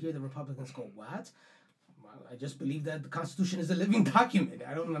 You had to hear the Republicans go, "What? Well, I just believe that the Constitution is a living document.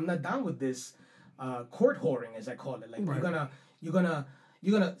 I'm not down with this court whoring, as I call it. Like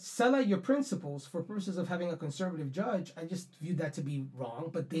you're gonna sell out your principles for purposes of having a conservative judge." I just viewed that to be wrong,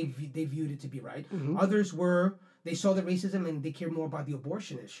 but they viewed it to be right. Others they saw the racism and they cared more about the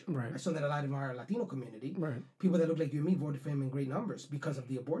abortion issue. Right. I saw that a lot in our Latino community. Right. People that look like you and me voted for him in great numbers because of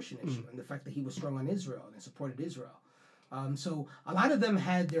the abortion issue and the fact that he was strong on Israel and supported Israel. So a lot of them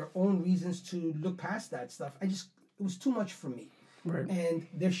had their own reasons to look past that stuff. It was too much for me. Right. And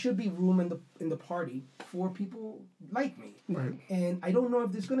there should be room in the party for people like me. Right. And I don't know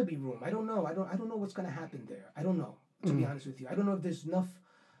if there's going to be room. I don't know. I don't know what's going to happen there. I don't know, to be honest with you. I don't know if there's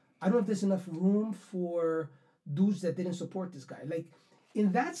enough room for dudes that didn't support this guy. Like,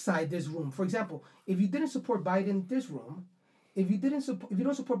 in that side, there's room. For example, if you didn't support Biden, there's room. If you don't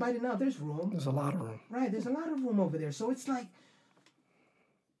support Biden now, there's room. There's a lot of room. Right, there's a lot of room over there. So it's like,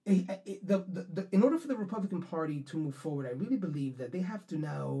 in order for the Republican Party to move forward, I really believe that they have to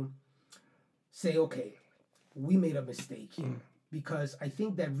now say, okay, we made a mistake here. Because I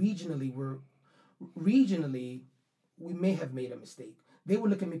think that regionally, we may have made a mistake. They would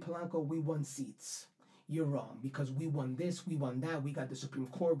look at me, Polanco, we won seats. You're wrong, because we won this, we won that, we got the Supreme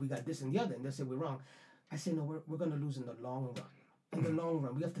Court, we got this and the other, and they say we're wrong. I say, no, we're going to lose in the long run. In the long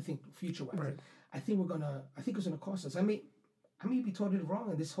run, we have to think future-wise. Right. I think it's going to cost us. I may be totally wrong,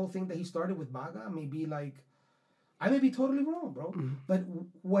 and this whole thing that he started with MAGA may be like, I may be totally wrong, bro. But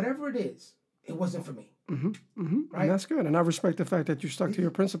whatever it is, it wasn't for me. Right? And that's good, and I respect the fact that you stuck to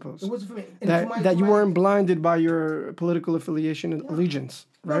your principles. It wasn't for me. That you weren't blinded by your political affiliation and allegiance,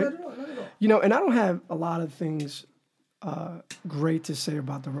 right? Not at all. You know, and I don't have a lot of things great to say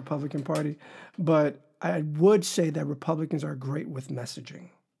about the Republican Party, but I would say that Republicans are great with messaging,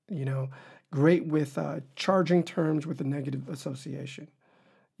 you know, great with charging terms with a negative association,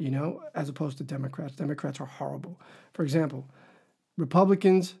 you know, as opposed to Democrats. Democrats are horrible. For example,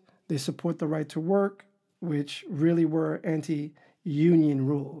 Republicans, they support the right to work, which really were anti-union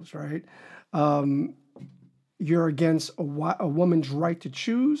rules, right? You're against a woman's right to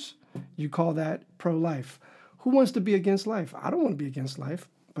choose. You call that pro-life. Who wants to be against life? I don't want to be against life,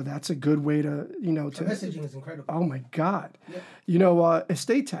 but that's a good way to, you know, to... The messaging is incredible. Oh, my God. Yep. You know,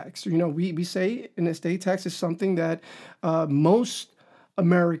 estate tax. You know, we say an estate tax is something that most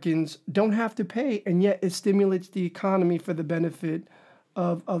Americans don't have to pay, and yet it stimulates the economy for the benefit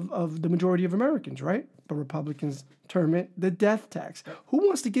of the majority of Americans, right? But Republicans term it the death tax. Right. Who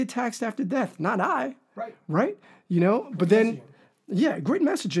wants to get taxed after death? Not I. Right. Right? You know, but then... Yeah, great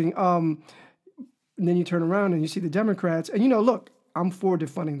messaging. And then you turn around and you see the Democrats. And, you know, look, I'm for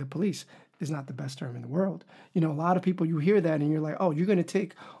defunding the police. Is not the best term in the world. You know, a lot of people, you hear that and you're like, oh, you're going to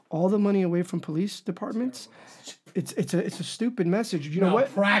take all the money away from police departments? It's a stupid message. You know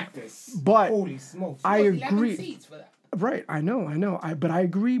what? Practice. But holy smokes. I agree. Seats for that. Right, I know. But I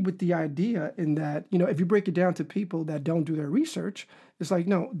agree with the idea in that, you know, if you break it down to people that don't do their research, it's like,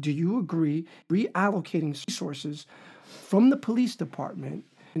 no, do you agree reallocating resources from the police department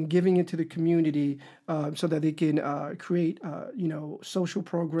and giving it to the community so that they can create, you know, social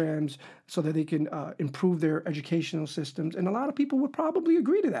programs so that they can improve their educational systems? And a lot of people would probably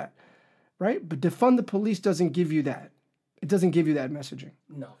agree to that, right? But defund the police doesn't give you that. It doesn't give you that messaging.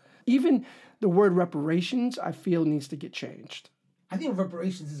 No. Even the word reparations, I feel, needs to get changed. I think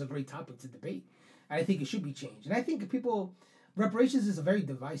reparations is a great topic to debate. I think it should be changed. And I think reparations is a very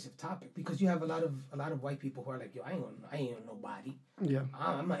divisive topic because you have a lot of white people who are like, yo, I ain't nobody. Yeah.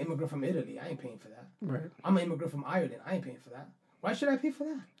 I'm an immigrant from Italy. I ain't paying for that. Right. I'm an immigrant from Ireland. I ain't paying for that. Why should I pay for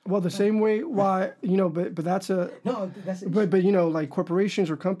that? Well, the same way why, you know, but that's a... No, that's... But, you know, like corporations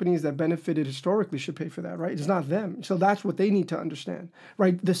or companies that benefited historically should pay for that, right? It's not them. So that's what they need to understand,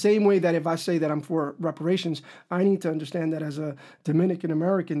 right? The same way that if I say that I'm for reparations, I need to understand that as a Dominican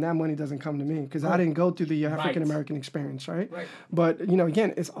American, that money doesn't come to me because I didn't go through the African American experience, right? Right. But, you know,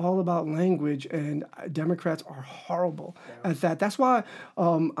 again, it's all about language, and Democrats are horrible at that. That's why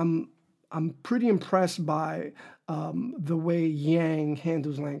I'm pretty impressed by the way Yang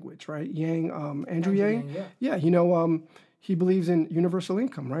handles language, right? Yang, Andrew Yang, yeah, you know, he believes in universal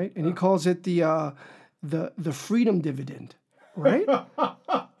income, right? And he calls it the freedom dividend, right?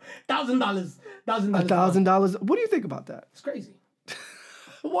 $1,000. $1,000. What do you think about that? It's crazy.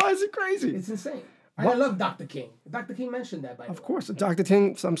 Why is it crazy? It's insane. I love Dr. King. Dr. King mentioned that, by the way. Of course. Dr.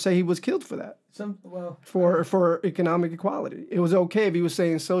 King, some say he was killed for that. For economic equality. It was okay if he was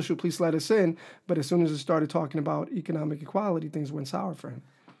saying social, please let us in, but as soon as it started talking about economic equality, things went sour for him.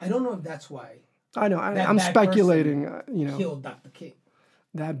 I don't know if that's why. I know. I'm speculating, you know. Killed Dr. King.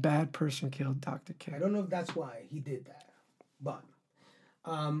 That bad person killed Dr. King. I don't know if that's why he did that, but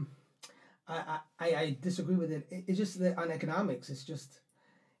I disagree with it. It's just that on economics, it's just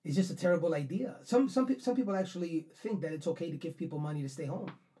a terrible idea. Some people actually think that it's okay to give people money to stay home.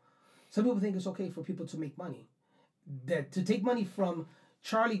 Some people think it's okay for people to make money. That to take money from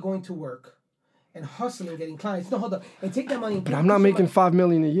Charlie going to work and hustling, getting clients. No, hold up. And take that money. But I'm not making $5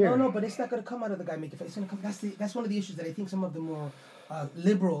 million a year. No, but it's not going to come out of the guy making. It's going to come. That's one of the issues that I think some of the more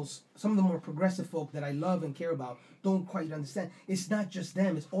liberals, some of the more progressive folk that I love and care about don't quite understand. It's not just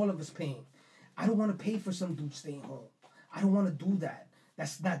them. It's all of us paying. I don't want to pay for some dude staying home. I don't want to do that.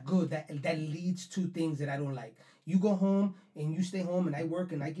 That's not good. That leads to things that I don't like. You go home and you stay home and I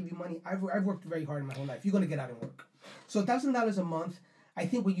work and I give you money. I've worked very hard in my whole life. You're going to get out and work. So $1,000 a month, I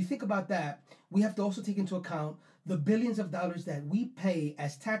think when you think about that, we have to also take into account the billions of dollars that we pay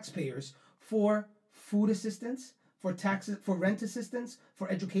as taxpayers for food assistance, for taxes, for rent assistance, for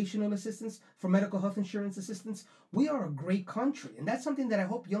educational assistance, for medical health insurance assistance. We are a great country, and that's something that I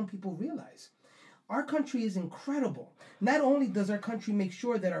hope young people realize. Our country is incredible. Not only does our country make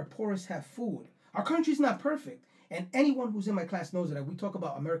sure that our poorest have food, our country's not perfect. And anyone who's in my class knows that we talk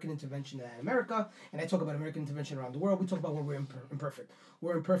about American intervention in Latin America, and I talk about American intervention around the world. We talk about where we're imperfect.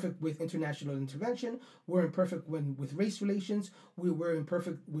 We're imperfect with international intervention. We're imperfect with race relations. We're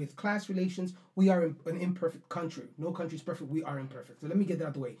imperfect with class relations. We are an imperfect country. No country's perfect. We are imperfect. So let me get that out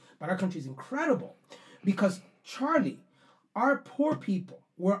of the way. But our country is incredible because, Charlie, our poor people,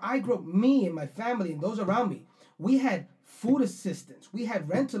 where I grew up, me and my family and those around me, we had food assistance, we had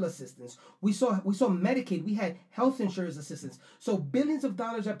rental assistance, we saw Medicaid, we had health insurance assistance. So billions of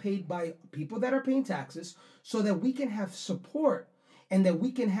dollars are paid by people that are paying taxes so that we can have support and that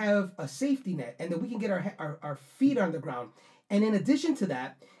we can have a safety net and that we can get our feet on the ground. And in addition to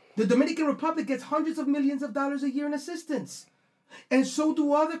that, the Dominican Republic gets hundreds of millions of dollars a year in assistance. And so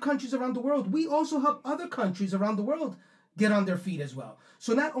do other countries around the world. We also help other countries around the world get on their feet as well.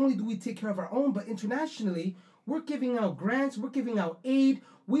 So not only do we take care of our own, but internationally, we're giving out grants, we're giving out aid,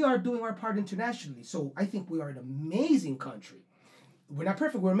 we are doing our part internationally. So I think we are an amazing country. We're not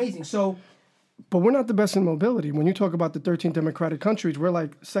perfect, we're amazing. So, but we're not the best in mobility. When you talk about the 13 democratic countries, we're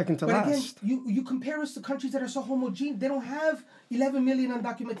like second to last. Again, you compare us to countries that are so homogeneous. They don't have 11 million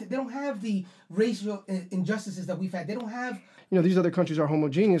undocumented. They don't have the racial injustices that we've had. They don't have... These other countries are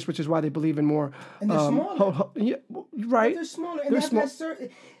homogeneous, which is why they believe in more... And they're smaller. Yeah, right. But they're smaller. And they're certain...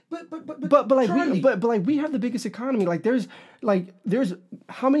 But we have the biggest economy. There's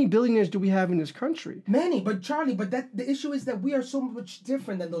how many billionaires do we have in this country? Many, but Charlie, the issue is that we are so much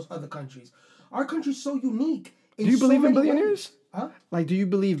different than those other countries. Our country's so unique. Do you believe in billionaires? Huh? Do you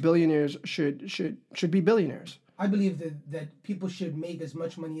believe billionaires should be billionaires? I believe that people should make as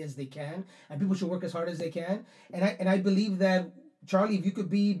much money as they can, and people should work as hard as they can. And I believe that, Charlie, if you could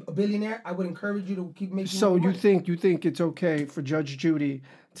be a billionaire, I would encourage you to keep making. So you think it's okay for Judge Judy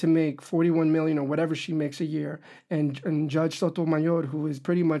to make $41 million or whatever she makes a year, and Judge Sotomayor, who is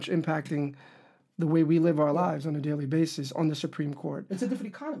pretty much impacting the way we live our lives on a daily basis on the Supreme Court? It's a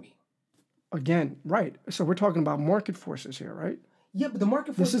different economy. Again, right. So we're talking about market forces here, right? Yeah, but the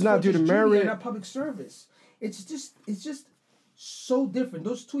market forces. This is not due to merit. Not public service. It's just so different.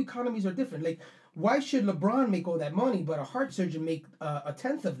 Those two economies are different. Like, why should LeBron make all that money, but a heart surgeon make a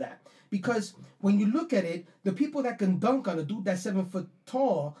tenth of that? Because when you look at it, the people that can dunk on a dude that's 7 foot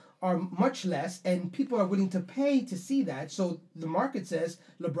tall are much less, and people are willing to pay to see that. So the market says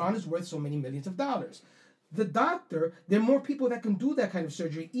LeBron is worth so many millions of dollars. The doctor, there are more people that can do that kind of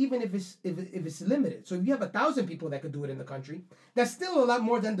surgery, even if it's limited. So if you have 1,000 people that could do it in the country, that's still a lot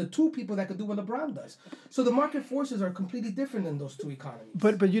more than the 2 people that could do what LeBron does. So the market forces are completely different in those two economies.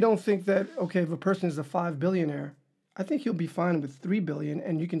 But you don't think that, okay, if a person is a $5 billionaire, I think he'll be fine with $3 billion,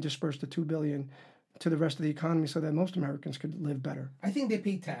 and you can disperse the $2 billion to the rest of the economy so that most Americans could live better. I think they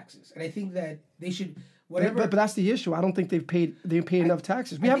pay taxes, and I think that they should. Whatever. But that's the issue. I don't think they pay enough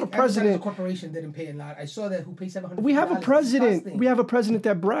taxes. We have a president. The corporation didn't pay a lot. I saw that who pays $700. We have a president. We have a president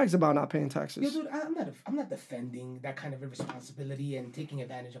that brags about not paying taxes. Yeah, dude, I'm not defending that kind of irresponsibility and taking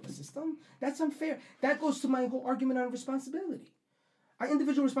advantage of a system. That's unfair. That goes to my whole argument on responsibility. Our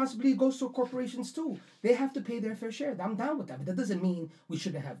individual responsibility goes to corporations too. They have to pay their fair share. I'm down with that. But that doesn't mean we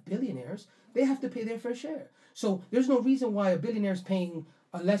shouldn't have billionaires. They have to pay their fair share. So there's no reason why a billionaire is paying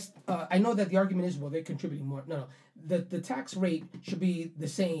less. I know that the argument is, well, they're contributing more. No. The tax rate should be the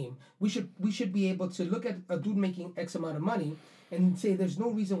same. We should be able to look at a dude making X amount of money and say there's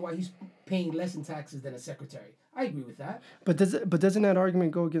no reason why he's paying less in taxes than a secretary. I agree with that. But doesn't that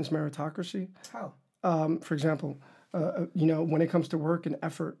argument go against meritocracy? How? For example, when it comes to work and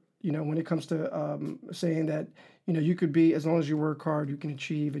effort, when it comes to saying that, you could be, as long as you work hard, you can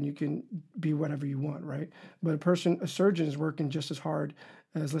achieve and you can be whatever you want, right? But a surgeon is working just as hard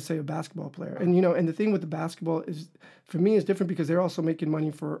as, let's say, a basketball player. And, and the thing with the basketball is, for me, is different because they're also making money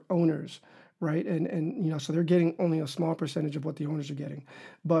for owners, right? And so they're getting only a small percentage of what the owners are getting.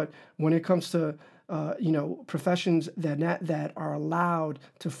 But when it comes to, professions that are allowed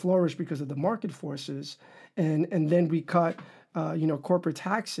to flourish because of the market forces, and then we cut, corporate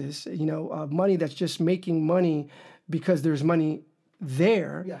taxes, money that's just making money because there's money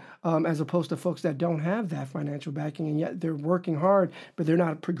there, as opposed to folks that don't have that financial backing, and yet they're working hard, but they're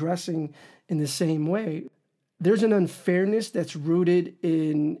not progressing in the same way. there's an unfairness that's rooted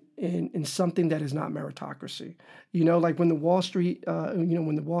in something that is not meritocracy. You know, like when the Wall Street,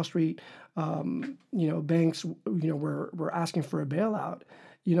 banks, were asking for a bailout.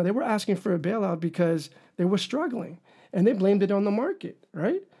 You know, they were asking for a bailout because they were struggling, and they blamed it on the market,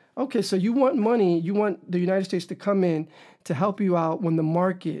 right? Okay, so you want money, you want the United States to come in to help you out when the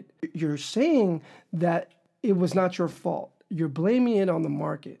market, you're saying that it was not your fault. You're blaming it on the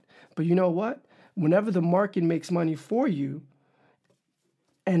market. But you know what? Whenever the market makes money for you,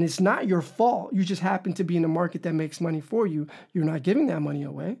 and it's not your fault, you just happen to be in a market that makes money for you, you're not giving that money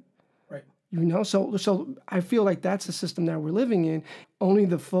away. Right. You know, so I feel like that's the system that we're living in. Only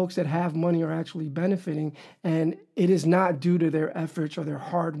the folks that have money are actually benefiting, and it is not due to their efforts or their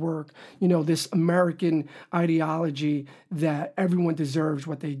hard work. You know, this American ideology that everyone deserves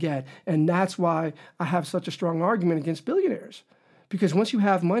what they get. And that's why I have such a strong argument against billionaires. Because once you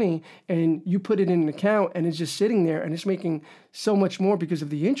have money and you put it in an account and it's just sitting there and it's making so much more because of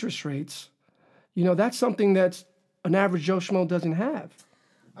the interest rates, you know, that's something that an average Joe Schmo doesn't have.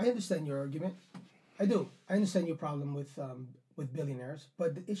 I understand your argument. I do. I understand your problem with billionaires,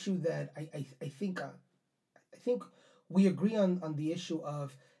 but the issue that I think we agree on the issue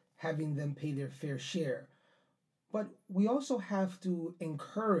of having them pay their fair share, but we also have to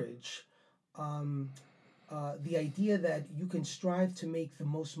encourage the idea that you can strive to make the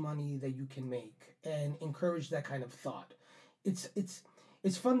most money that you can make and encourage that kind of thought.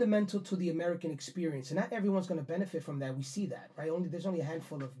 It's fundamental to the American experience, and not everyone's going to benefit from that. We see that, right? There's only a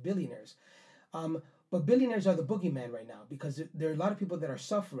handful of billionaires. But billionaires are the boogeyman right now because there are a lot of people that are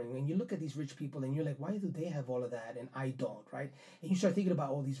suffering. And you look at these rich people and you're like, why do they have all of that and I don't, right? And you start thinking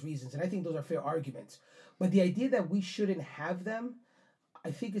about all these reasons. And I think those are fair arguments. But the idea that we shouldn't have them,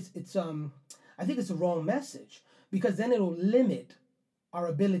 I think it's a wrong message because then it'll limit our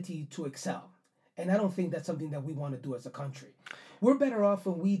ability to excel. And I don't think that's something that we want to do as a country. We're better off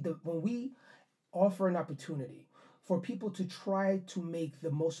when we offer an opportunity for people to try to make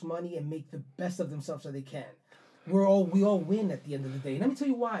the most money and make the best of themselves that they can. We all win at the end of the day. And let me tell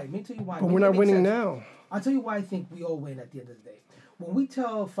you why. But we're not winning now. I'll tell you why I think we all win at the end of the day. When we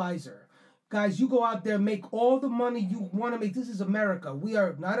tell Pfizer, guys, you go out there, make all the money you want to make. This is America. We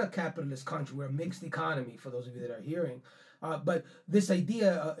are not a capitalist country. We're a mixed economy, for those of you that are hearing. But this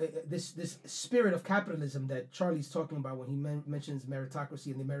idea, this spirit of capitalism that Charlie's talking about when he mentions meritocracy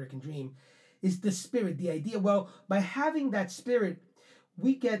and the American dream, is the spirit, the idea. Well, by having that spirit,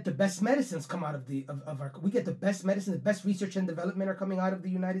 we get the best medicines come out of we get the best medicine, the best research and development are coming out of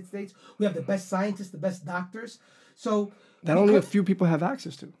the United States. We have the best scientists, the best doctors. So that only a few people have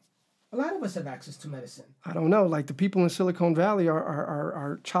access to. A lot of us have access to medicine. I don't know. Like the people in Silicon Valley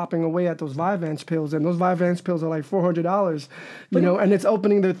are chopping away at those Vyvanse pills, and those Vyvanse pills are like $400, and it's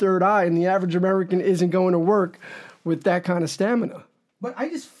opening their third eye, and the average American isn't going to work with that kind of stamina. But I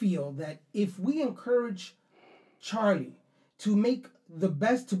just feel that if we encourage Charlie to be the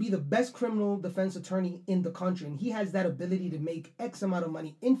best criminal defense attorney in the country, and he has that ability to make X amount of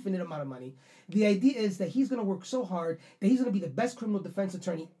money, infinite amount of money, the idea is that he's going to work so hard that he's going to be the best criminal defense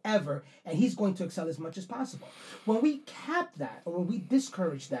attorney ever, and he's going to excel as much as possible. When we cap that, or when we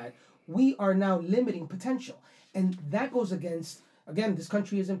discourage that, we are now limiting potential. And that goes against, again, this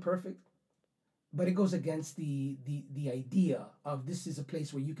country isn't perfect, but it goes against the idea of this is a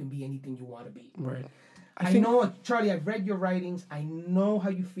place where you can be anything you want to be. Right. I know, Charlie, I've read your writings. I know how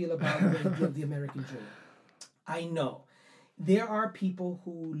you feel about the idea of the American dream. I know. There are people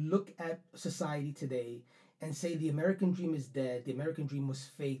who look at society today and say the American dream is dead, the American dream was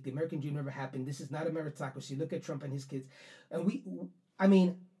fake, the American dream never happened, this is not a meritocracy, look at Trump and his kids. And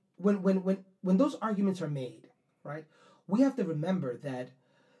when those arguments are made, right, we have to remember that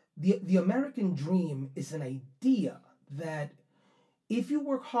the American dream is an idea that if you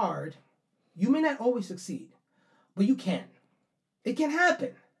work hard, you may not always succeed, but you can. It can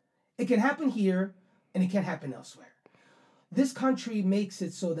happen. It can happen here, and it can happen elsewhere. This country makes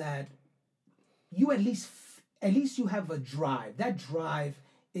it so that you at least you have a drive. That drive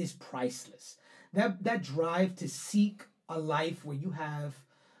is priceless. That drive to seek a life where you have,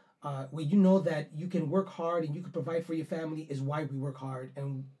 where you know that you can work hard and you can provide for your family is why we work hard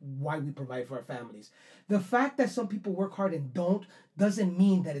and why we provide for our families. The fact that some people work hard and don't doesn't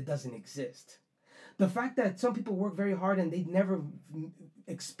mean that it doesn't exist. The fact that some people work very hard and they never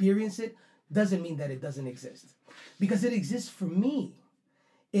experience it doesn't mean that it doesn't exist. Because it exists for me.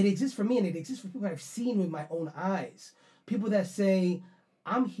 It exists for me, and it exists for people I've seen with my own eyes. People that say,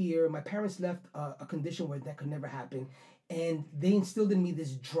 I'm here, my parents left a condition where that could never happen, and they instilled in me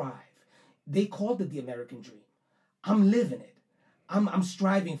this drive. They called it the American dream. I'm living it. I'm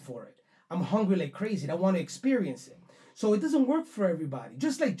striving for it. I'm hungry like crazy. And I want to experience it. So it doesn't work for everybody.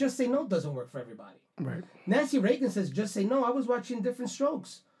 Just like Just Say No doesn't work for everybody. Right. Nancy Reagan says Just Say No. I was watching Different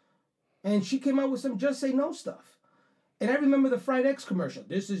Strokes. And she came out with some Just Say No stuff. And I remember the Fried Eggs commercial.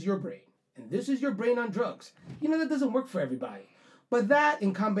 This is your brain. And this is your brain on drugs. You know, that doesn't work for everybody. But that,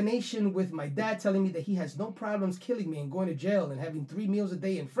 in combination with my dad telling me that he has no problems killing me and going to jail and having 3 meals a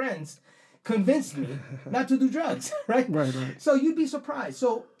day and friends, convinced me not to do drugs, right? Right. So you'd be surprised.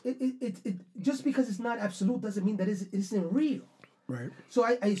 So it just because it's not absolute doesn't mean that it isn't real. Right. So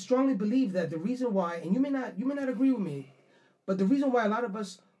I strongly believe that the reason why, and you may not agree with me, but the reason why a lot of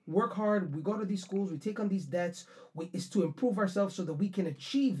us work hard, we go to these schools, we take on these debts, is to improve ourselves so that we can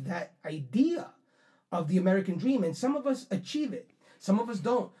achieve that idea of the American dream. And some of us achieve it. Some of us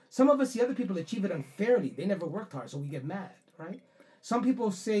don't. Some of us, the other people, achieve it unfairly. They never worked hard, so we get mad, right? Some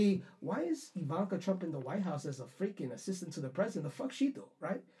people say, why is Ivanka Trump in the White House as a freaking assistant to the president? The fuck she do,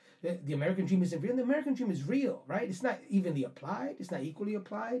 right? The American dream isn't real. The American dream is real, right? It's not evenly applied. It's not equally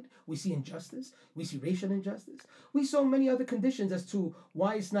applied. We see injustice. We see racial injustice. We see so many other conditions as to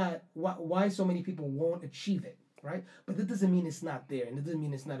why it's not, why so many people won't achieve it, right? But that doesn't mean it's not there, and it doesn't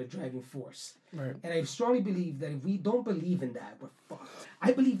mean it's not a driving force. Right. And I strongly believe that if we don't believe in that, we're fucked.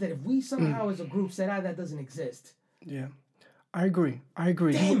 I believe that if we somehow as a group said, that doesn't exist. Yeah. I agree.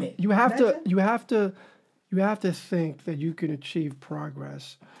 Damn it. You have Imagine. you have to think that you can achieve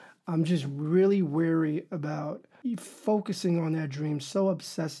progress. I'm just really wary about you focusing on that dream so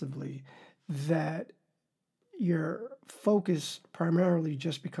obsessively that your focus primarily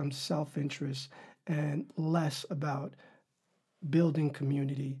just becomes self-interest and less about building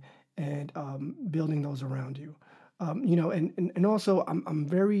community and building those around you. And also I'm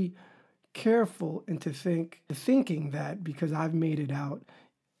very careful into thinking that because I've made it out,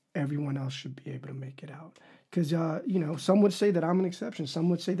 everyone else should be able to make it out. Because, some would say that I'm an exception. Some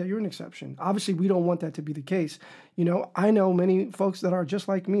would say that you're an exception. Obviously, we don't want that to be the case. I know many folks that are just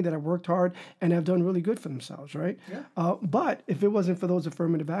like me that have worked hard and have done really good for themselves, right? Yeah. But if it wasn't for those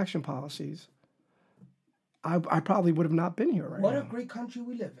affirmative action policies, I probably would have not been here right now. What a great country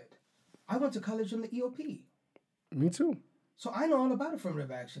we live in. I went to college on the EOP. Me too. So I know all about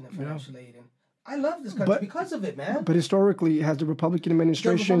affirmative action and financial aid. And I love this country because of it, man. But historically, has the Republican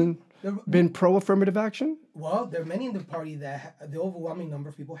administration been pro-affirmative action? Well, there are many in the party that the overwhelming number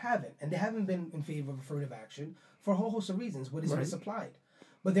of people haven't. And they haven't been in favor of affirmative action for a whole host of reasons. What is misapplied.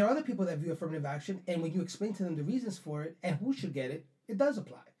 But there are other people that view affirmative action, and when you explain to them the reasons for it and who should get it, it does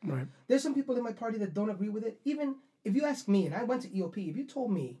apply. Right. There's some people in my party that don't agree with it. Even if you ask me, and I went to EOP, if you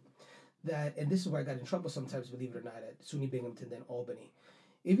told me that, and this is where I got in trouble sometimes, believe it or not, at SUNY Binghamton, then Albany.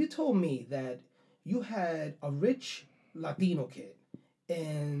 If you told me that you had a rich Latino kid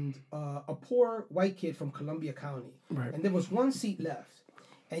and a poor white kid from Columbia County, right, and there was one seat left,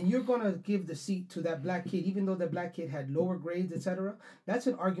 and you're going to give the seat to that black kid, even though that black kid had lower grades, etc., that's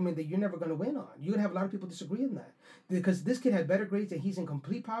an argument that you're never going to win on. You're going to have a lot of people disagree on that. Because this kid had better grades and he's in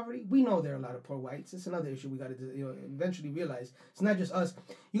complete poverty. We know there are a lot of poor whites. It's another issue we got to eventually realize. It's not just us.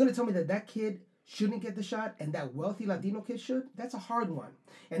 You're going to tell me that kid shouldn't get the shot and that wealthy Latino kid should? That's a hard one.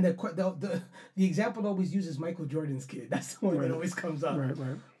 And the example always uses Michael Jordan's kid. That's the one that always comes up. Right.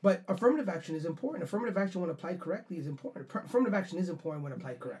 But affirmative action is important. Affirmative action when applied correctly is important. Affirmative action is important when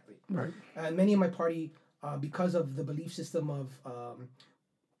applied correctly. Right. And many in my party, because of the belief system of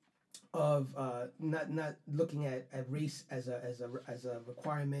not looking at race as a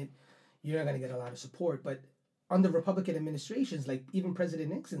requirement, you're not going to get a lot of support. But under Republican administrations, like even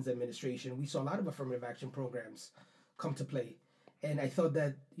President Nixon's administration, we saw a lot of affirmative action programs come to play. And I thought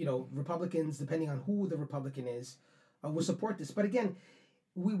that, Republicans, depending on who the Republican is, will support this. But again,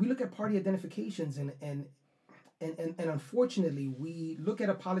 we look at party identifications and unfortunately, we look at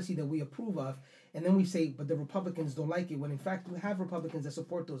a policy that we approve of, and then we say, but the Republicans don't like it, when in fact we have Republicans that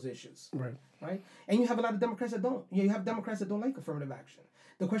support those issues. Right? And you have a lot of Democrats that don't. You have Democrats that don't like affirmative action.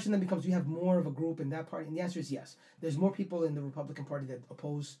 The question then becomes, do you have more of a group in that party? And the answer is yes. There's more people in the Republican Party that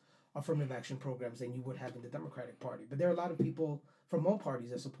oppose affirmative action programs than you would have in the Democratic Party. But there are a lot of people from all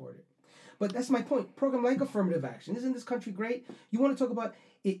parties that support it. But that's my point. Program like affirmative action. Isn't this country great? You want to talk about,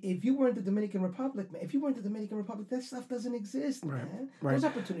 if you were in the Dominican Republic, man, that stuff doesn't exist, man. Right. Those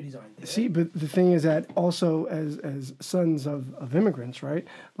opportunities aren't there. See, but the thing is that also as sons of immigrants, right?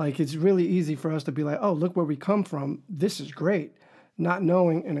 Like, it's really easy for us to be like, oh, look where we come from. This is great. Not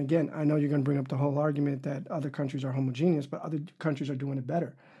knowing, and again, I know you're going to bring up the whole argument that other countries are homogeneous, but other countries are doing it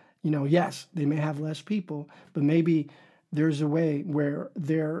better. Yes, they may have less people, but maybe there's a way where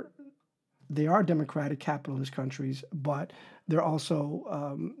they are democratic capitalist countries, but they're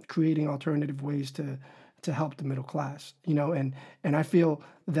also creating alternative ways to to help the middle class, and I feel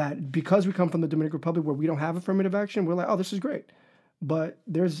that because we come from the Dominican Republic where we don't have affirmative action, we're like, oh, this is great. But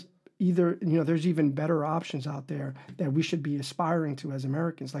there's there's even better options out there that we should be aspiring to as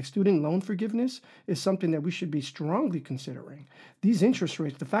Americans. Like student loan forgiveness is something that we should be strongly considering. These interest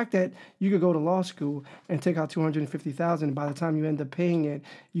rates, the fact that you could go to law school and take out $250,000, and by the time you end up paying it,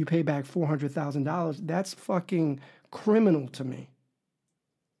 you pay back $400,000. That's fucking criminal to me.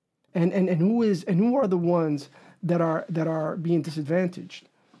 And who are the ones that are being disadvantaged?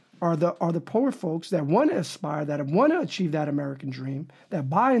 Are the poor folks that want to aspire, that want to achieve that American dream, that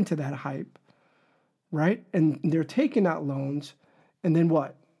buy into that hype, right? And they're taking out loans, and then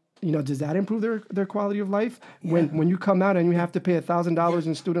what? Does that improve their quality of life? Yeah. When you come out and you have to pay $1,000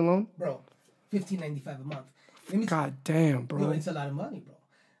 in student loan? Bro, $1,595 a month. God damn, bro. It's a lot of money, bro.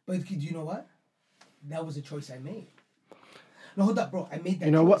 But you know what? That was a choice I made. No, hold up, bro. I made that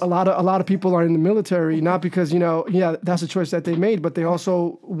choice. What? A lot of people are in the military, not because, that's a choice that they made, but they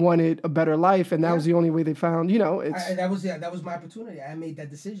also wanted a better life, and that was the only way they found, that was my opportunity. I made that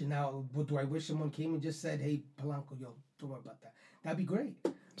decision. Now, do I wish someone came and just said, hey, Polanco, yo, don't worry about that. That'd be great.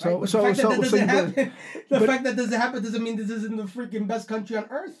 Right? The fact that doesn't happen doesn't mean this isn't the freaking best country on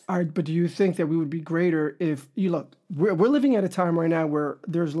earth. All right, but do you think that we would be greater if, we're living at a time right now where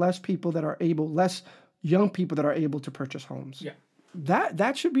there's less young people that are able to purchase homes. Yeah.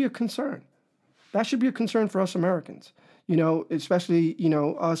 That should be a concern. That should be a concern for us Americans. Especially,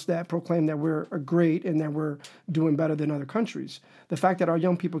 us that proclaim that we're great and that we're doing better than other countries. The fact that our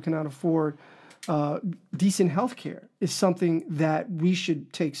young people cannot afford decent health care is something that we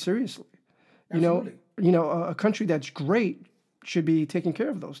should take seriously. Absolutely. A country that's great should be taking care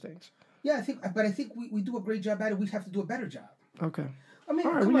of those things. Yeah, I think we do a great job at it. We have to do a better job. Okay. I mean,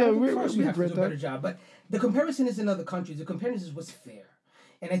 all right, come on, of course we have to do a that. better job. But the comparison is in other countries. The comparison is what's fair.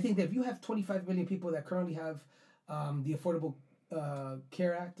 And I think that if you have 25 million people that currently have the Affordable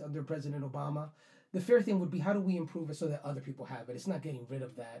Care Act under President Obama, the fair thing would be how do we improve it so that other people have it? It's not getting rid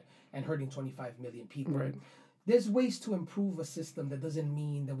of that and hurting 25 million people. Right. There's ways to improve a system that doesn't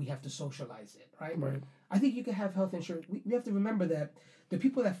mean that we have to socialize it, right? Right. I think you can have health insurance. We have to remember that the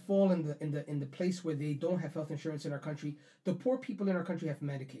people that fall in the place where they don't have health insurance in our country, the poor people in our country have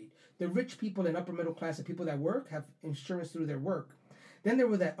Medicaid. The rich people and upper middle class, the people that work, have insurance through their work. Then there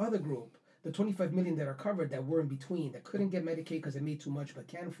were that other group, the 25 million that are covered, that were in between, that couldn't get Medicaid because they made too much but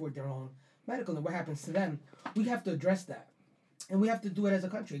can't afford their own medical. And what happens to them? We have to address that. And we have to do it as a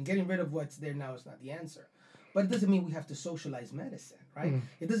country. And getting rid of what's there now is not the answer. But it doesn't mean we have to socialize medicine, right?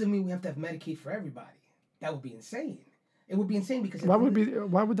 It doesn't mean we have to have Medicaid for everybody. That would be insane. It would be insane because... Why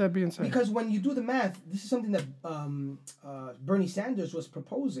would that be insane? Because when you do the math, this is something that Bernie Sanders was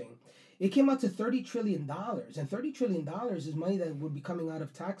proposing. It came out to $30 trillion. And $30 trillion is money that would be coming out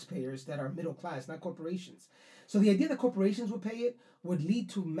of taxpayers that are middle class, not corporations. So the idea that corporations would pay it would lead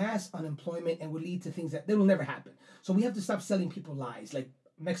to mass unemployment and would lead to things that will never happen. So we have to stop selling people lies. Like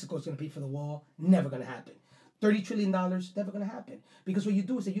Mexico's going to pay for the wall. Never going to happen. $30 trillion, never going to happen. Because what you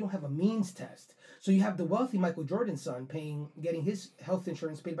do is that you don't have a means test. So you have the wealthy Michael Jordan's son getting his health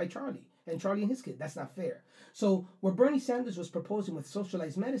insurance paid by Charlie, and Charlie and his kid. That's not fair. So what Bernie Sanders was proposing with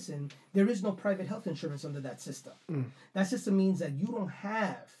socialized medicine, there is no private health insurance under that system. That system means that you don't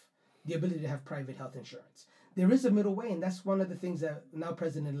have the ability to have private health insurance. There is a middle way, and that's one of the things that now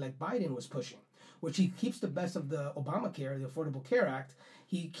President-elect Biden was pushing, which he keeps the best of the Obamacare, the Affordable Care Act.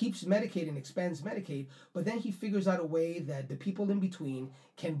 He keeps Medicaid and expands Medicaid, but then he figures out a way that the people in between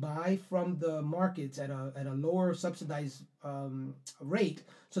can buy from the markets at a lower subsidized rate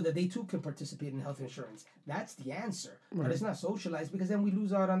so that they too can participate in health insurance. That's the answer. Right. But it's not socialized because then we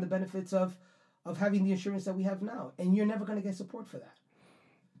lose out on the benefits of having the insurance that we have now. And you're never going to get support for that.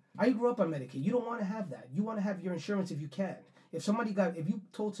 I grew up on Medicaid. You don't want to have that. You want to have your insurance if you can. If you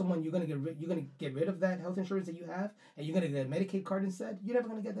told someone you're gonna get rid of that health insurance that you have and you're gonna get a Medicaid card instead, you're never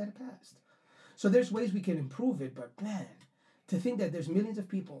gonna get that passed. So there's ways we can improve it, but man, to think that there's millions of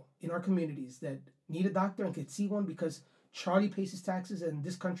people in our communities that need a doctor and could see one because Charlie pays his taxes and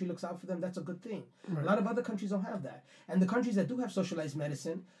this country looks out for them, that's a good thing. Right. A lot of other countries don't have that. And the countries that do have socialized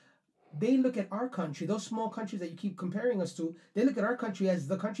medicine, they look at our country, those small countries that you keep comparing us to, they look at our country as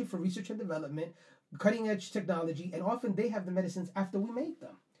the country for research and development, cutting edge technology, and often they have the medicines after we make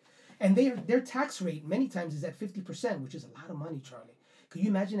them. And their tax rate many times is at 50%, which is a lot of money, Charlie. Could you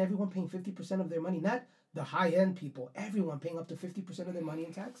imagine everyone paying 50% of their money? Not the high-end people, everyone paying up to 50% of their money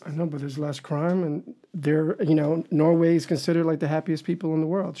in taxes. I know, but there's less crime, and Norway is considered like the happiest people in the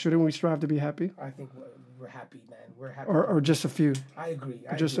world. Shouldn't we strive to be happy? I think we're happy, man. We're happy. Or just a few. I agree.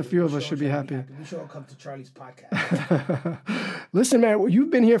 Just a few of us should be happy. We should all come to Charlie's podcast. Listen, man, you've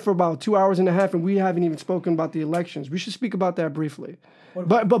been here for about 2 hours and a half, and we haven't even spoken about the elections. We should speak about that briefly.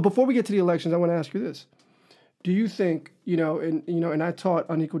 But before we get to the elections, I want to ask you this. Do you think, and I taught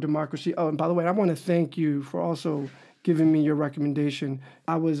Unequal Democracy. Oh, and by the way, I want to thank you for also giving me your recommendation.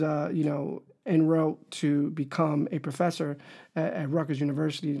 I was, en route to become a professor at Rutgers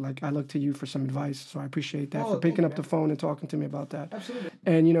University. Like, I look to you for some advice, so I appreciate that for picking up the phone and talking to me about that. Absolutely.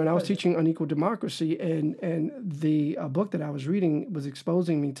 And and I was teaching Unequal Democracy, and the book that I was reading was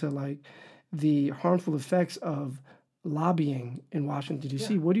exposing me to like the harmful effects of lobbying in Washington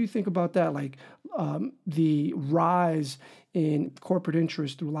D.C. What do you think about that? Like the rise in corporate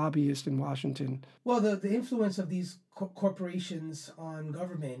interest through lobbyists in Washington. Well, the influence of these corporations on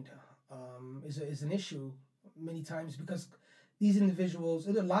government is an issue many times because these individuals,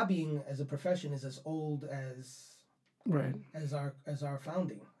 lobbying as a profession is as old as our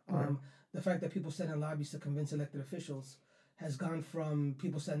founding. Right. The fact that people send on lobbies to convince elected officials has gone from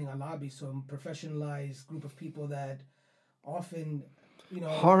people sending on lobbies to a professionalized group of people that often,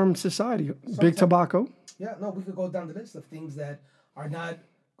 harm society. Big tobacco. Yeah, no, we could go down the list of things that are not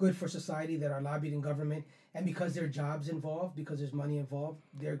good for society that are lobbied in government. And because there are jobs involved, because there's money involved,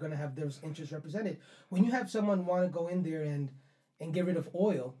 they're going to have those interests represented. When you have someone want to go in there and get rid of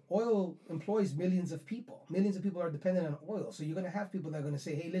oil employs millions of people. Millions of people are dependent on oil. So you're going to have people that are going to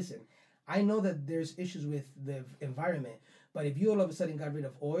say, hey, listen, I know that there's issues with the environment, but if you all of a sudden got rid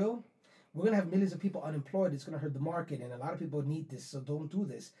of oil, we're going to have millions of people unemployed. It's going to hurt the market, and a lot of people need this, so don't do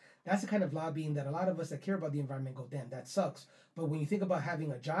this. That's the kind of lobbying that a lot of us that care about the environment go, damn, that sucks. But when you think about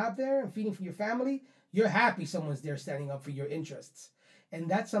having a job there and feeding for your family, you're happy someone's there standing up for your interests. And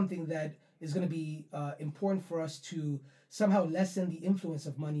that's something that is going to be important for us to somehow lessen the influence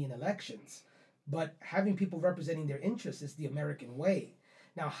of money in elections. But having people representing their interests is the American way.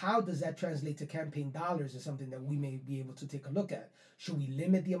 Now, how does that translate to campaign dollars is something that we may be able to take a look at. Should we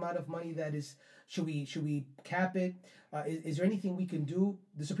limit the amount of money that is, should we cap it? Is there anything we can do?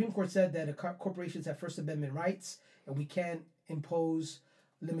 The Supreme Court said that corporations have First Amendment rights and we can't impose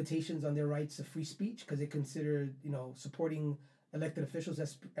limitations on their rights of free speech because they consider, supporting elected officials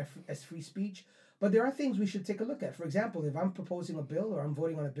as free speech. But there are things we should take a look at. For example, if I'm proposing a bill or I'm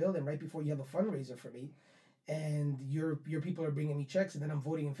voting on a bill and right before you have a fundraiser for me, and your people are bringing me checks and then I'm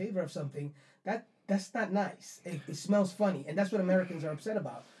voting in favor of something, that's not nice. It smells funny, and that's what Americans are upset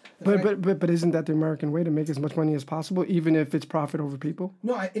about. But isn't that the American way to make as much money as possible, even if it's profit over people?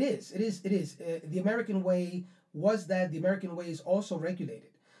 No, it is. The American way was that. The American way is also regulated.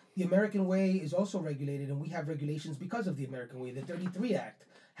 The American way is also regulated, and we have regulations because of the American way. The 33 Act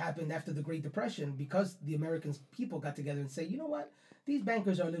happened after the Great Depression because the American people got together and say, you know what? These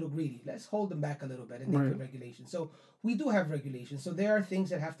bankers are a little greedy. Let's hold them back a little bit and make regulations. So we do have regulations. So there are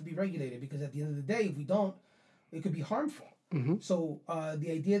things that have to be regulated because at the end of the day, if we don't, it could be harmful. Mm-hmm. So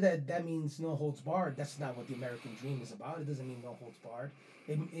the idea that means no holds barred, that's not what the American dream is about. It doesn't mean no holds barred.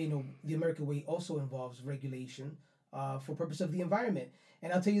 The American way also involves regulation for purpose of the environment.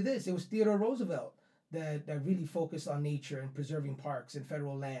 And I'll tell you this, it was Theodore Roosevelt that really focused on nature and preserving parks and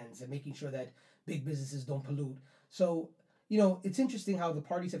federal lands and making sure that big businesses don't pollute. So it's interesting how the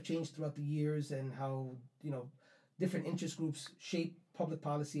parties have changed throughout the years and how, different interest groups shape public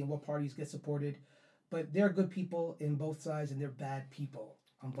policy and what parties get supported. But there are good people in both sides and there are bad people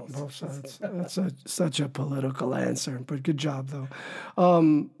on both sides. That's such a political answer, but good job, though.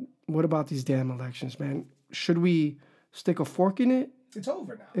 What about these damn elections, man? Should we stick a fork in it? It's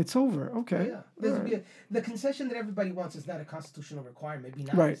over now. It's over. Okay. Yeah. The concession that everybody wants is not a constitutional requirement. It'd be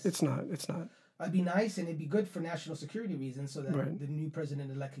nice. Right. It's not. It'd be nice and it'd be good for national security reasons so that the new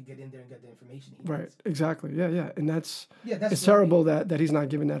president-elect could get in there and get the information he needs. Right. Exactly. Yeah. And that's it's really terrible that he's not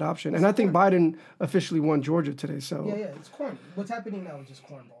given that option. And I think Biden officially won Georgia today. So yeah. It's corny. What's happening now is just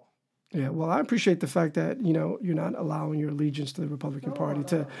cornball. Yeah, well, I appreciate the fact that, you're not allowing your allegiance to the Republican Party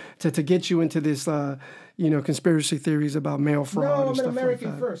to get you into this, conspiracy theories about mail fraud and stuff like that. No, I'm an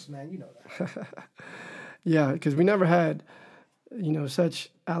American first, man. You know that. Yeah, because we never had, such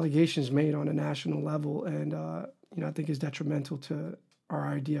allegations made on a national level. And, I think it's detrimental to our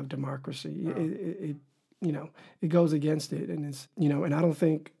idea of democracy. It goes against it. And it's, and I don't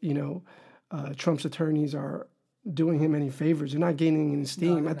think, Trump's attorneys are doing him any favors. They're not gaining any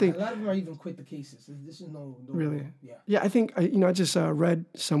steam. I think a lot of them are even quit the cases. This is no really. Yeah. I think I just read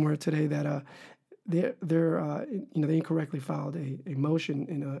somewhere today that they incorrectly filed a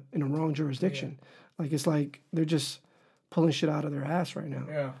motion in a wrong jurisdiction. Yeah. It's like they're just pulling shit out of their ass right now.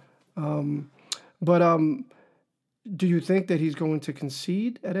 Yeah. But do you think that he's going to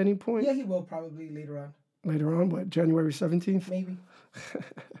concede at any point? Yeah, he will probably later on. later on. What, January 17th? Maybe.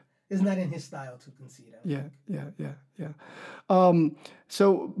 It's not in his style to concede. Yeah.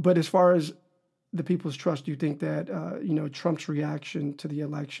 So, but as far as the people's trust, do you think that Trump's reaction to the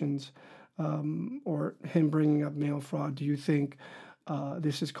elections, or him bringing up mail fraud, do you think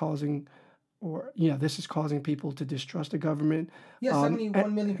this is causing people to distrust the government? Yeah,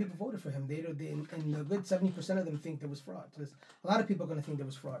 71 million people voted for him. And a good 70% of them think there was fraud. There's a lot of people are going to think there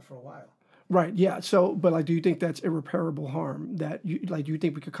was fraud for a while. Right. Yeah. So, but like, do you think that's irreparable harm? That do you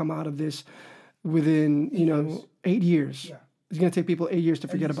think we could come out of this within 8 years? Yeah. It's going to take people 8 years to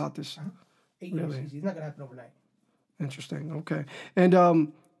forget about this. 8 years. It's not going to happen overnight. Interesting. Okay. And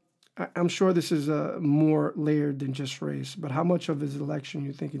I'm sure this is more layered than just race, but how much of his election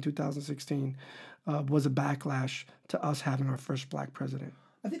you think in 2016 was a backlash to us having our first black president?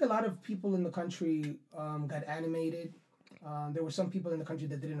 I think a lot of people in the country got animated. There were some people in the country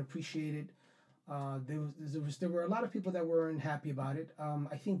that didn't appreciate it. There were a lot of people that weren't happy about it.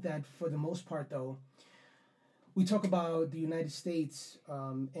 I think that for the most part, though, we talk about the United States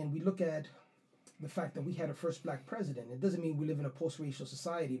and we look at the fact that we had a first black president. It doesn't mean we live in a post-racial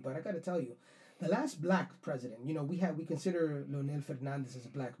society, but I got to tell you, the last black president, we consider Leonel Fernandez as a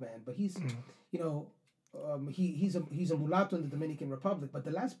black man, but he's, he's a mulatto in the Dominican Republic. But the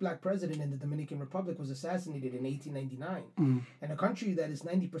last black president in the Dominican Republic was assassinated in 1899, and a country that is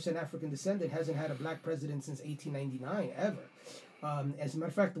 90% African descendant hasn't had a black president since 1899 ever. As a matter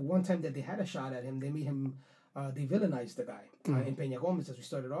of fact, the one time that they had a shot at him, they made him, they villainized the guy in Peña Gómez, as we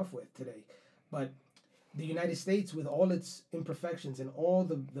started off with today. But the United States, with all its imperfections and all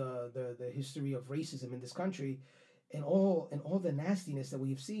the history of racism in this country, and all the nastiness that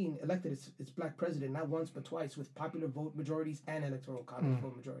we've seen, elected its black president not once but twice with popular vote majorities and electoral college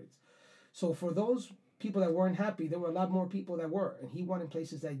vote majorities. So for those people that weren't happy, there were a lot more people that were, and he won in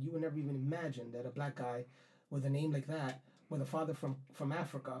places that you would never even imagine that a black guy with a name like that, with a father from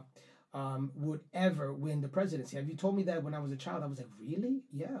Africa, would ever win the presidency. Have you told me that when I was a child? I was like, really?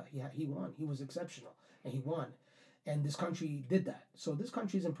 Yeah, he won. He was exceptional, and he won. And this country did that. So this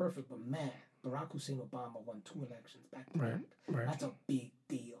country isn't perfect, but man, Barack Hussein Obama won 2 elections back to back. Right. That's a big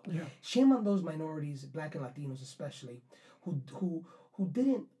deal. Yeah. Shame on those minorities, black and Latinos especially, who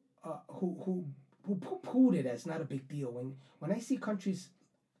didn't who poo-pooed it as not a big deal. When I see countries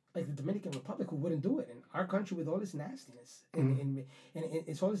like the Dominican Republic who wouldn't do it, and our country with all its nastiness and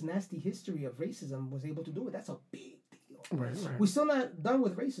it's all its nasty history of racism was able to do it, that's a big deal. Right. We're still not done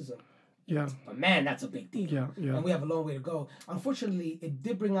with racism. Yeah. But man, that's a big deal. Yeah. And we have a long way to go. Unfortunately, it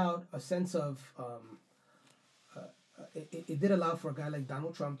did bring out a sense of it did allow for a guy like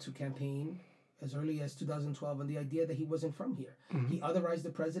Donald Trump to campaign as early as 2012 on the idea that he wasn't from here. He otherized the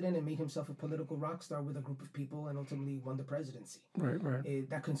president and made himself a political rock star with a group of people and ultimately won the presidency. Right.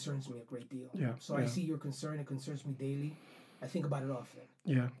 That concerns me a great deal. Yeah. So I see your concern. It concerns me daily. I think about it often.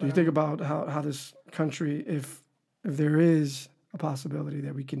 Yeah. Do you think about how this country, if there is a possibility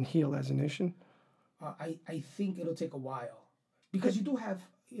that we can heal as a nation? I think it'll take a while. Because you do have,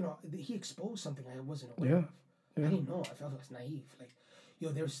 he exposed something I wasn't aware of. I didn't know. I felt I was naive. Like,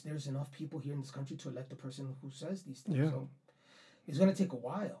 there's enough people here in this country to elect the person who says these things. So it's going to take a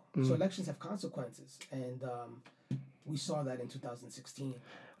while. So elections have consequences, and we saw that in 2016.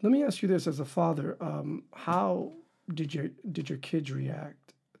 Let me ask you this: as a father, how did your kids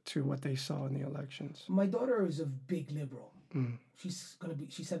react to what they saw in the elections? My daughter is a big liberal. She's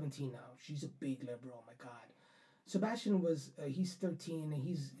 17 now. She's a big liberal. Oh my God. Sebastian he's 13 and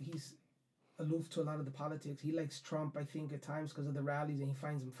he's aloof to a lot of the politics. He likes Trump, I think, at times because of the rallies, and he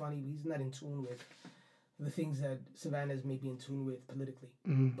finds them funny. But he's not in tune with the things that Savannah is maybe in tune with politically.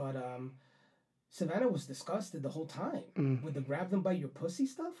 But Savannah was disgusted the whole time with the grab them by your pussy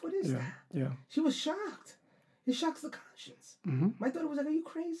stuff. What is that? Yeah. She was shocked. It shocks the conscience. My daughter was like, "Are you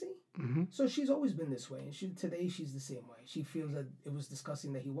crazy?" So she's always been this way, and today she's the same way. She feels that it was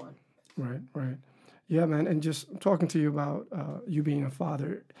disgusting that he won. Right. Yeah, man. And just talking to you about you being a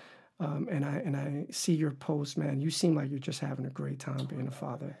father. And I see your post, man. You seem like you're just having a great time being a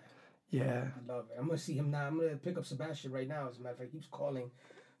father. Yeah. I love it. I'm going to see him now. I'm going to pick up Sebastian right now. As a matter of fact, he keeps calling.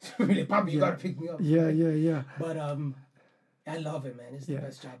 Really, Papa, you got to pick me up. Yeah. But I love it, man. It's the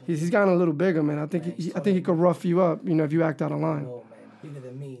best job. He's gotten a little bigger, man. I think he could rough you up, if you act out of line. Oh, man. Bigger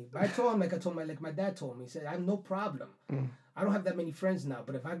than me. But I told him, like my dad told me. He said, I have no problem. I don't have that many friends now,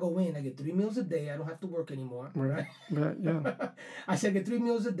 but if I go in, I get 3 meals a day. I don't have to work anymore. Right. Yeah. I said, I get 3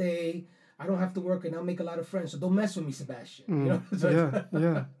 meals a day. I don't have to work, and I'll make a lot of friends. So don't mess with me, Sebastian.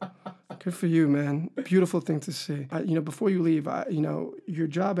 Yeah. Good for you, man. Beautiful thing to see. Before you leave, your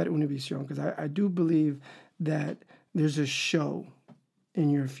job at Univision, because I do believe that there's a show in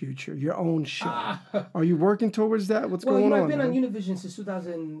your future, your own show? Are you working towards that? What's Well, going on? I've been man? on Univision since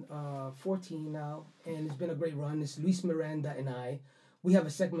 2014 now, and it's been a great run. It's Luis Miranda and I. We have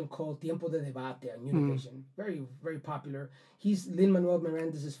a segment called Tiempo de Debate on Univision. Very, very popular. He's Lin-Manuel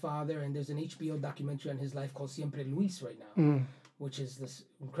Miranda's his father, and there's an HBO documentary on his life called Siempre Luis right now, which is this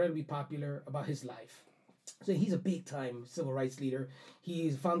incredibly popular about his life. So he's a big-time civil rights leader.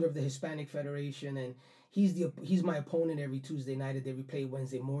 He's founder of the Hispanic Federation, and he's my opponent every Tuesday night, and they replay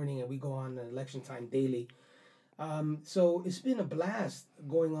Wednesday morning, and we go on election time daily. So it's been a blast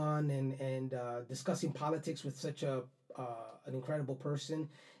going on and discussing politics with such an incredible person,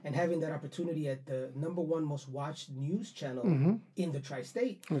 and having that opportunity at the #1 most watched news channel in the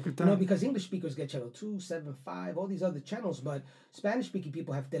tri-state. Look at You know, that. because English speakers get channel 2, 7, 5, all these other channels, but Spanish-speaking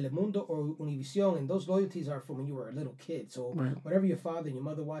people have Telemundo or Univision, and those loyalties are from when you were a little kid. So whatever your father and your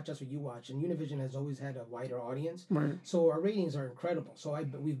mother watch, that's what you watch. And Univision has always had a wider audience. Right. So our ratings are incredible. So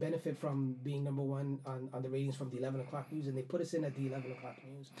we benefit from being #1 on the ratings from the 11 o'clock news, and they put us in at the 11 o'clock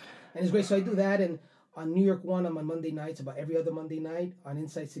news. And it's great. So I do that, and on New York One, I'm on Monday nights, about every other Monday night on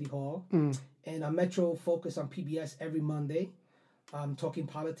Inside City Hall. And on Metro Focus on PBS every Monday. Talking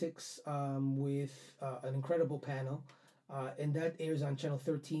politics with an incredible panel. And that airs on Channel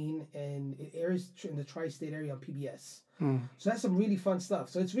 13, and it airs in the tri-state area on PBS. So that's some really fun stuff.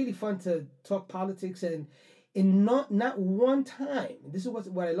 So it's really fun to talk politics, and in not one time, this is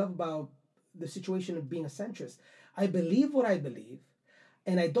what I love about the situation of being a centrist. I believe what I believe,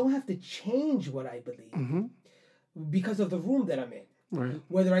 and I don't have to change what I believe because of the room that I'm in. Right.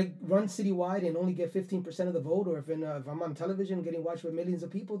 Whether I run citywide and only get 15% of the vote, or if I'm on television getting watched by millions of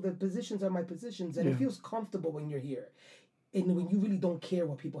people, the positions are my positions, and it feels comfortable when you're here. And when you really don't care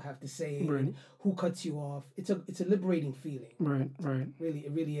what people have to say and who cuts you off, it's a liberating feeling. Right.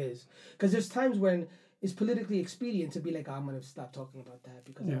 It really is. Because there's times when it's politically expedient to be like, I'm going to stop talking about that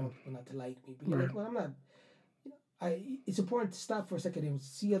because I want people not to like me. But you're like, well, I'm not. It's important to stop for a second and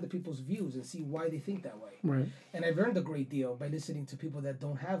see other people's views and see why they think that way. Right. And I've learned a great deal by listening to people that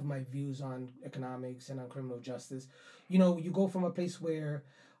don't have my views on economics and on criminal justice. You know, you go from a place where,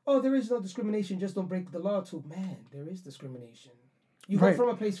 oh, there is no discrimination, just don't break the law, to, man, there is discrimination. You go from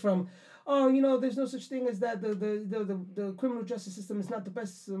a place from, oh, you know, there's no such thing as that. The criminal justice system is not the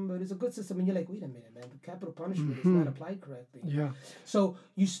best system, but it's a good system. And you're like, wait a minute, man, the capital punishment is not applied correctly. Yeah. So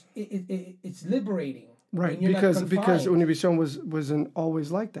it's liberating. Right, when you're not because confined. Univision wasn't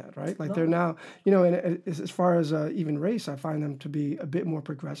always like that, right? Like they're now, you know, and as far as even race, I find them to be a bit more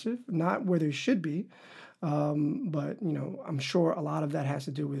progressive, not where they should be, but you know, I'm sure a lot of that has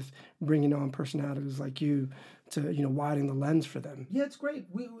to do with bringing on personalities like you to, you know, widen the lens for them. Yeah, it's great.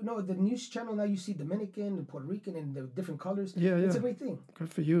 We know the news channel now. You see Dominican and Puerto Rican and the different colors. Yeah, It's a great thing.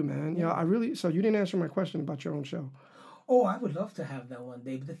 Good for you, man. Yeah, so you didn't answer my question about your own show. Oh, I would love to have that one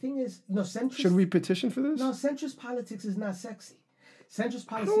day. But the thing is, you know, centrist. Should we petition for this? No, centrist politics is not sexy. Centrist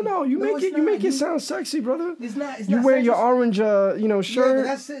I politics. don't know. You make it sound sexy, brother. It's not. It's You not wear your centrist. orange, you know, Yeah, shirt. but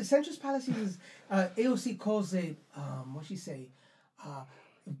that's it. Centrist policy is AOC calls it what she say,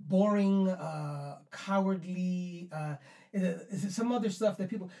 boring, cowardly, some other stuff that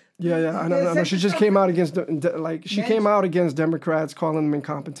people. Yeah, I know. She just came out against came out against Democrats, calling them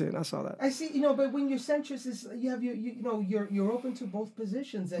incompetent. I saw that. I see, you know, but when you're centrist, is you have you're open to both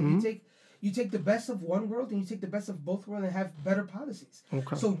positions, and you take the best of one world and you take the best of both worlds and have better policies.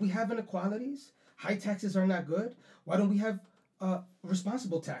 Okay. So we have inequalities. High taxes are not good. Why don't we have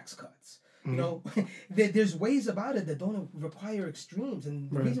responsible tax cuts? You know, there's ways about it that don't require extremes,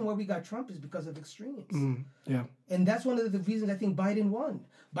 and the reason why we got Trump is because of extremes. Yeah. And that's one of the reasons I think Biden won.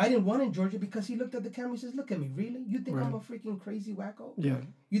 Biden won in Georgia because he looked at the camera and says, look at me, really? You think I'm a freaking crazy wacko? Yeah.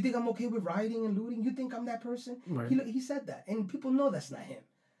 You think I'm okay with rioting and looting? You think I'm that person? Right. He said that, and people know that's not him.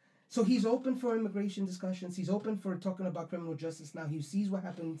 So he's open for immigration discussions. He's open for talking about criminal justice now. He sees what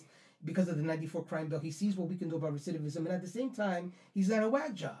happens because of the 94 crime bill. He sees what we can do about recidivism. And at the same time, he's at a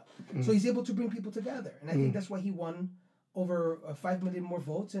whack job. So he's able to bring people together. And I think that's why he won over 5 million more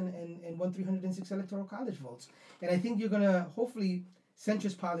votes and won 306 electoral college votes. And I think you're going to, hopefully,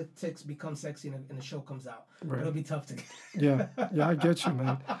 centrist politics become sexy and the show comes out. But it'll be tough to get. Yeah, I get you,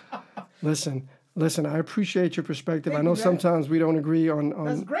 man. Listen, I appreciate your perspective. Thank I know you, man. sometimes we don't agree on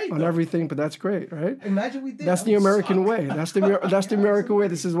That's great, though. everything, but that's great, right? Imagine we did. That's That the would American suck. way. That's the American way.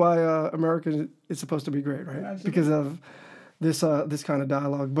 This is why America is supposed to be great, right? Absolutely. Because of this kind of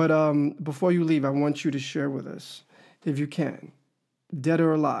dialogue. But before you leave, I want you to share with us, if you can, dead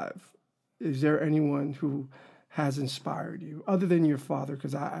or alive, is there anyone who has inspired you other than your father?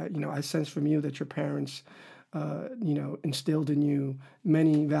 Because I sense from you that your parents, instilled in you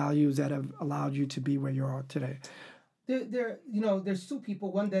many values that have allowed you to be where you are today. There's two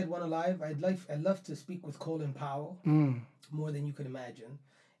people, one dead, one alive. I'd love to speak with Colin Powell more than you could imagine,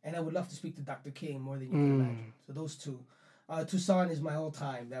 and I would love to speak to Dr. King more than you can imagine. So those two. Toussaint is my all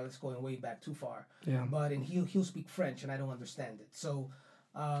time. That was going way back too far. Yeah. But and he'll speak French, and I don't understand it. So,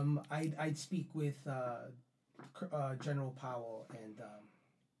 I'd speak with General Powell, and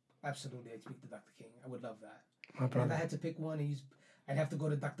absolutely I'd speak to Dr. King. I would love that. My And if brother. I had to pick one, I'd have to go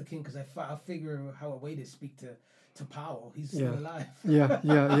to Dr. King because I'll figure how a way to speak to Powell. He's still alive. Yeah.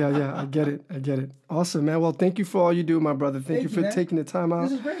 I get it. Awesome, man. Well, thank you for all you do, my brother. Thank you for man. taking the time out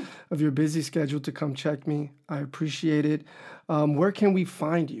This is great. of your busy schedule to come check me. I appreciate it. Where can we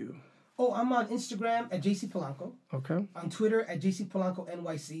find you? Oh, I'm on Instagram at JC Polanco. Okay. On Twitter at JC Polanco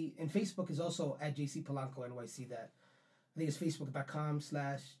NYC. And Facebook is also at JC Polanco NYC. I think it's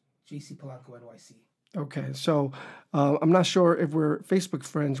facebook.com/JC Polanco NYC. Okay. So I'm not sure if we're Facebook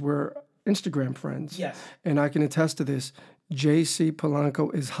friends. We're Instagram friends. Yes. And I can attest to this. JC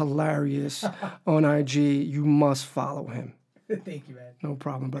Polanco is hilarious on IG. You must follow him. Thank you, man. No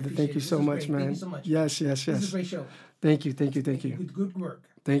problem, brother. Appreciate Thank you it. so This is much, great. man. Thank you so much. Yes. This is a great show. Thank you. Good work.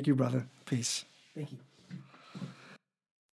 Thank you, brother. Peace. Thank you.